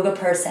not a yoga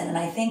person. And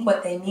I think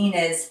what they mean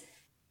is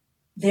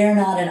they're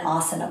not an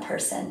asana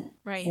person,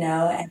 right?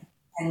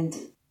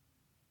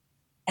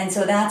 And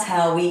so that's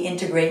how we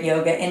integrate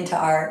yoga into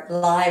our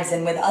lives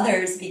and with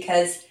others,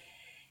 because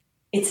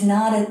it's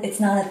not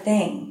a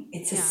thing.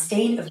 It's a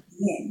state of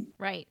being.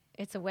 Right.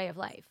 It's a way of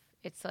life.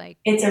 It's like,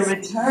 it's a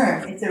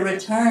return. It's a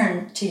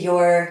return to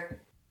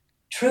your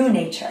true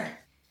nature.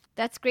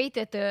 That's great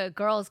that the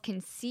girls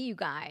can see you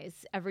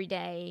guys every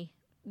day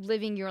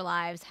living your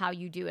lives, how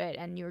you do it.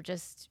 And you're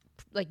just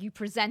like, you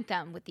present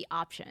them with the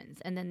options,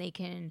 and then they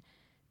can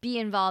be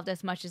involved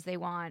as much as they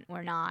want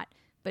or not.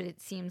 But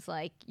it seems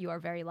like you are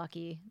very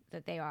lucky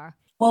that they are.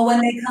 Well, when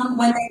they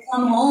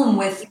come home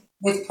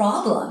with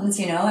problems,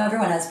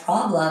 everyone has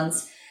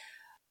problems.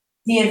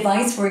 The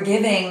advice we're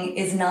giving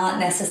is not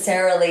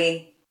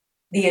necessarily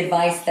the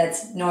advice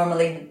that's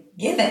normally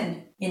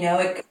given.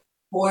 It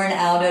born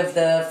out of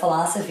the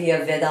philosophy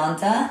of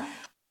Vedanta,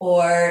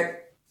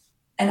 or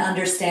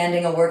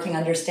a working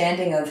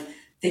understanding of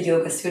the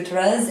Yoga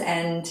Sutras,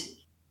 and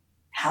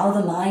how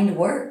the mind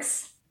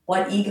works,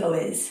 what ego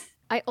is.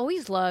 I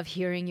always love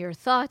hearing your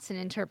thoughts and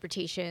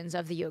interpretations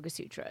of the Yoga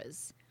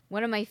Sutras.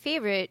 One of my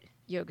favorite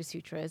Yoga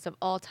Sutras of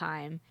all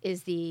time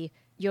is the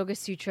Yoga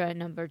Sutra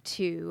number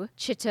 2,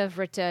 Chitta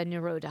Vritta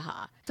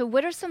Nirodha. So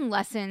what are some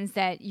lessons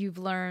that you've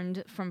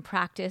learned from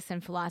practice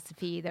and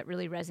philosophy that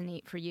really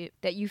resonate for you,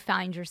 that you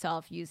find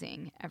yourself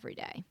using every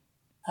day?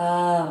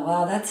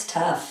 Wow, that's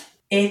tough.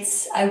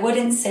 I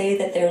wouldn't say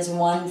that there's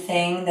one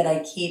thing that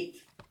I keep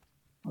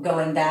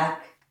going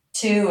back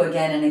to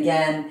again and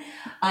again.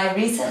 I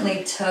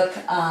recently took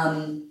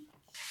a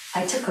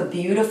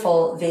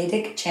beautiful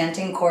Vedic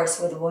chanting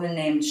course with a woman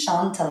named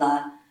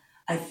Shantala.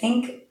 I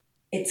think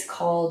it's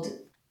called,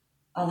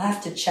 I'll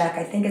have to check,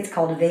 I think it's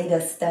called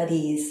Veda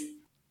Studies,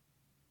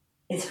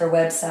 is her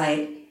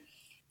website.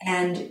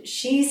 And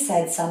she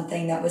said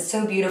something that was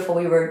so beautiful.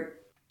 We were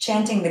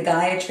chanting the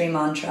Gayatri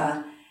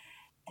mantra,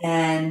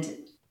 and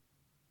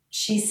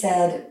she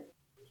said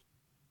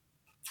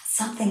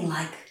something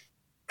like,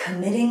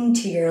 committing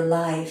to your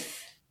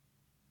life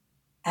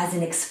as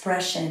an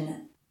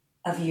expression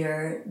of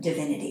your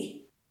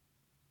divinity.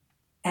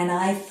 And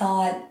I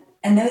thought,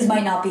 and those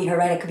might not be her,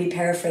 right? I could be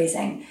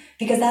paraphrasing,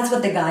 because that's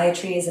what the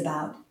Gayatri is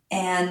about.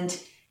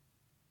 And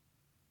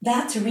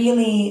that's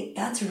really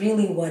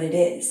what it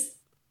is.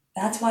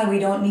 That's why we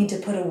don't need to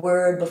put a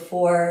word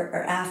before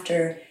or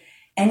after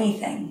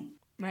anything.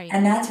 Right.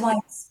 And that's why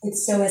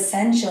it's so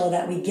essential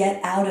that we get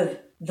out of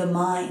the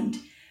mind,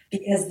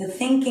 because the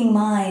thinking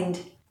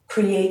mind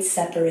creates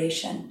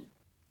separation.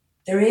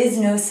 There is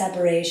no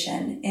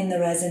separation in the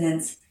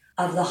resonance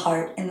of the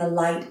heart, in the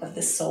light of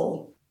the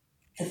soul.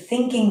 The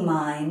thinking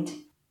mind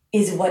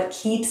is what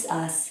keeps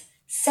us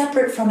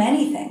separate from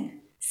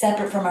anything,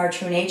 separate from our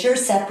true nature,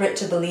 separate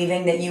to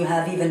believing that you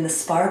have even the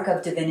spark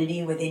of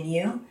divinity within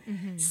you,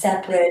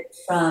 separate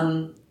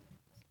from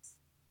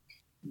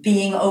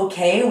being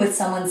okay with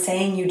someone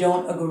saying you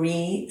don't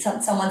agree,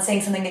 someone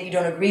saying something that you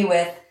don't agree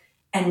with,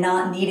 and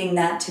not needing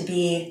that to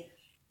be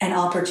an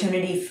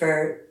opportunity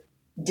for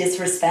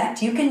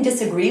disrespect. You can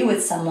disagree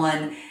with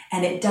someone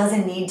and it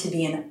doesn't need to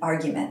be an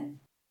argument.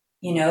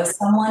 You know,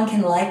 someone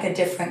can like a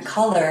different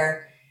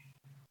color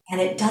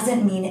and it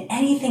doesn't mean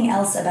anything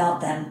else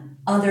about them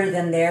other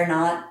than they're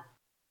not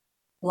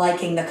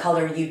liking the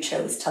color you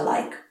chose to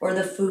like or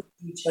the food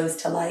you chose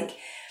to like.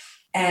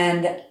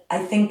 And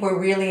I think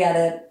we're really at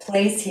a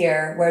place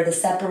here where the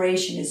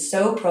separation is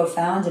so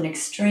profound and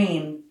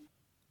extreme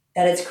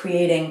that it's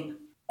creating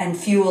and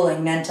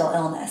fueling mental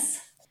illness.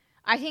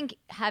 I think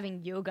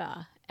having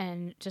yoga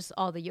and just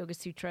all the Yoga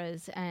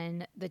Sutras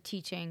and the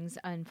teachings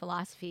and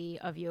philosophy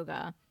of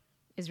yoga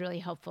is really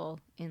helpful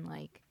in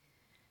like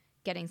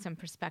getting some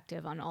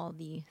perspective on all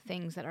the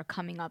things that are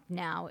coming up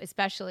now,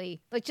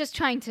 especially like just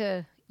trying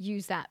to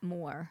use that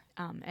more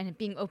and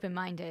being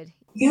open-minded.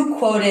 You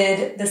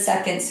quoted the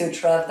second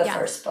sutra of the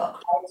first book.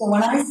 Right?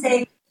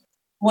 So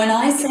when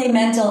I say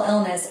mental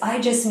illness,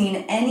 I just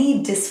mean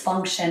any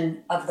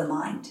dysfunction of the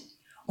mind.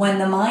 When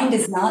the mind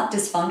is not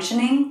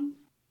dysfunctioning,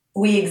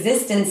 we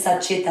exist in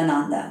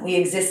Satchitananda. We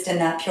exist in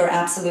that pure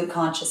absolute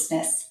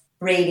consciousness,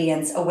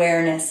 radiance,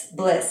 awareness,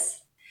 bliss.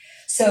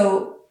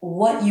 So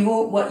what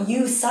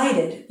you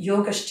cited,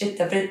 Yoga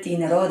Chitta Vritti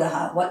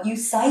Nirodha, what you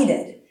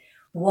cited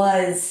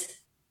was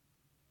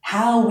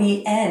how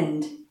we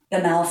end the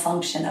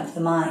malfunction of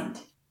the mind.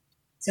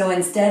 So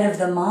instead of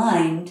the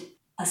mind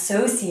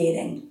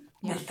associating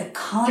with the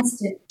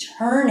constant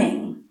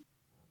turning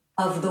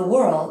of the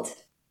world,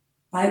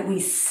 right,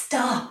 we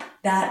stop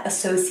that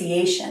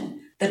association.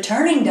 The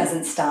turning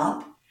doesn't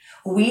stop.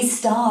 We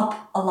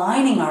stop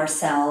aligning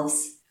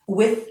ourselves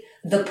with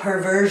the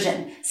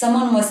perversion.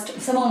 Someone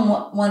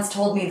once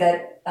told me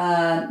that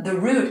the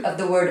root of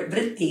the word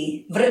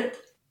vritti, vrit,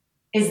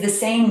 is the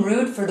same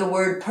root for the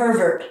word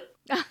pervert,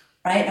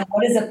 right? And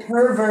what does a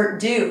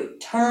pervert do?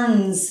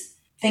 Turns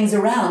things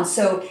around.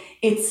 So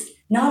it's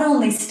not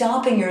only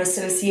stopping your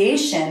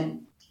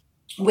association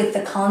with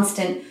the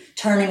constant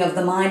turning of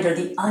the mind or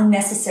the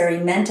unnecessary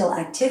mental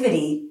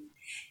activity,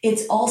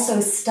 it's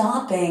also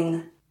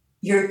stopping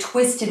your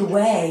twisted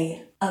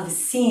way of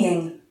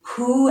seeing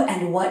who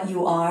and what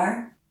you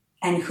are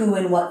and who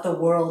and what the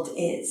world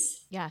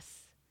is.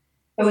 Yes.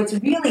 So it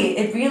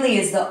really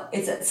is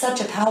it's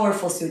such a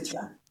powerful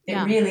sutra. It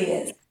really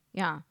is.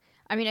 Yeah.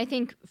 I mean, I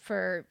think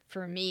for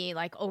me,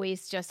 like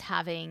always just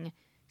having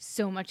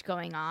so much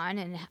going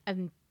on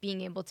and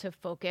being able to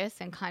focus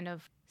and kind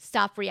of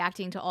stop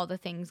reacting to all the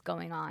things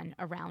going on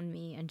around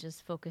me and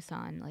just focus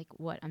on like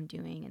what I'm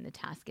doing and the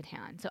task at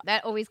hand. So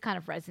that always kind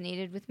of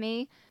resonated with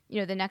me. You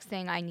know, the next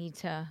thing I need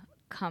to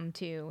come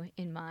to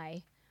in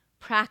my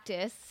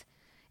practice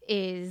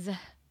is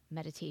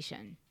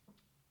meditation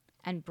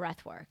and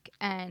breath work.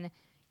 And,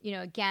 you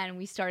know, again,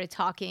 we were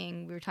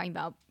talking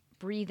about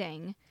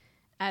breathing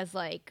as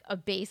like a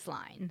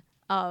baseline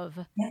of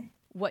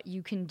what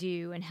you can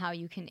do and how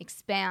you can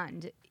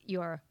expand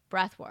your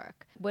breath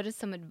work. What is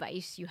some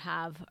advice you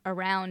have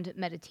around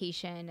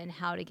meditation and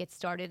how to get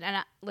started?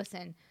 And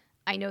listen,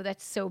 I know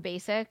that's so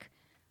basic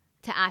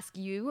to ask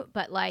you,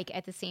 but like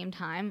at the same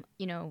time,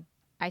 you know,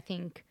 I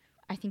think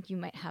I think you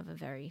might have a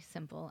very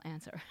simple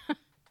answer.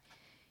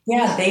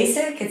 Yeah,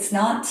 basic. It's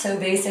not so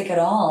basic at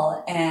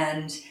all.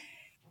 And,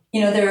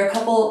 there are a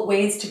couple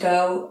ways to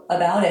go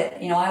about it.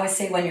 I always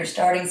say when you're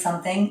starting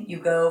something, you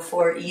go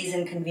for ease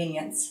and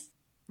convenience.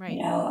 Right.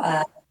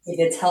 If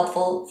it's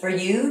helpful for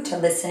you to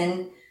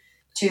listen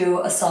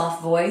to a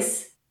soft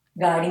voice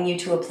guiding you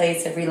to a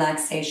place of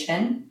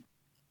relaxation,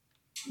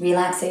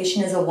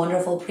 relaxation is a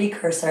wonderful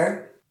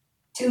precursor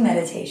to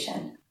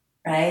meditation,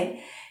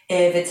 right?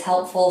 If it's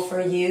helpful for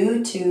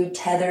you to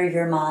tether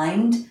your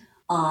mind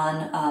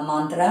on a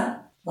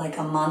mantra, like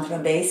a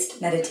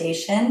mantra-based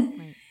meditation,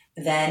 Right.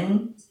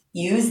 then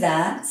use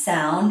that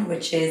sound,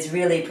 which is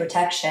really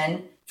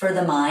protection for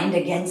the mind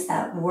against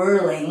that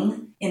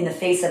whirling, in the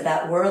face of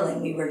that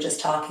whirling we were just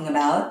talking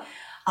about.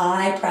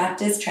 I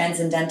practice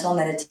transcendental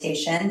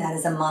meditation. That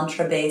is a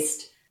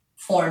mantra-based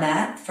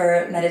format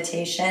for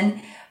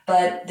meditation.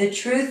 But the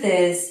truth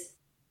is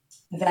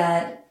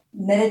that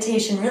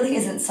meditation really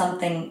isn't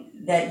something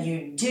that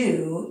you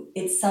do.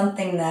 It's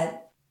something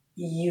that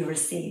you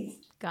receive.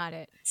 Got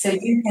it. So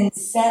you can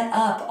set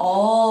up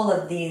all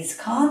of these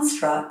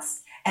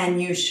constructs,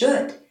 and you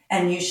should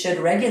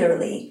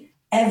regularly,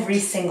 every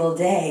single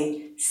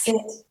day, sit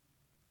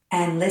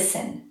and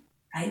listen,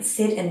 right?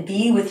 Sit and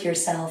be with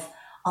yourself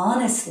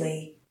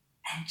honestly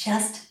and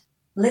just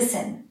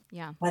listen.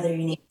 Yeah. Whether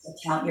you need to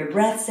count your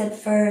breaths at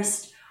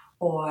first,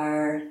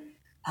 or,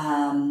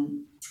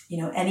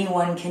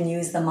 anyone can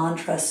use the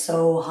mantra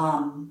so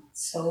hum,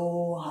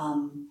 so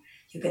hum.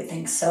 You could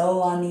think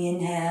so on the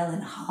inhale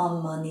and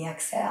hum on the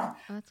exhale.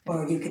 Oh, that's good.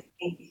 Or you could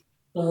think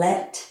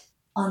let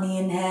on the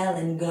inhale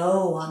and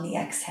go on the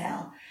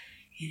exhale.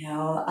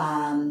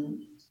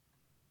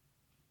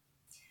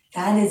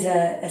 That is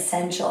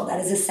essential.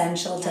 That is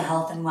essential to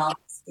health and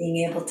wellness,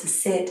 being able to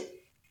sit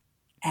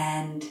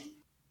and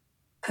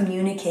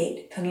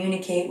communicate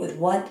with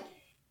what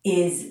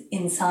is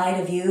inside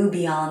of you,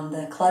 beyond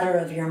the clutter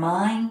of your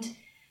mind,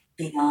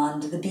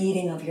 beyond the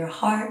beating of your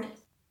heart,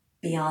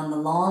 beyond the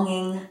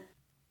longing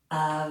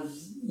of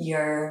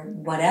your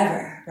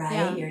whatever, right?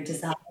 Yeah. Your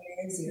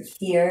desires, your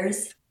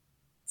fears.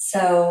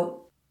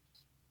 So,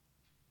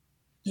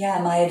 yeah,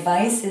 my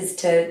advice is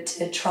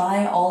to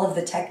try all of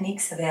the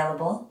techniques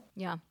available.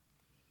 Yeah.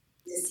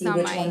 To see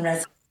which one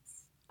resonates.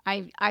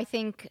 I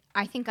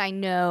think I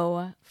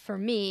know, for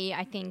me,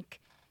 I think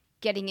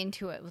getting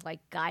into it with like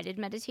guided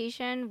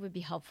meditation would be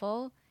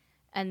helpful.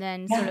 And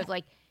then sort of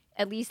like,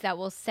 at least that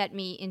will set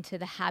me into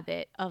the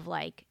habit of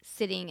like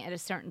sitting at a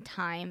certain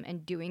time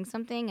and doing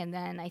something. And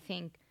then I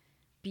think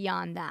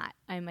beyond that,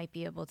 I might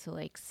be able to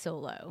like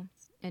solo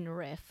and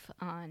riff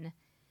on,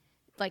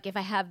 like, if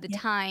I have the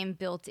time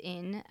built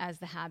in as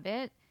the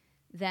habit,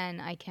 then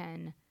I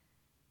can,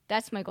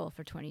 that's my goal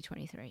for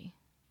 2023.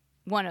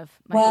 One of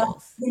my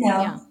goals. You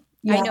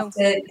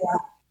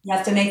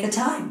have to make the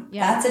time.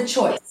 Yeah. That's a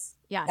choice.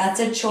 Yeah. That's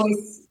a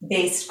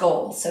choice-based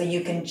goal. So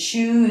you can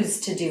choose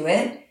to do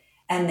it,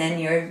 and then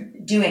you're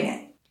doing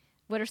it.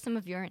 What are some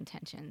of your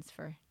intentions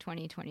for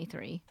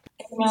 2023?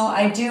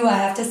 I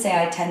have to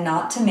say, I tend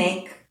not to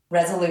make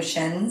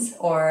resolutions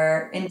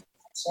or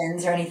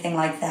intentions or anything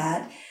like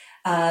that,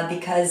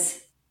 because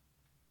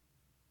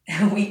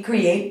we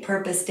create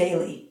purpose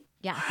daily.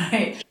 Yeah.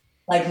 Right?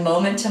 Like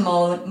moment to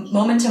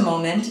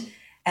moment,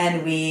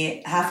 and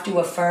we have to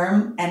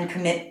affirm and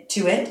commit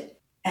to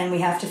it, and we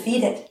have to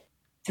feed it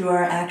through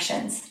our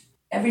actions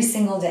every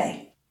single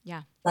day.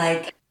 Yeah.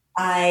 Like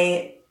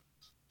I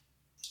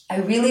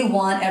really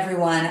want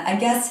everyone, I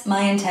guess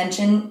my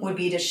intention would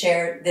be to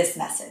share this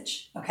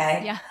message,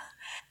 okay? Yeah.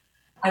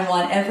 I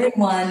want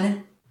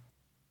everyone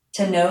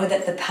to know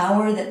that the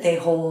power that they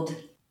hold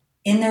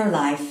in their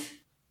life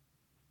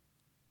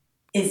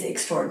is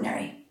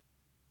extraordinary.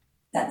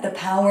 That the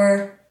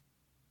power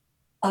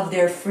of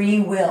their free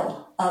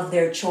will, of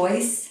their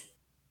choice,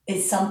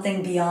 is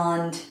something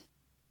beyond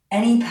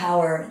any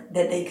power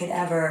that they could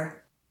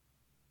ever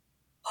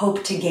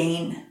hope to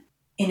gain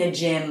in a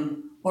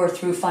gym or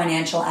through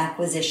financial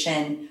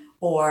acquisition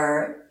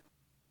or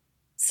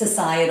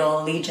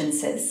societal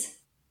allegiances,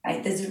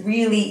 right? This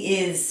really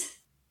is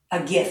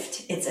a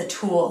gift. It's a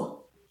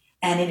tool,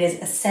 and it is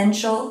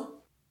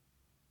essential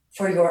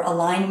for your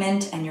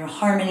alignment and your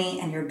harmony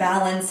and your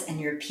balance and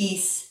your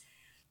peace.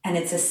 And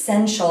it's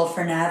essential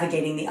for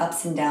navigating the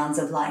ups and downs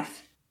of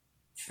life,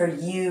 for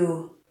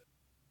you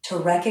to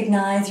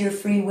recognize your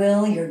free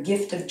will, your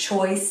gift of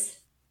choice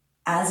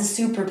as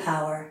a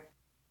superpower,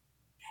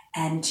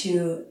 and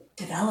to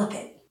develop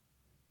it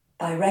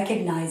by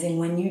recognizing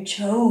when you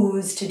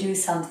chose to do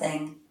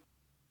something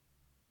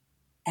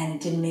and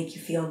it didn't make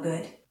you feel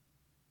good,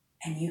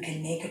 and you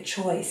can make a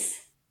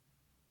choice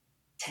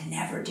to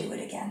never do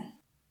it again.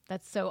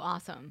 That's so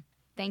awesome.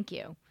 Thank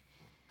you.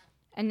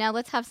 And now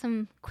let's have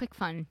some quick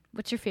fun.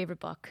 What's your favorite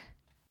book?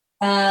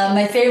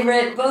 My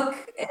favorite book,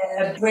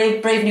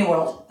 Brave New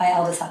World by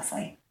Aldous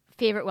Huxley.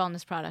 Favorite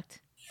wellness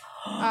product?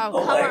 Oh,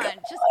 come on.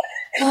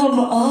 Come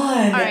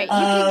on. All right, you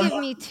can give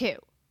me two.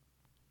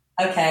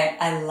 Okay,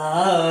 I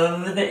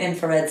love the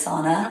infrared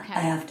sauna, Okay.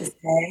 I have to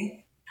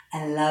say.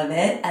 I love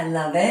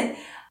it.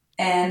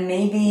 And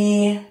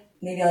maybe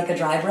maybe like a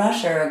dry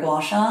brush or a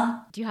gua sha.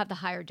 Do you have the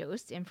higher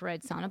dose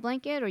infrared sauna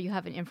blanket, or you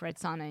have an infrared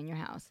sauna in your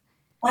house?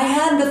 I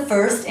had the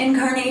first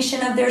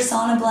incarnation of their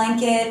sauna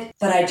blanket,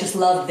 but I just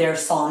loved their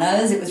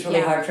saunas. It was really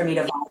hard for me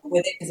to vibe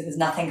with it because it was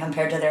nothing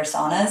compared to their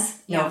saunas.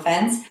 No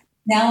offense.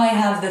 Now I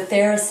have the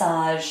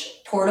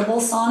Therasage portable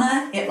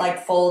sauna. It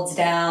like folds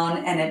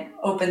down and it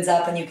opens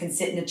up and you can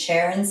sit in a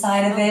chair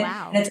inside of it.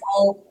 Wow. And it's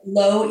all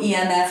low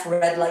EMF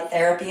red light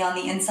therapy on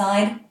the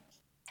inside.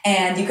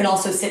 And you can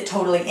also sit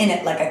totally in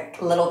it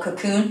like a little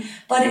cocoon,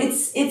 but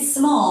it's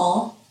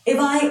small.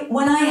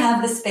 When I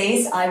have the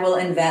space, I will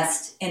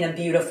invest in a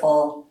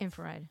beautiful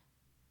infrared.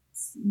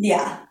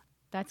 Yeah.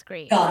 That's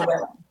great. God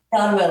willing.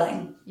 God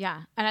willing.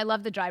 Yeah. And I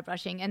love the dry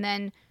brushing. And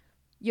then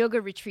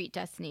yoga retreat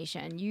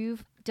destination.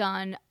 You've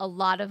done a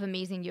lot of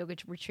amazing yoga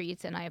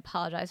retreats, and I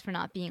apologize for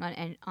not being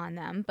on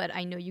them, but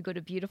I know you go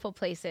to beautiful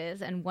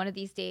places, and one of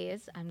these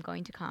days I'm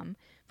going to come.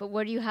 But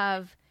what do you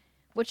have?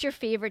 What's your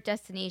favorite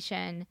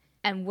destination,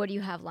 and what do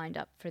you have lined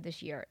up for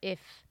this year, if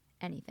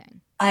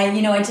anything? I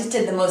just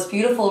did the most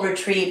beautiful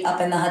retreat up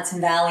in the Hudson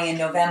Valley in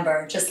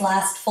November, just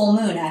last full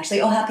moon,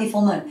 actually. Oh, happy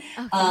full moon.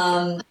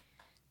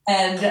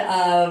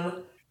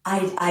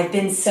 I've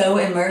been so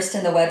immersed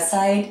in the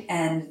website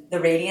and the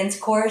Radiance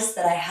course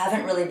that I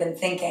haven't really been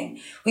thinking.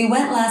 We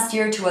went last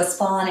year to a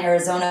spa in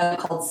Arizona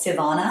called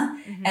Savannah,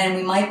 and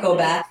we might go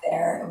back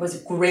there. It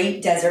was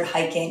great desert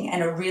hiking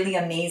and a really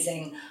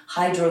amazing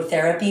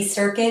hydrotherapy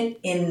circuit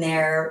in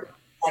their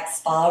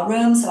spa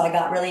room. So I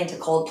got really into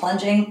cold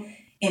plunging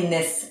in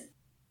this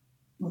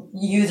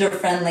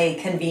user-friendly,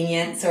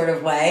 convenient sort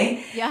of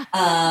way. Yeah.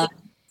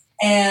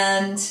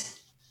 And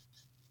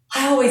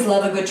I always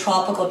love a good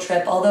tropical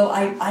trip, although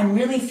I'm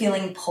really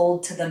feeling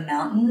pulled to the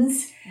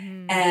mountains.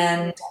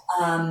 And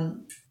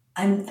I'm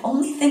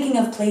only thinking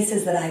of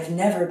places that I've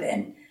never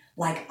been,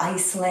 like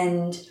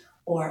Iceland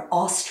or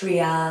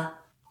Austria,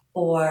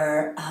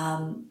 or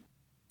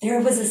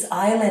there was this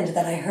island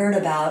that I heard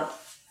about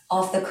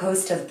off the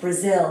coast of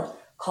Brazil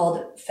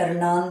called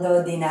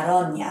Fernando de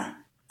Noronha.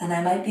 And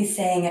I might be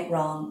saying it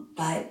wrong,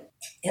 but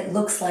it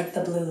looks like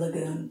the Blue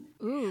Lagoon.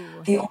 Ooh.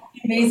 The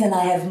only reason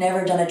I have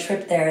never done a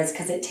trip there is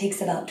because it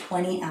takes about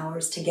 20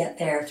 hours to get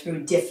there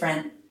through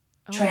different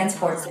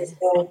transports. There's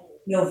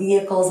no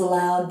vehicles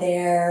allowed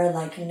there.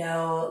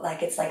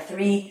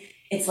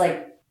 It's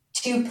like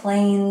 2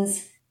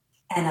 planes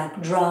and a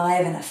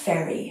drive and a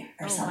ferry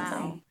or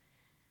something.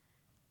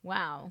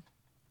 Wow.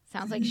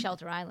 Sounds like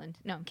Shelter Island.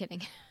 No, I'm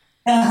kidding.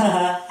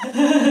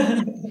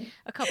 It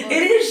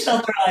is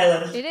Shelter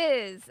Island. It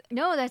is.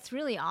 No, that's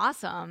really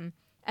awesome.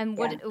 And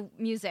what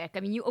music? I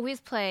mean, you always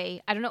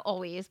play, I don't know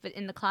always, but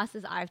in the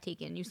classes I've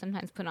taken, you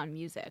sometimes put on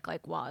music,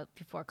 like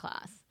before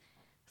class.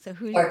 So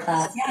before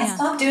class. Yeah,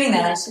 stop doing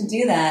that. I should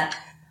do that.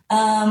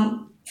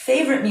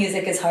 Favorite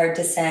music is hard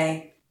to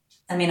say.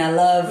 I mean, I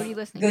love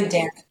good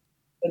dance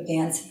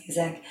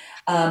music,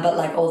 but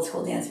like old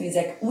school dance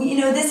music.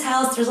 This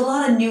house, there's a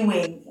lot of new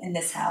wave in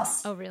this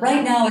house. Oh, really?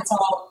 Right now it's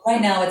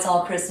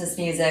all Christmas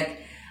music.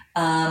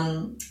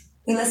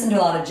 We listen to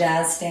a lot of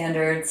jazz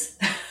standards.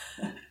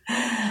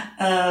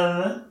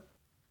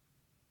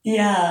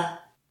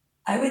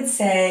 I would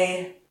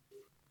say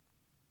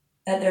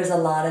that there's a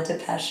lot of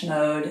Depeche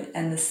Mode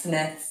and the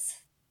Smiths,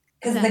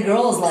 because the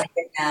girls like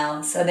it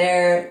now, so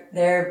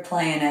they're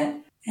playing it.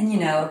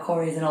 And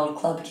Corey's an old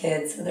club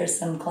kid, so there's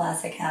some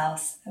classic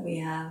house that we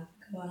have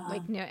going on.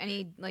 Like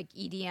any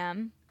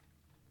EDM?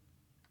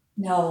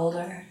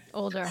 No,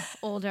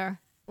 older,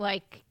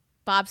 like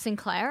Bob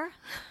Sinclair.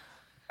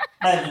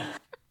 I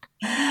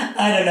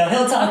don't know.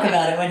 He'll talk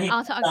about it when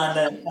I'll talk.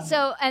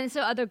 So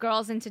other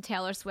girls into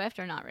Taylor Swift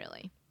or not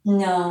really?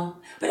 No,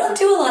 we don't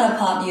do a lot of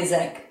pop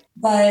music.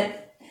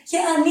 But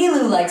yeah,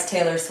 Nilu likes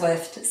Taylor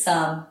Swift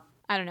some.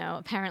 I don't know.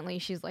 Apparently,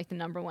 she's like the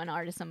 #1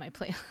 artist on my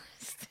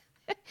playlist.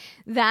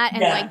 That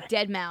and like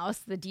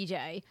Deadmau5, the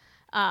DJ.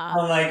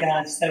 Oh my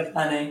gosh, so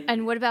funny.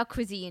 And what about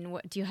cuisine?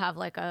 Do you have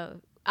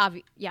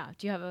do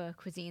you have a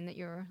cuisine that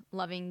you're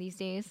loving these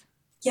days?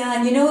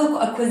 Yeah,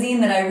 a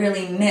cuisine that I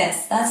really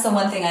miss. That's the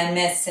one thing I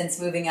miss since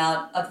moving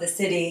out of the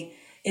city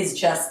is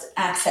just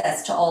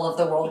access to all of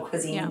the world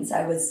cuisines.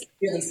 Yeah. I was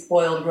really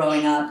spoiled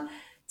growing up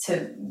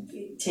to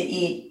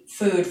eat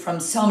food from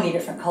so many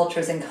different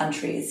cultures and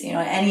countries,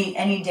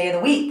 any day of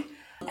the week.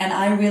 And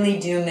I really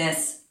do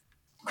miss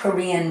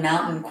Korean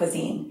mountain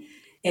cuisine.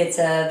 It's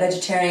a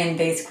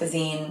vegetarian-based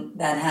cuisine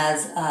that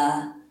has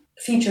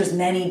features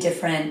many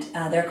different,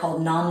 they're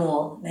called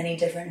namul, many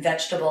different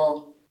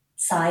vegetable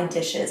side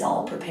dishes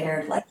all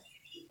prepared like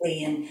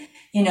uniquely. And,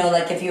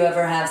 like if you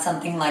ever have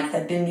something like the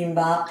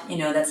bibimbap,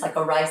 that's like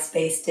a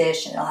rice-based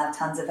dish and it'll have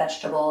tons of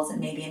vegetables and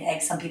maybe an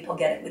egg. Some people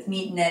get it with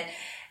meat in it.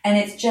 And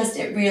it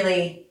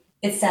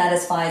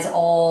satisfies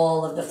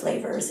all of the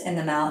flavors in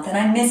the mouth. And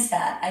I miss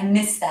that. I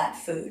miss that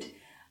food.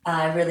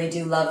 I really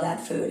do love that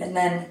food. And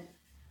then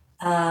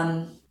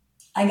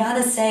I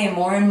gotta say,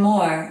 more and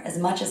more, as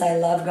much as I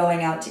love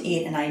going out to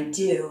eat, and I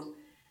do,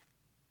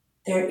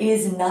 there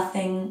is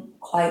nothing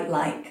quite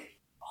like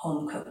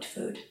home-cooked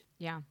food.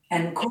 Yeah.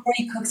 And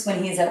Corey cooks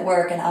when he's at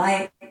work, and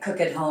I cook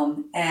at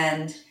home.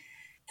 And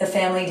the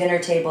family dinner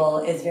table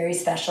is very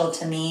special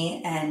to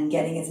me, and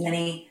getting as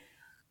many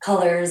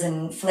colors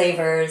and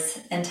flavors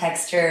and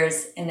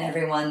textures on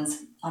everyone's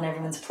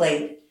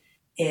plate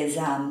is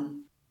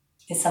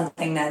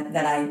something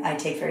that I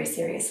take very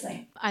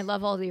seriously. I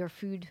love all your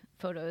food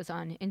photos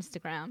on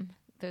Instagram.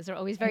 Those are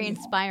always very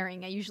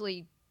inspiring. I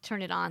usually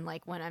turn it on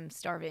like when I'm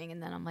starving,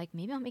 and then I'm like,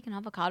 maybe I'll make an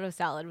avocado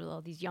salad with all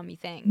these yummy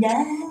things.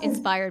 Yes.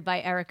 Inspired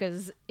by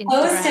Erica's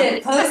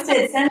Instagram. Post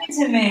it, send it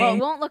to me. Well, it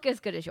won't look as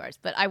good as yours,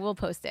 but I will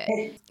post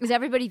it. Is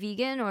everybody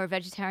vegan or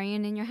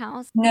vegetarian in your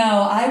house?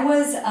 No, I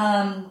was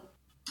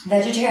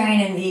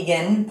vegetarian and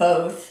vegan,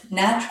 both,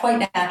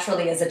 quite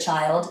naturally as a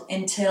child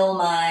until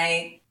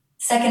my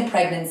second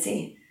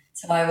pregnancy.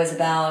 So I was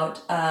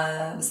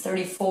I was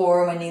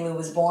 34 when Nilu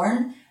was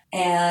born,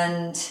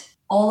 and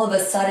all of a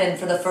sudden,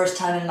 for the first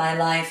time in my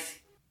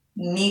life,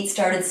 meat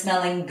started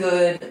smelling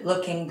good,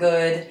 looking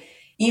good.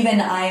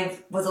 Even I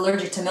was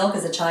allergic to milk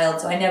as a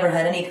child, so I never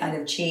had any kind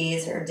of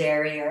cheese or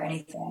dairy or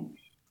anything.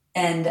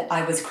 And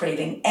I was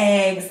craving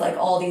eggs, like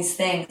all these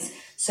things.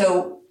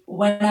 So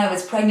when I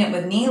was pregnant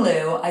with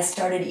Nilu, I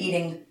started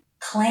eating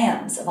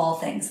clams, of all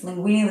things,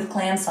 linguine with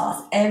clam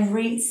sauce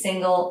every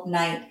single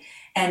night.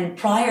 And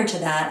prior to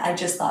that, I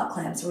just thought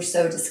clams were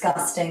so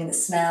disgusting, the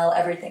smell,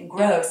 everything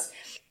gross.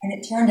 And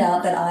it turned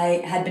out that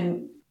I had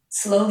been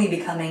slowly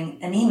becoming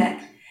anemic,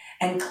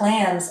 and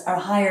clams are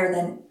higher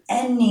than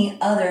any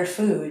other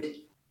food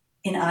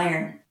in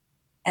iron.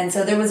 And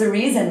so there was a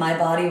reason my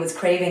body was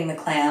craving the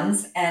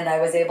clams, and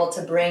I was able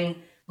to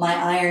bring my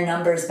iron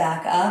numbers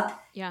back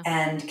up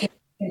and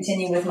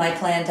continue with my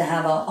plan to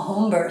have a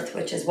home birth,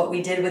 which is what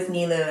we did with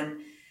Nilu.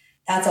 And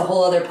that's a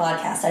whole other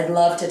podcast. I'd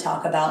love to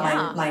talk about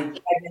my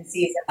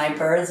pregnancies and my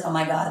births. Oh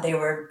my God, they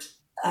were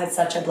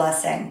such a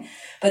blessing.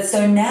 But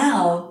so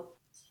now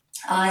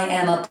I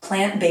am a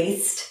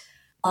plant-based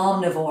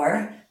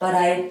omnivore, but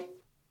I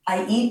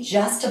eat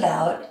just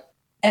about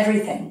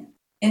everything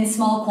in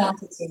small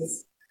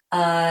quantities.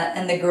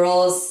 And the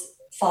girls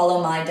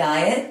follow my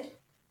diet,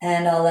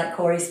 and I'll let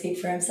Corey speak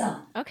for himself.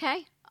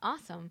 Okay,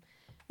 awesome.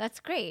 That's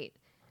great.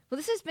 Well,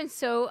 this has been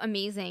so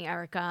amazing,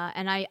 Erica,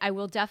 and I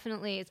will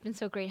definitely, it's been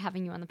so great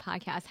having you on the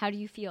podcast. How do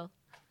you feel?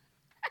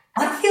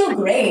 I feel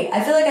great.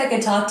 I feel like I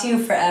could talk to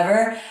you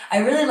forever. I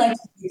really liked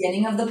the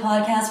beginning of the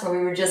podcast where we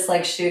were just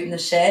like shooting the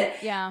shit.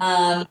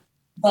 Yeah.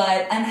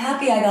 But I'm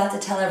happy I got to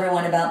tell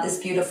everyone about this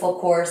beautiful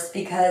course,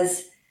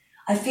 because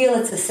I feel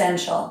it's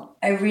essential.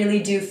 I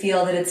really do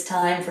feel that it's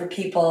time for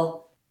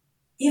people,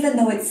 even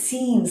though it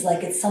seems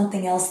like it's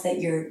something else that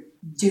you're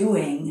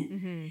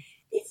doing,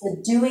 it's a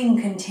doing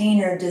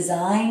container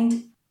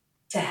designed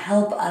to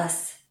help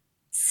us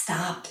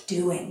stop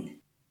doing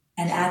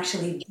and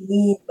actually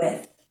be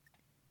with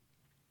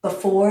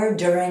before,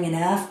 during, and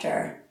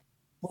after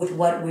with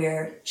what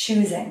we're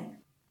choosing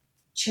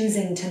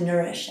to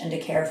nourish and to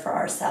care for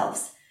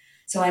ourselves.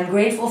 So I'm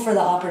grateful for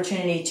the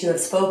opportunity to have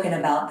spoken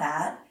about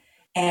that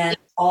and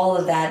all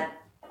of that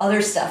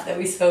other stuff that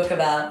we spoke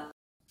about.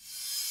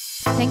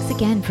 Thanks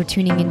again for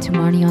tuning into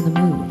Marnie on the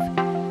Move.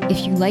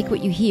 If you like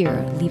what you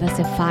hear, leave us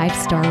a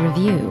 5-star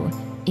review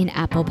in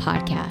Apple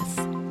Podcasts.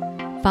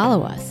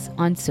 Follow us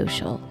on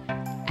social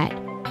at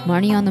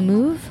Marnie on the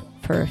Move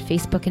for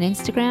Facebook and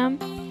Instagram,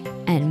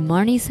 and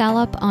Marnie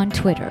Salop on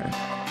Twitter.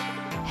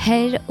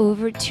 Head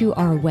over to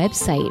our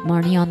website,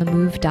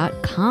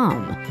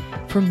 marnieonthemove.com,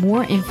 for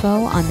more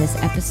info on this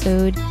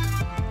episode,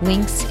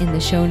 links in the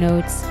show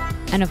notes,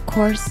 and of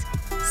course,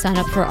 sign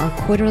up for our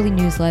quarterly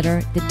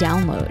newsletter, The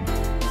Download,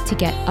 to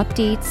get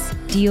updates,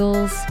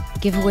 deals,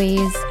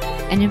 giveaways,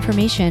 and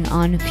information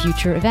on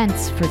future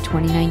events for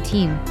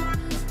 2019.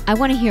 I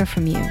want to hear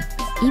from you.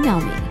 Email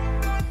me,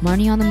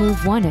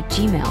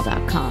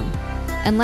 marnieonthemove1@gmail.com.